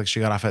through Netflix. She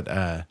got off at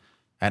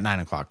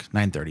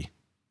 9:30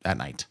 at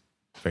night,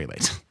 very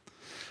late.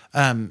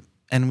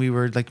 And we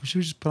were like, should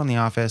we just put on The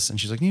Office? And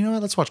she's like, you know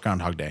what, let's watch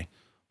Groundhog Day.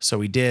 So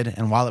we did,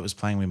 and while it was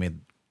playing, we made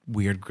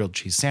weird grilled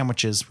cheese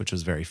sandwiches, which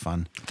was very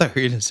fun. I thought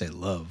you were going to say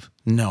love.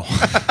 No.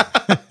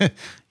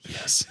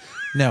 Yes.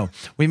 No.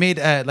 We made,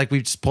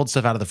 we just pulled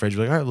stuff out of the fridge.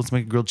 We're like, all right, let's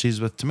make grilled cheese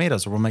with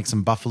tomatoes, or we'll make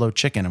some buffalo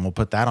chicken and we'll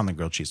put that on the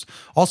grilled cheese.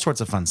 All sorts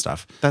of fun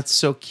stuff. That's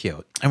so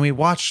cute. And we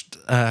watched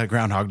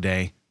Groundhog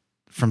Day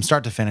from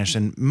start to finish,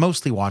 and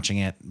mostly watching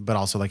it, but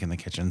also like in the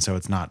kitchen. So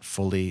it's not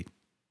fully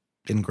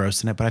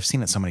engrossed in it, but I've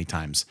seen it so many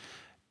times.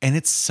 And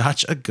it's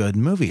such a good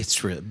movie.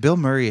 It's real. Bill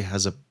Murray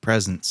has a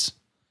presence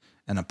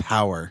and a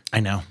power. I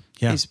know.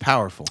 Yeah. He's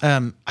powerful.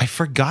 I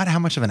forgot how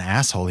much of an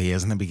asshole he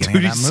is in the beginning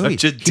of that he's movie.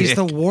 such a He's dick.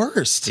 the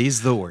worst.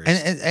 He's the worst.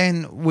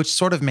 And which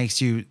sort of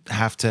makes you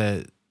have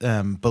to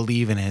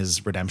believe in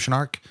his redemption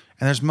arc.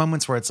 And there's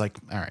moments where it's like,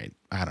 all right,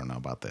 I don't know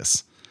about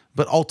this.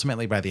 But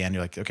ultimately, by the end,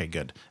 you're like, okay,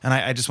 good. And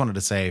I just wanted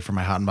to say for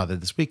my hot and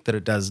bothered this week that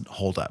it does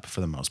hold up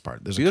for the most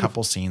part. There's a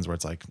couple scenes where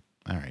it's like,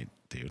 all right,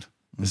 dude,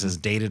 this is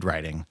dated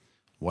writing,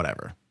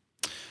 whatever.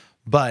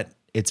 But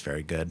it's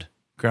very good.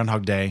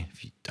 Groundhog Day,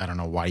 I don't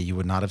know why you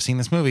would not have seen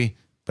this movie,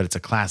 but it's a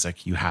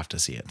classic. You have to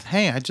see it.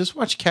 Hey, I just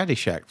watched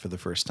Caddyshack for the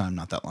first time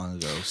not that long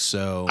ago.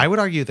 So I would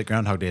argue that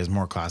Groundhog Day is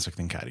more classic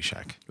than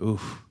Caddyshack.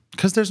 Oof.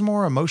 Because there's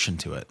more emotion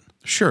to it.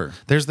 Sure.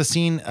 There's the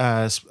scene.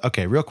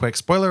 Okay, real quick.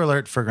 Spoiler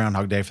alert for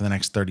Groundhog Day for the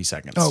next 30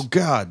 seconds. Oh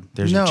God.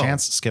 There's your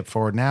chance. Skip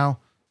forward now.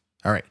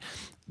 All right.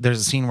 There's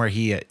a scene where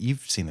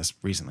you've seen this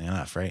recently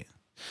enough, right?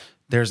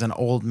 There's an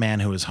old man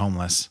who is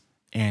homeless,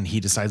 and he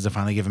decides to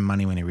finally give him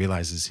money when he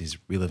realizes he's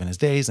reliving his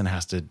days and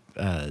has to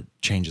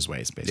change his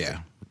ways, basically.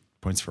 Yeah.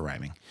 Points for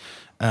rhyming.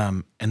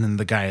 And then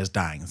the guy is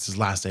dying. It's his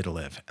last day to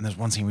live. And there's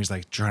one scene where he's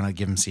like trying to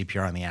give him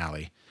CPR in the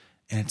alley.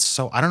 And it's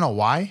so, I don't know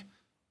why,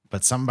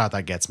 but something about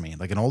that gets me.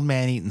 Like an old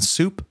man eating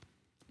soup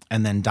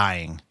and then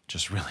dying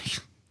just really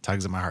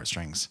tugs at my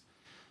heartstrings.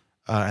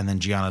 And then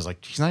Gianna's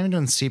like, he's not even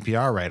doing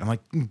CPR right. I'm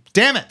like,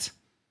 damn it.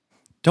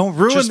 Don't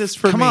ruin Just, this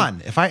for me. come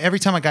on. If every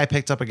time a guy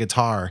picked up a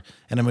guitar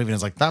in a movie and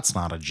is like, that's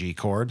not a G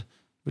chord.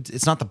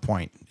 It's not the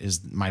point, is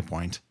my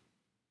point.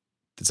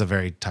 It's a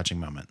very touching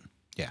moment.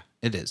 Yeah,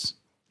 it is.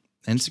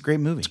 And it's a great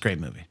movie. It's a great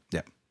movie.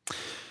 Yeah.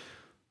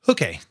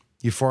 Okay.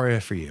 Euphoria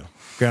for you.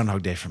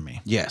 Groundhog Day for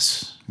me.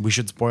 Yes. We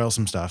should spoil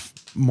some stuff.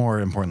 More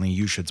importantly,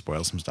 you should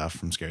spoil some stuff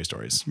from Scary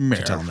Stories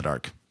to Tell in the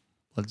Dark.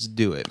 Let's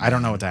do it. I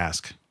don't know what to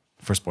ask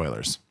for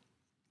spoilers.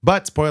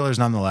 But spoilers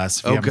nonetheless.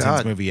 If you haven't seen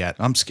this movie yet,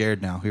 I'm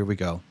scared now. Here we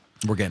go.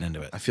 we're getting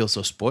into it. I feel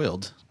so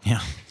spoiled.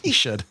 Yeah, you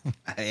should.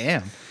 I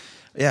am.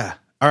 Yeah.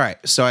 All right.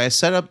 So I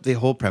set up the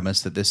whole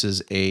premise that this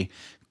is a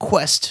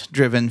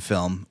quest-driven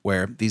film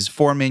where these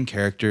four main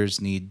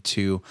characters need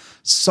to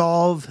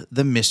solve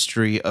the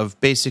mystery of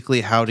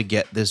basically how to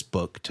get this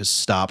book to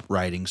stop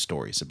writing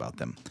stories about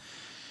them.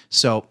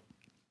 So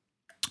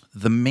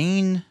the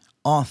main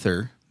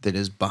author that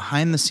is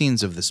behind the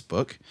scenes of this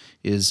book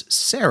is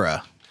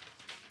Sarah.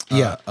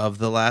 Of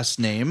the last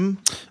name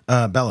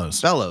Bellows.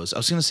 Bellows. I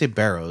was going to say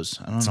Barrows.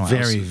 I don't know.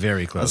 Very,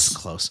 very close. That's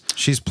close.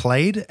 She's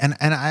played, and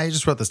I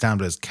just wrote this down,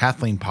 but it's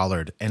Kathleen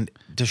Pollard. And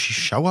does she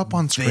show up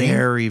on screen?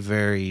 Very,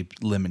 very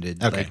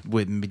limited. Okay.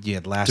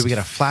 Like last. Do we get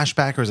a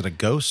flashback, or is it a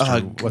ghost? Or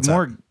what's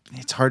more? up?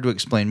 It's hard to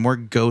explain. More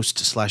ghost /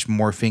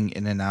 morphing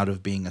in and out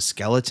of being a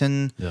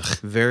skeleton. Ugh.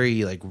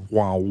 Very like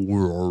wow,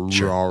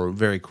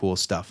 very cool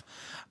stuff.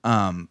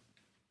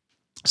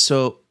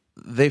 So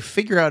they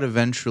figure out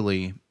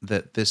eventually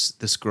that this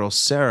girl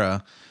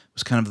Sarah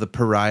was kind of the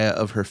pariah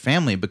of her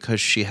family because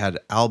she had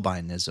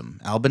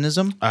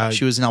albinism.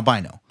 She was an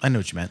albino. I know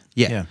what you meant.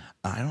 Yeah.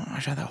 I don't know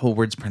how that whole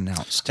word's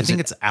pronounced. I think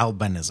it's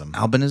albinism.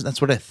 albinism.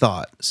 That's what I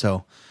thought.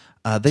 So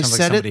they Sounds like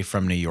said somebody it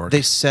from New York.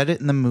 They said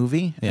it in the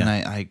movie, and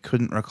Yeah. I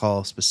couldn't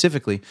recall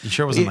specifically. You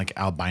sure it wasn't like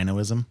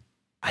albinoism?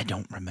 I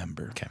don't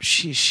remember. Okay.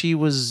 She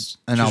was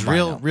an She was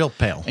albino. real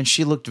pale. And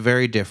she looked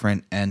very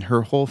different, and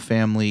her whole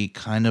family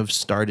kind of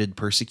started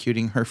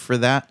persecuting her for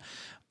that.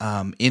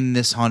 In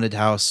this haunted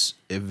house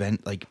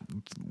event, like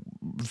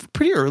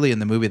pretty early in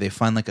the movie, they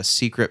find like a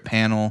secret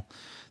panel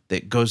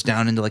that goes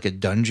down into like a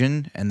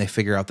dungeon, and they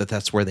figure out that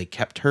that's where they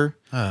kept her.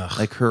 Ugh.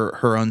 Like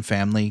her own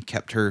family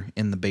kept her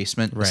in the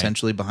basement, Right.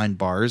 essentially behind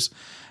bars.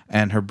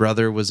 And her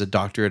brother was a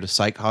doctor at a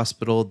psych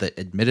hospital that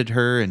admitted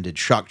her and did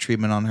shock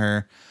treatment on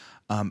her.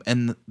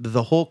 And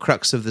the whole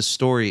crux of this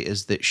story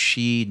is that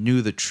she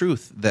knew the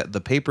truth that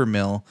the paper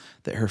mill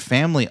that her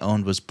family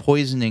owned was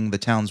poisoning the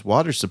town's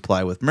water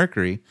supply with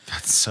mercury.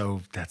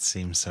 That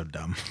seems so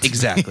dumb.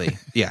 Exactly.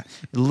 Yeah.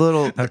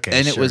 Okay,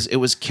 And sure. it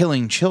was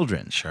killing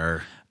children.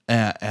 Sure.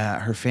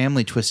 Her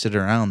family twisted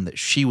around that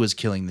she was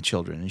killing the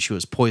children and she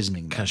was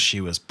poisoning them. Because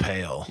she was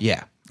pale.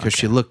 Yeah. Because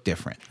she looked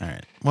different. All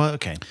right. Well,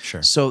 okay,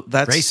 sure. So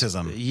that's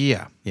Racism.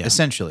 Yeah, Yeah,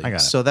 essentially. I got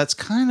it. So that's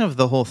kind of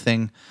the whole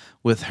thing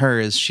with her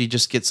is she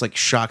just gets like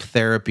shock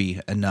therapy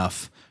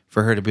enough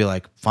for her to be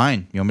like,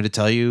 fine, you want me to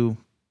tell you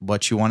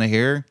what you want to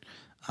hear?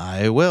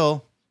 I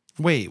will.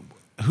 Wait,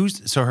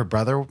 so her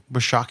brother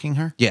was shocking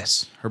her?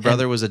 Yes. Her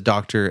brother was a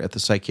doctor at the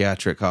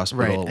psychiatric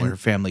hospital Right, where her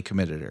family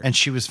committed her. And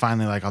she was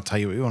finally like, I'll tell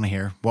you what you want to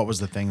hear. What was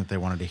the thing that they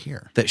wanted to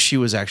hear? That she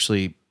was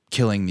actually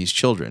killing these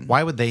children.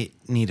 Why would they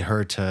need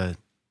her to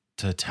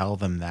tell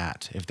them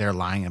that if they're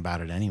lying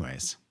about it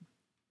anyways?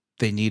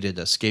 They needed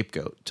a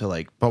scapegoat to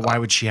like. But why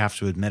would she have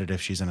to admit it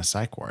if she's in a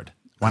psych ward?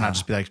 Why not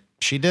just be like,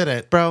 she did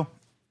it? Bro,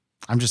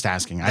 I'm just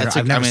asking. That's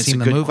I've never it's seen a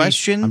the good movie.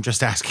 question. I'm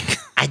just asking.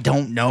 I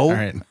don't know. All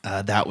right.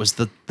 That was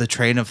the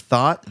train of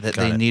thought that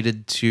Got they it.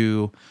 needed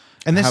to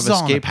And this have is a all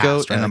in the scapegoat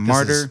past, right? and a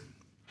Like, this is- martyr.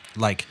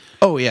 Like,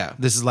 Oh yeah.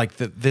 this is like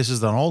this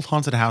is an old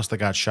haunted house that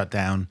got shut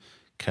down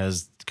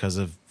because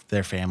of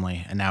their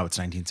family, and now it's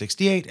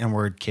 1968, and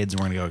we're kids and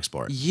we're gonna go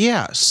explore it.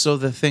 Yeah. So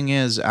the thing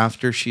is,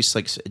 after she's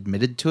like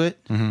admitted to it,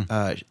 Mm-hmm.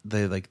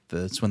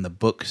 that's when the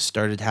book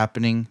started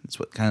happening. It's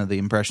what kind of the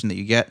impression that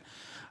you get.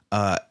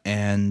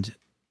 And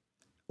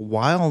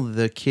while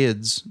the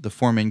kids, the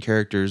four main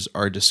characters,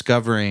 are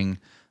discovering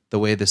the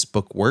way this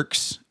book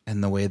works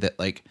and the way that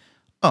like,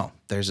 oh,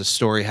 there's a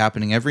story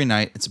happening every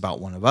night. It's about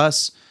one of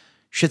us.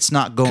 Shit's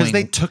not going. Because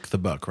they took the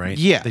book, right?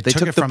 Yeah, they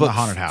took it the from book the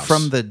haunted house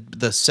from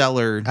the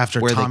cellar after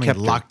where Tommy they kept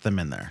her. locked them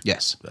in there.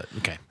 Yes. But,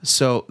 okay.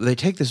 So they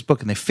take this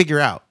book and they figure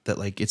out that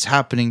like it's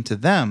happening to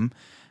them,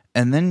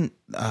 and then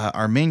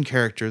our main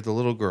character, the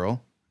little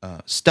girl,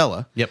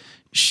 Stella. Yep.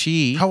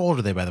 She How old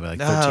are they, by the way? Like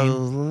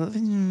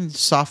 13?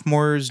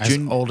 sophomores, As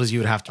old as you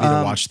would have to be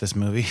to watch this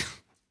movie.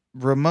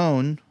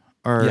 Ramon,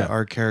 Yeah.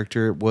 our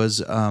character,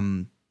 was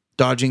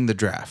dodging the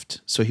draft.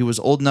 So he was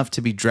old enough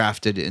to be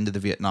drafted into the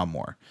Vietnam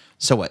War.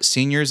 So what,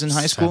 seniors in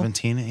high school?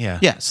 17, yeah.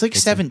 Yeah, it's like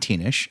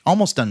 17-ish,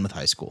 almost done with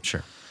high school.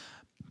 Sure.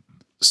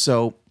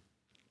 So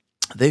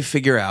they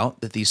figure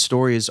out that these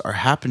stories are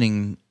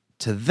happening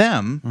to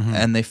them,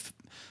 and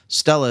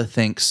Stella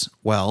thinks,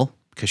 well,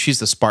 because she's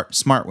the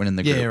smart one in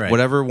the group. Yeah, right.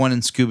 Whatever one in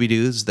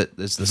Scooby-Doo's that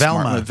is the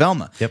Velma. smart one.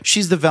 Velma. Yep.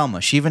 She's the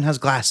Velma. She even has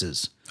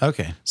glasses.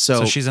 Okay.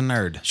 So she's a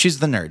nerd. She's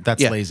the nerd.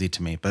 That's Yeah. lazy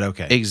to me, but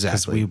okay. Exactly.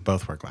 Because we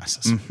both wear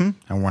glasses. And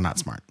we're not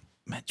smart.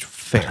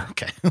 Fair.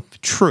 Okay.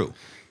 True.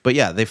 But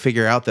yeah, they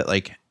figure out that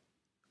like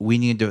we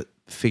need to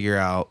figure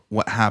out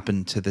what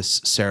happened to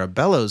this Sarah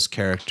Bellows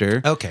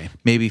character. Okay.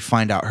 Maybe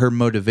find out her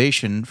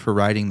motivation for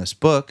writing this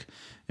book,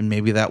 and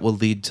maybe that will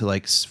lead to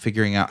like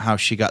figuring out how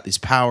she got these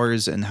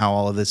powers and how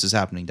all of this is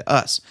happening to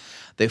us.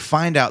 They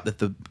find out that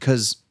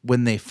because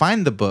when they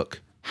find the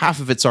book, half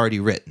of it's already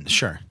written,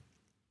 Sure.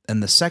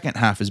 and the second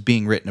half is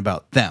being written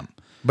about them.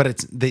 But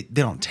it's they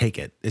don't take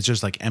it. It's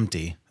just like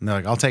empty. And they're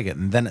like, I'll take it.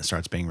 And then it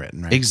starts being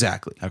written, right?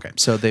 Exactly. Okay.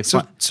 So they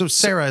So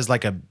Sarah is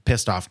like a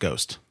pissed off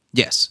ghost.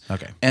 yes.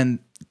 Okay. And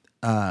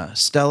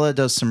Stella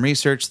does some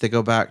research. They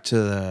go back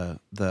to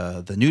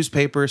the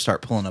newspaper,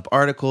 start pulling up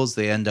articles.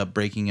 They end up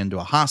breaking into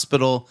a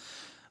hospital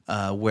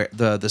where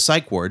the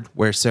psych ward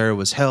where Sarah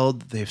was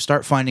held. They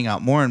start finding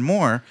out more and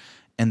more,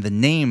 and the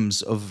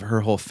names of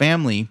her whole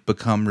family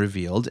become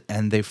revealed.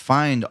 And they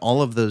find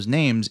all of those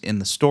names in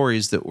the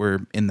stories that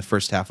were in the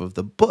first half of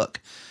the book.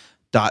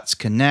 Dots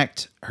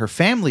connect. Her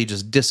family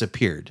just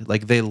disappeared.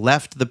 Like they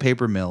left the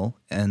paper mill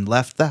and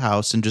left the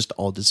house and just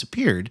all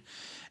disappeared.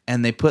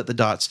 And they put the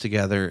dots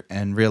together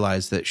and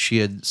realized that she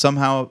had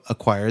somehow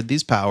acquired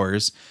these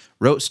powers,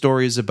 wrote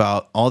stories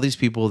about all these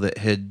people that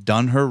had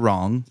done her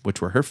wrong,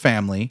 which were her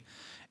family,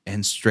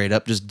 and straight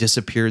up just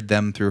disappeared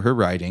them through her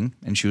writing.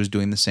 And she was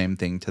doing the same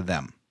thing to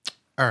them.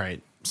 All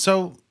right.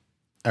 So,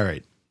 all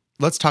right.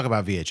 Let's talk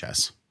about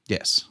VHS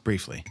Yes.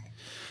 briefly.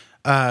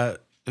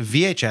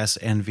 VHS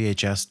and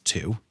VHS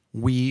 2.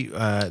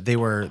 They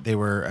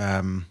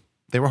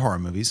were horror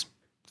movies.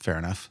 Fair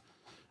enough.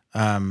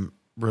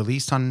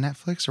 Released on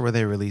Netflix, or were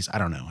they released? I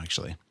don't know,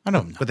 actually. I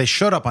don't know. But they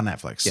showed up on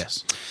Netflix.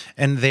 Yes.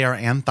 And they are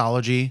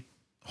anthology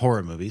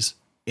horror movies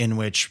in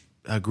which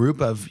a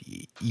group of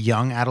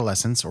young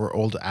adolescents, or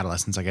old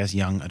adolescents, I guess,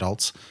 young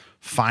adults,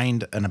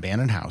 find an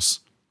abandoned house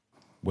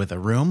with a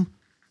room,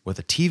 with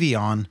a TV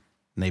on,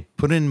 and they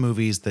put in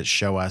movies that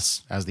show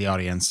us, as the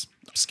audience,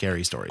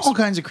 scary stories. All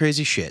kinds of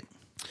crazy shit.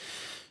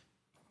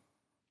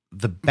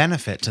 The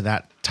benefit to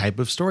that type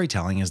of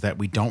storytelling is that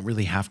we don't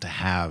really have to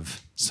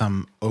have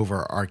some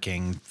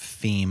overarching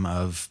theme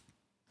of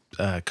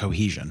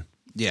cohesion.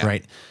 Yeah.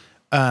 Right.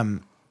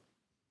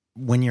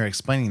 When you're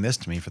explaining this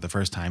to me for the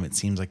first time, it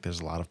seems like there's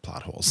a lot of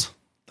plot holes.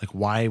 Like,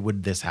 why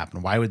would this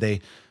happen? Why would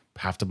they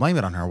have to blame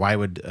it on her? Why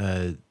would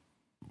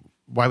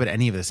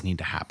any of this need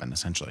to happen,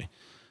 essentially?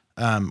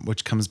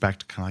 Which comes back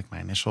to kind of like my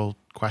initial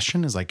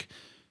question is like,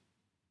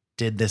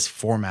 did this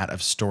format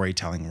of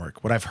storytelling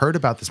work? What I've heard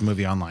about this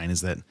movie online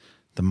is that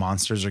the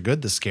monsters are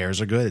good, the scares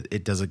are good.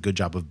 It does a good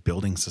job of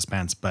building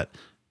suspense, but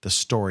the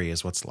story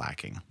is what's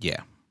lacking.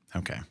 Yeah.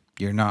 Okay.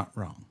 You're not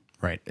wrong.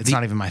 Right. It's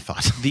not even my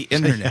thought. The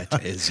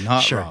internet is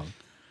not Sure.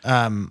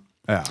 wrong.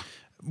 Yeah.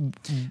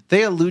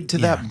 They allude to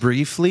that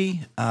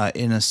briefly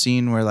in a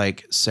scene where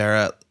like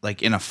Sarah,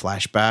 like in a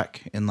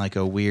flashback in like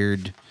a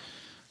weird,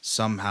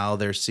 somehow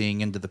they're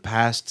seeing into the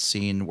past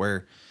scene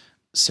where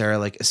Sarah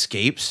like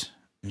escapes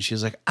and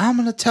she's like, I'm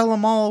going to tell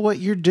them all what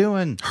you're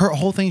doing. Her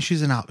whole thing,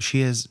 she's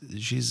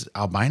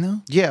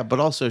albino. Yeah. But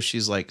also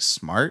she's like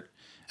smart.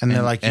 And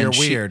they're like, you're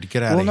she- weird.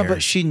 Get out well, of no, here.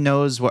 but she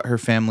knows what her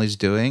family's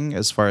doing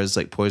as far as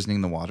like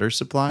poisoning the water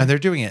supply. And they're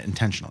doing it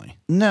intentionally.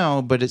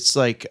 No, but it's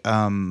like,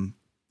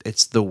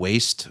 it's the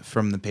waste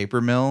from the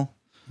paper mill.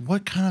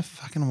 What kind of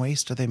fucking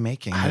waste are they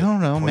making? I that don't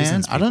know, man.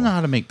 poisons I don't people? know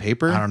how to make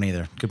paper. I don't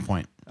either. Good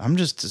point. I'm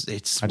just,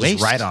 it's I waste.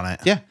 just write on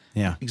it. Yeah.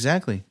 Yeah.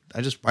 Exactly. I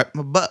just wipe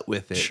my butt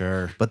with it.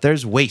 Sure. But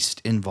there's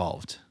waste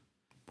involved.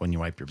 When you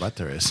wipe your butt,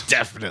 there is.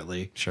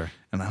 Definitely. Sure.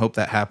 And I hope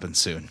that happens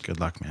soon. Good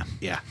luck, man.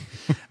 Yeah.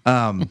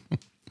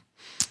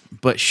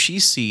 But she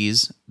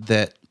sees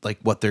that like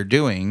what they're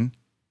doing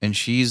and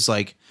she's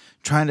like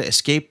trying to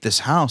escape this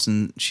house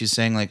and she's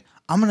saying like,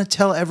 I'm going to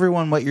tell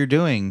everyone what you're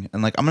doing.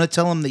 And like, I'm going to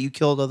tell them that you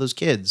killed all those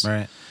kids.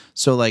 Right.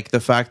 So like the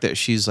fact that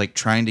she's like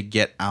trying to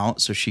get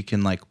out so she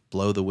can like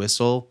blow the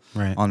whistle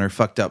Right. on her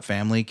fucked up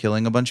family,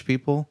 killing a bunch of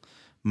people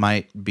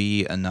might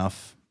be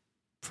enough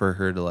for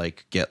her to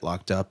like get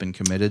locked up and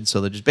committed.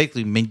 So they just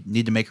basically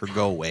need to make her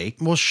go away.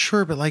 Well,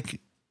 sure, but like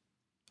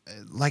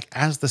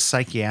as the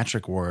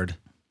psychiatric ward,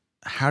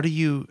 how do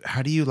you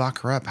lock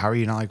her up? How are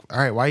you not like, all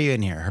right, why are you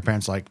in here? Her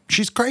parents are like,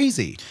 she's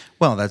crazy.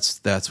 Well,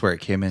 that's where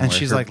it came in. And where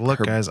she's her- like, look,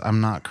 her- guys,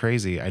 I'm not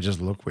crazy. I just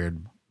look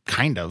weird.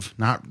 Kind of.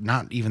 Not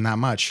even that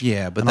much.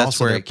 Yeah, but and that's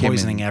also where they're it came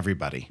poisoning in.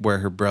 everybody. where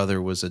her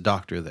brother was a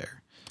doctor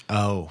there.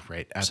 Oh,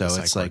 right. At So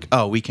the it's psych like,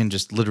 ward. oh, we can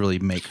just literally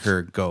make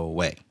her go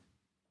away.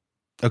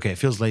 Okay, it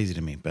feels lazy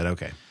to me, but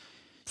okay.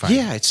 Fine.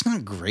 Yeah, it's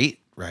not great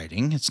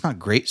writing. It's not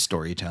great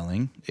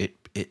storytelling.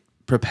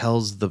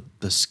 propels the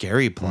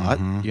scary plot.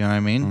 Mm-hmm. You know what I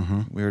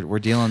mean? We're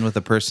dealing with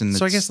a person that's...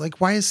 So I guess, like,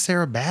 why is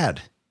Sarah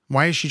bad?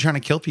 Why is she trying to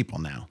kill people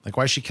now? Like,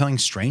 why is she killing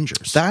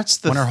strangers? That's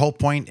the when her whole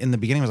point in the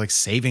beginning was like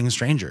saving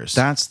strangers.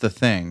 That's the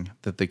thing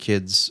that the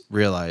kids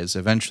realize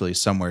eventually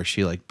somewhere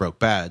she like broke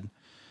bad.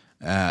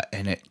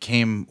 And it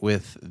came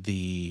with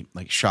the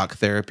like shock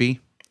therapy.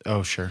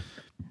 Oh, sure.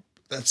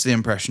 That's the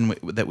impression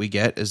that we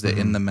get is that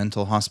in the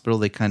mental hospital,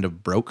 they kind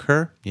of broke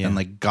her and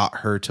like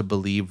got her to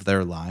believe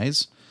their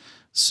lies.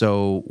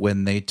 So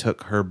when they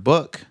took her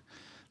book,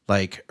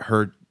 like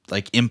her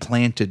like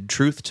implanted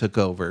truth took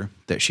over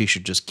that she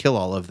should just kill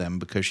all of them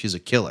because she's a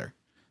killer.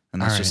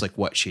 And that's just like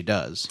what she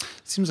does.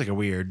 Seems like a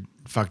weird,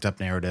 fucked up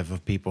narrative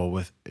of people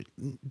with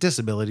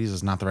disabilities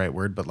is not the right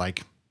word, but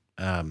like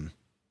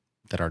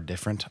that are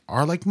different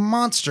are like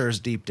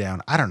monsters deep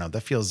down. I don't know.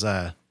 That feels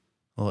a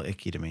little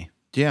icky to me.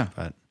 Yeah.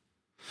 But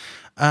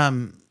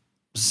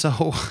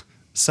so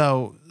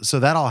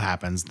that all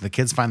happens. The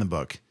kids find the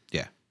book.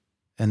 Yeah.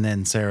 And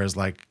then Sarah's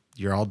like,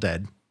 "You're all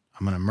dead.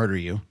 I'm going to murder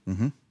you."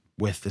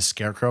 With the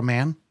scarecrow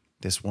man,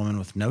 this woman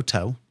with no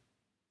toe,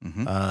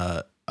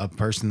 a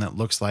person that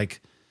looks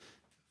like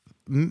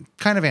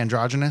kind of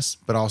androgynous,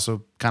 but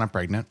also kind of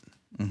pregnant.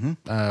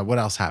 What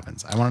else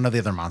happens? I want to know the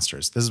other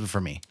monsters. This is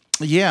for me.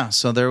 Yeah.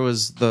 So there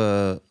was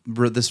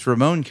this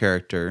Ramon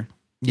character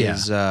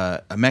is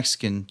a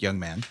Mexican young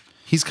man.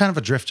 He's kind of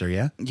a drifter,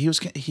 yeah?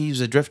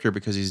 He's a drifter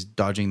because he's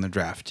dodging the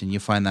draft, and you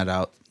find that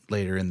out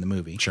later in the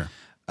movie. Sure.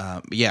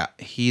 Yeah,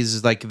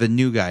 he's like the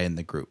new guy in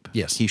the group.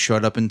 Yes. He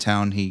showed up in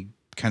town. He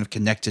kind of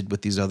connected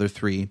with these other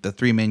the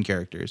three main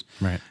characters.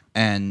 Right.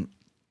 And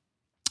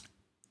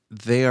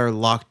they are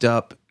locked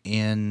up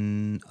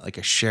in like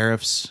a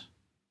sheriff's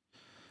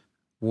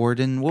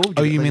warden. What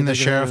would you mean the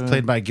sheriff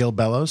played by Gil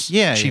Bellows?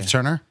 Yeah. Chief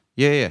Turner?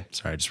 Yeah.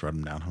 Sorry, I just wrote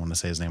him down. I want to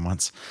say his name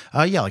once.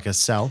 Yeah, like a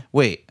cell.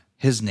 Wait,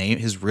 his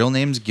real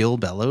name's Gil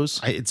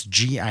Bellows? It's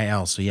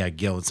Gil, so yeah,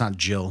 Gil. It's not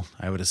Jill,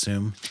 I would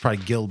assume. It's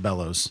probably Gil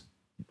Bellows.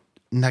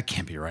 That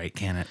can't be right,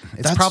 can it?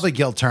 It's probably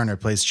Gil Turner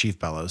plays Chief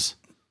Bellows.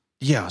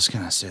 Yeah, I was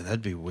going to say,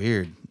 that'd be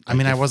weird. I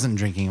mean, I wasn't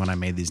drinking when I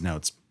made these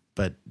notes,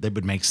 but it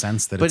would make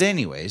sense that But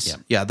anyways,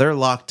 they're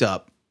locked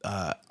up.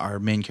 Our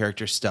main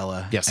character,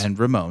 Stella, and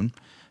Ramon.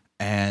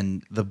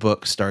 And the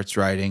book starts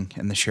writing,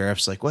 and the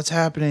sheriff's like, "What's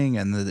happening?"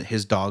 And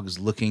his dog's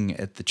looking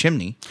at the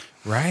chimney.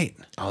 Right.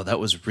 Oh, that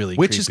was really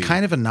Which creepy. is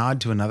kind of a nod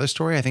to another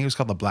story. I think it was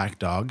called The Black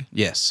Dog.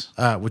 Yes.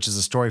 Which is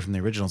a story from the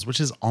originals, which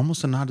is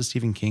almost a nod to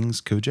Stephen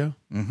King's Cujo,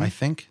 I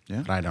think.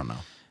 Yeah. But I don't know.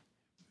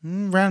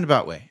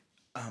 Roundabout way.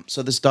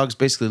 So this dog's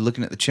basically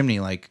looking at the chimney,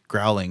 like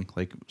growling,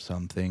 like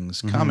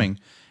something's coming.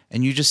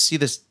 And you just see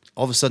this,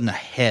 all of a sudden a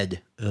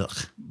head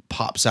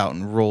pops out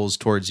and rolls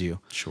towards you.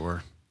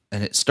 Sure.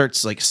 And it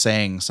starts like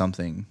saying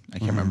something. I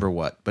can't remember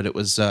what, but it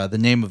was the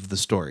name of the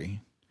story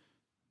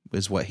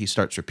is what he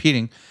starts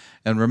repeating.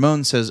 And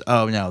Ramon says,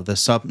 "Oh no, the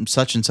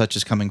such and such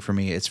is coming for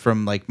me. It's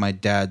from like my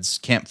dad's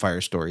campfire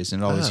stories,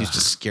 and it always used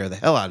to scare the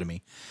hell out of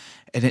me."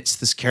 And it's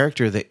this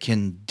character that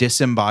can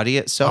disembody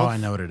itself. Oh, I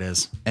know what it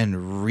is.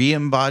 And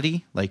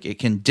re-embody, like it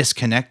can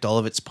disconnect all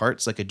of its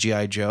parts like a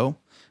G.I. Joe,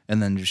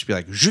 and then just be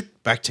like zoot,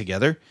 back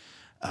together.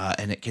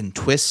 And it can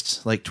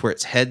twist like to where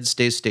its head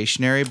stays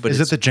stationary. But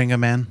is it the Jenga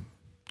Man?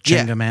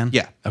 Jenga Man?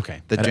 Yeah.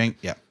 Okay.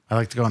 Yeah. I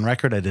like to go on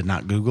record. I did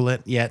not Google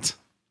it yet.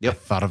 Yep. I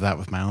thought of that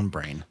with my own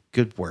brain.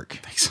 Good work.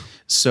 Thanks.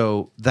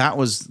 So that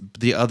was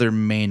the other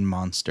main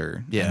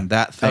monster. Yeah. And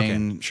that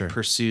thing Okay, sure.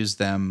 pursues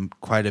them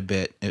quite a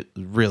bit.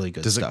 Really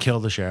good Does stuff. it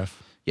kill the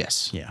sheriff?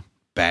 Yes. Yeah.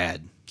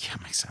 Bad. Yeah,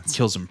 makes sense.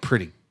 Kills him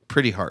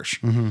pretty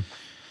harsh.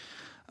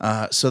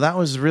 So that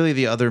was really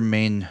the other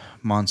main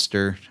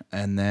monster.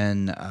 And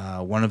then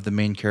one of the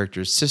main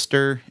characters'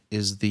 sister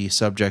is the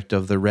subject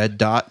of the red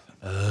dot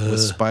with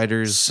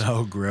spiders.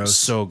 So gross.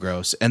 So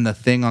gross. And the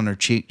thing on her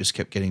cheek just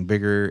kept getting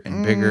bigger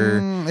and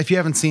bigger. If you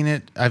haven't seen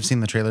it, I've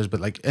seen the trailers,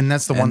 but like, and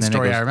that's the one then it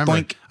story goes I remember.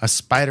 boink. A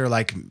spider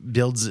like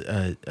builds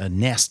a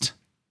nest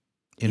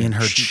in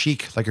her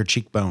cheek, like her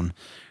cheekbone,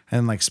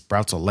 and like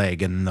sprouts a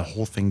leg, and the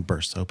whole thing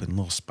bursts open.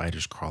 Little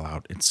spiders crawl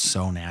out. It's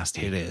so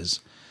nasty. It is.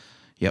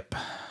 Yep.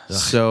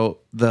 So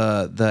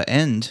the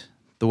end,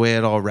 the way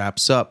it all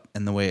wraps up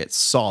and the way it's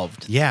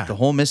solved. Yeah. The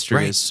whole mystery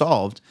Right. is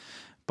solved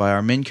by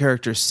our main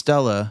character,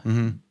 Stella.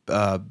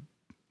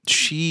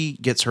 She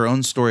gets her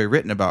own story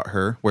written about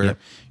her where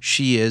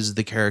she is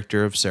the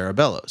character of Sarah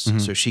Bellows.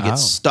 So she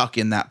gets stuck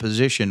in that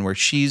position where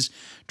she's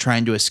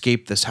trying to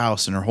escape this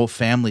house and her whole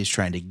family's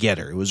trying to get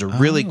her. It was a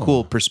really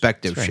cool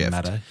perspective Very shift.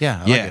 meta.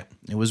 Yeah, I like it.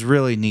 It was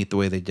really neat the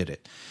way they did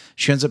it.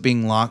 She ends up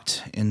being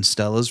locked in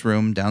Stella's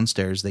room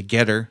downstairs. They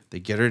get her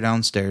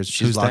downstairs.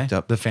 She's Who's locked they?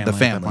 up. The family. The at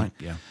that family. point?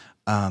 Yeah.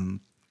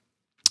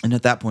 And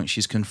at that point,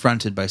 she's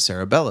confronted by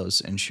Sarah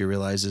Bellows, and she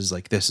realizes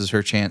like this is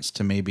her chance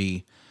to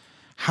maybe,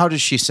 how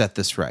does she set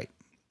this right?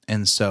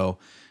 And so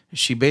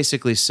she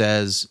basically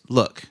says,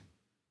 "Look,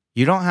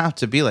 you don't have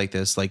to be like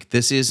this. Like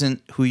this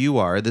isn't who you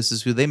are. This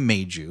is who they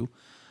made you."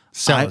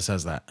 Stella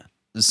says that.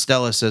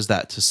 Stella says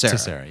that to Sarah. To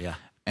Sarah, yeah.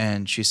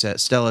 And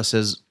Stella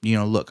says,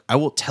 "Look, I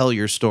will tell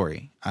your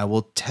story. I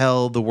will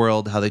tell the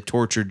world how they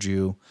tortured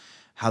you,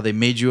 how they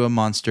made you a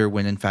monster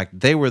when in fact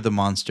they were the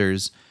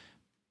monsters,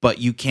 but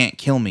you can't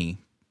kill me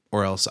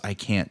or else I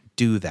can't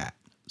do that.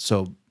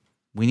 So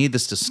we need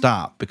this to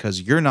stop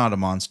because you're not a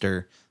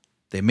monster.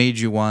 They made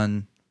you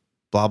one,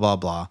 blah, blah,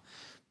 blah.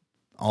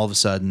 All of a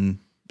sudden,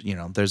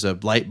 there's a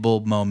light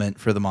bulb moment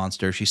for the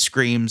monster. She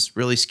screams,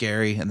 really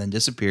scary, and then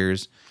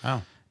disappears.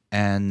 Oh.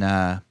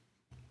 And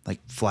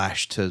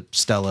flash to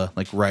Stella,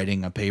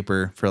 writing a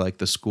paper for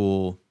the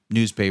school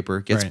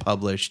newspaper, gets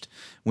published,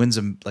 wins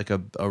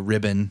a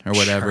ribbon or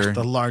whatever. Sure,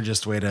 the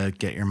largest way to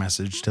get your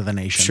message to the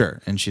nation. Sure.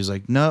 And she's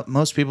like, no,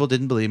 most people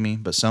didn't believe me,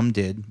 but some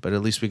did. But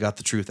at least we got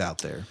the truth out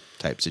there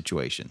type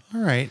situation. All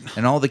right.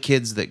 And all the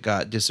kids that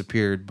got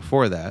disappeared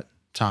before that.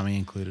 Tommy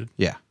included.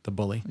 Yeah. The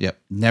bully. Yep.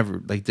 Never,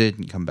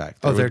 didn't come back.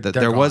 They're there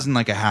gone.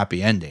 wasn't a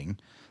happy ending.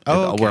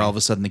 Oh, okay. Where all of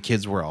a sudden the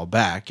kids were all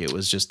back. It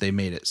was just they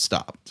made it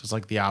stop. So it's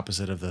like the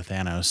opposite of the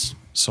Thanos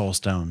Soul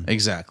Stone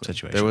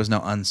situation. There was no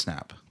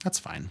unsnap. That's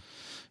fine.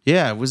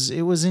 Yeah, it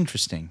was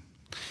interesting.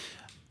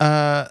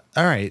 All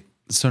right.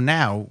 So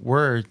now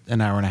we're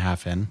an hour and a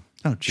half in.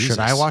 Oh, Jesus.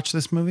 Should I watch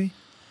this movie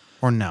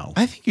or no?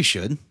 I think you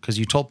should. Because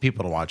you told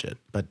people to watch it,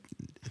 but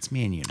it's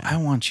me and you now. I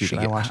want you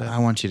Should to watch it. I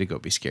want you to go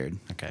be scared.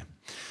 Okay.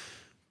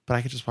 But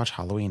I could just watch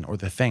Halloween or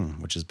The Thing,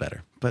 which is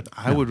better. But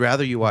I would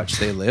rather you watch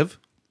They Live.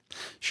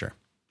 Sure.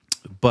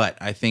 But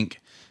I think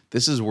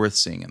this is worth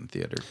seeing in the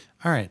theater.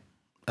 All right.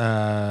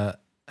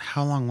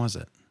 How long was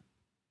it?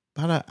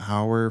 About an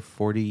hour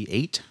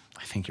 48.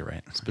 I think you're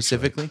right.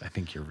 Specifically? Actually, I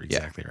think you're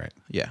exactly right.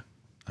 Yeah.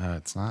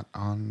 It's not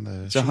on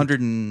the It's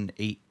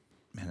 108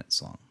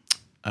 minutes long.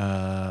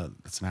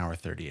 It's an hour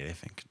 38, I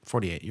think.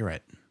 48, you're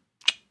right.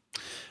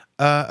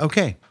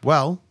 Okay.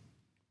 Well,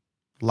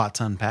 lot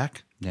to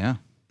unpack. Yeah.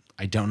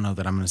 I don't know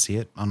that I'm going to see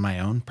it on my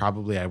own.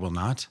 Probably I will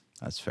not.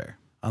 That's fair.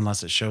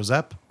 Unless it shows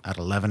up at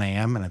 11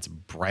 a.m. and it's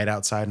bright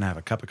outside and I have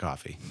a cup of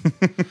coffee.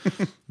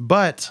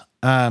 But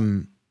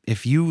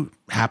if you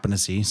happen to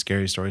see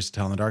Scary Stories to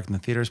Tell in the Dark in the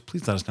theaters,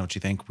 please let us know what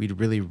you think. We'd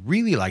really,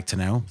 really like to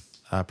know,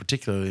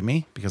 particularly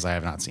me, because I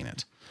have not seen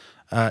it.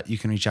 You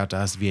can reach out to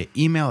us via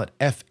email at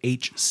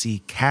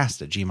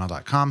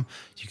fhccast@gmail.com.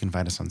 You can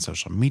find us on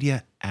social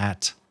media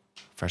at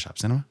Fresh Hop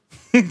Cinema.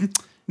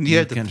 You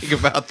have to think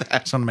about that.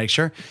 Just want to make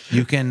sure.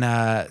 You can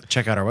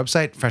check out our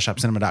website,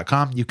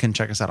 freshhopcinema.com. You can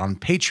check us out on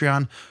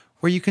Patreon,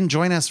 where you can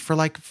join us for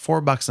like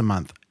 $4 a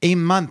month. A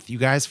month, you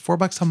guys.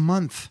 $4 a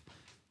month.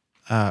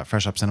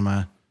 Fresh Hop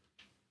Cinema,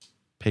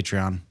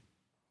 Patreon,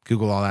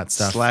 Google all that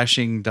stuff.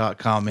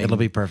 Slashing.com. It'll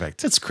be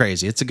perfect. It's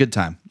crazy. It's a good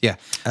time. Yeah.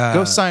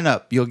 Go sign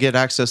up. You'll get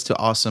access to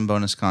awesome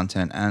bonus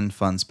content and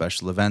fun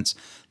special events.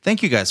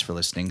 Thank you guys for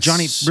listening.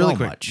 Johnny, so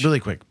really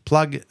quick,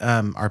 plug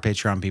our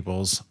Patreon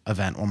people's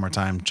event one more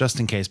time, just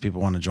in case people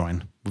want to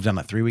join. We've done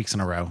it 3 weeks in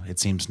a row. It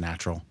seems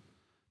natural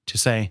to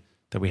say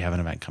that we have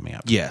an event coming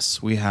up.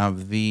 Yes, we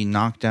have the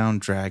Knockdown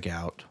Drag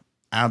Out,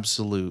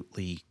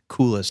 absolutely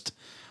coolest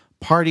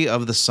party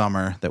of the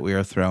summer that we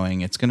are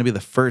throwing. It's going to be the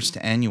first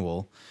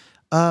annual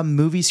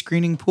movie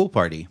screening pool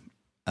party.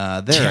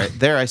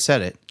 There I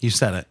said it. You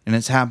said it. And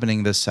it's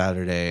happening this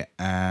Saturday.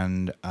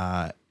 And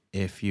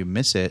if you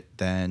miss it,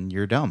 then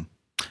you're dumb.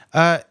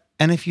 And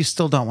if you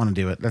still don't want to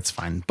do it, that's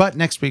fine. But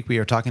next week we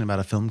are talking about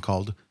a film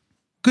called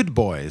Good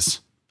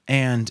Boys.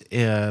 And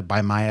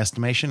by my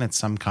estimation, it's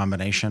some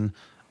combination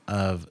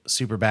of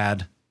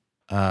Superbad,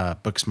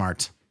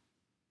 Booksmart,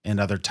 and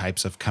other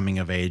types of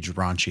coming-of-age,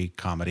 raunchy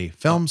comedy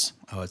films.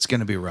 Oh, it's going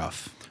to be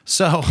rough.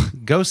 So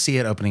go see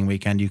it opening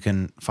weekend. You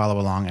can follow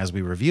along as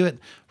we review it.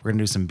 We're going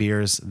to do some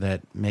beers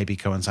that maybe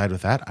coincide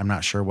with that. I'm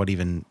not sure what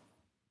even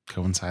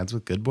coincides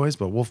with Good Boys,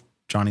 but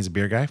Johnny's a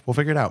beer guy. We'll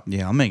figure it out.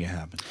 Yeah, I'll make it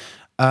happen.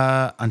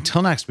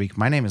 Until next week,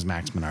 my name is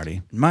Max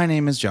Minardi. My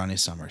name is Johnny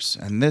Summers.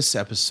 And this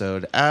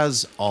episode,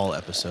 as all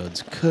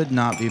episodes, could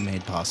not be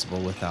made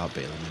possible without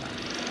Bailey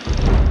Minardi.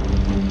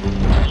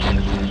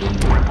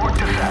 Report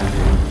to set.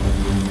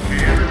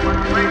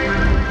 Everyone please.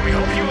 We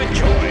hope you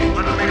enjoy.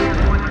 Elevator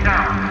going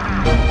down.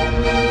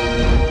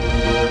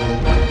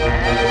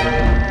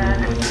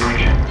 And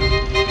action.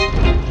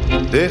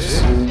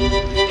 This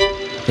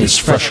is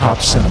Fresh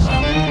Hop Cinema.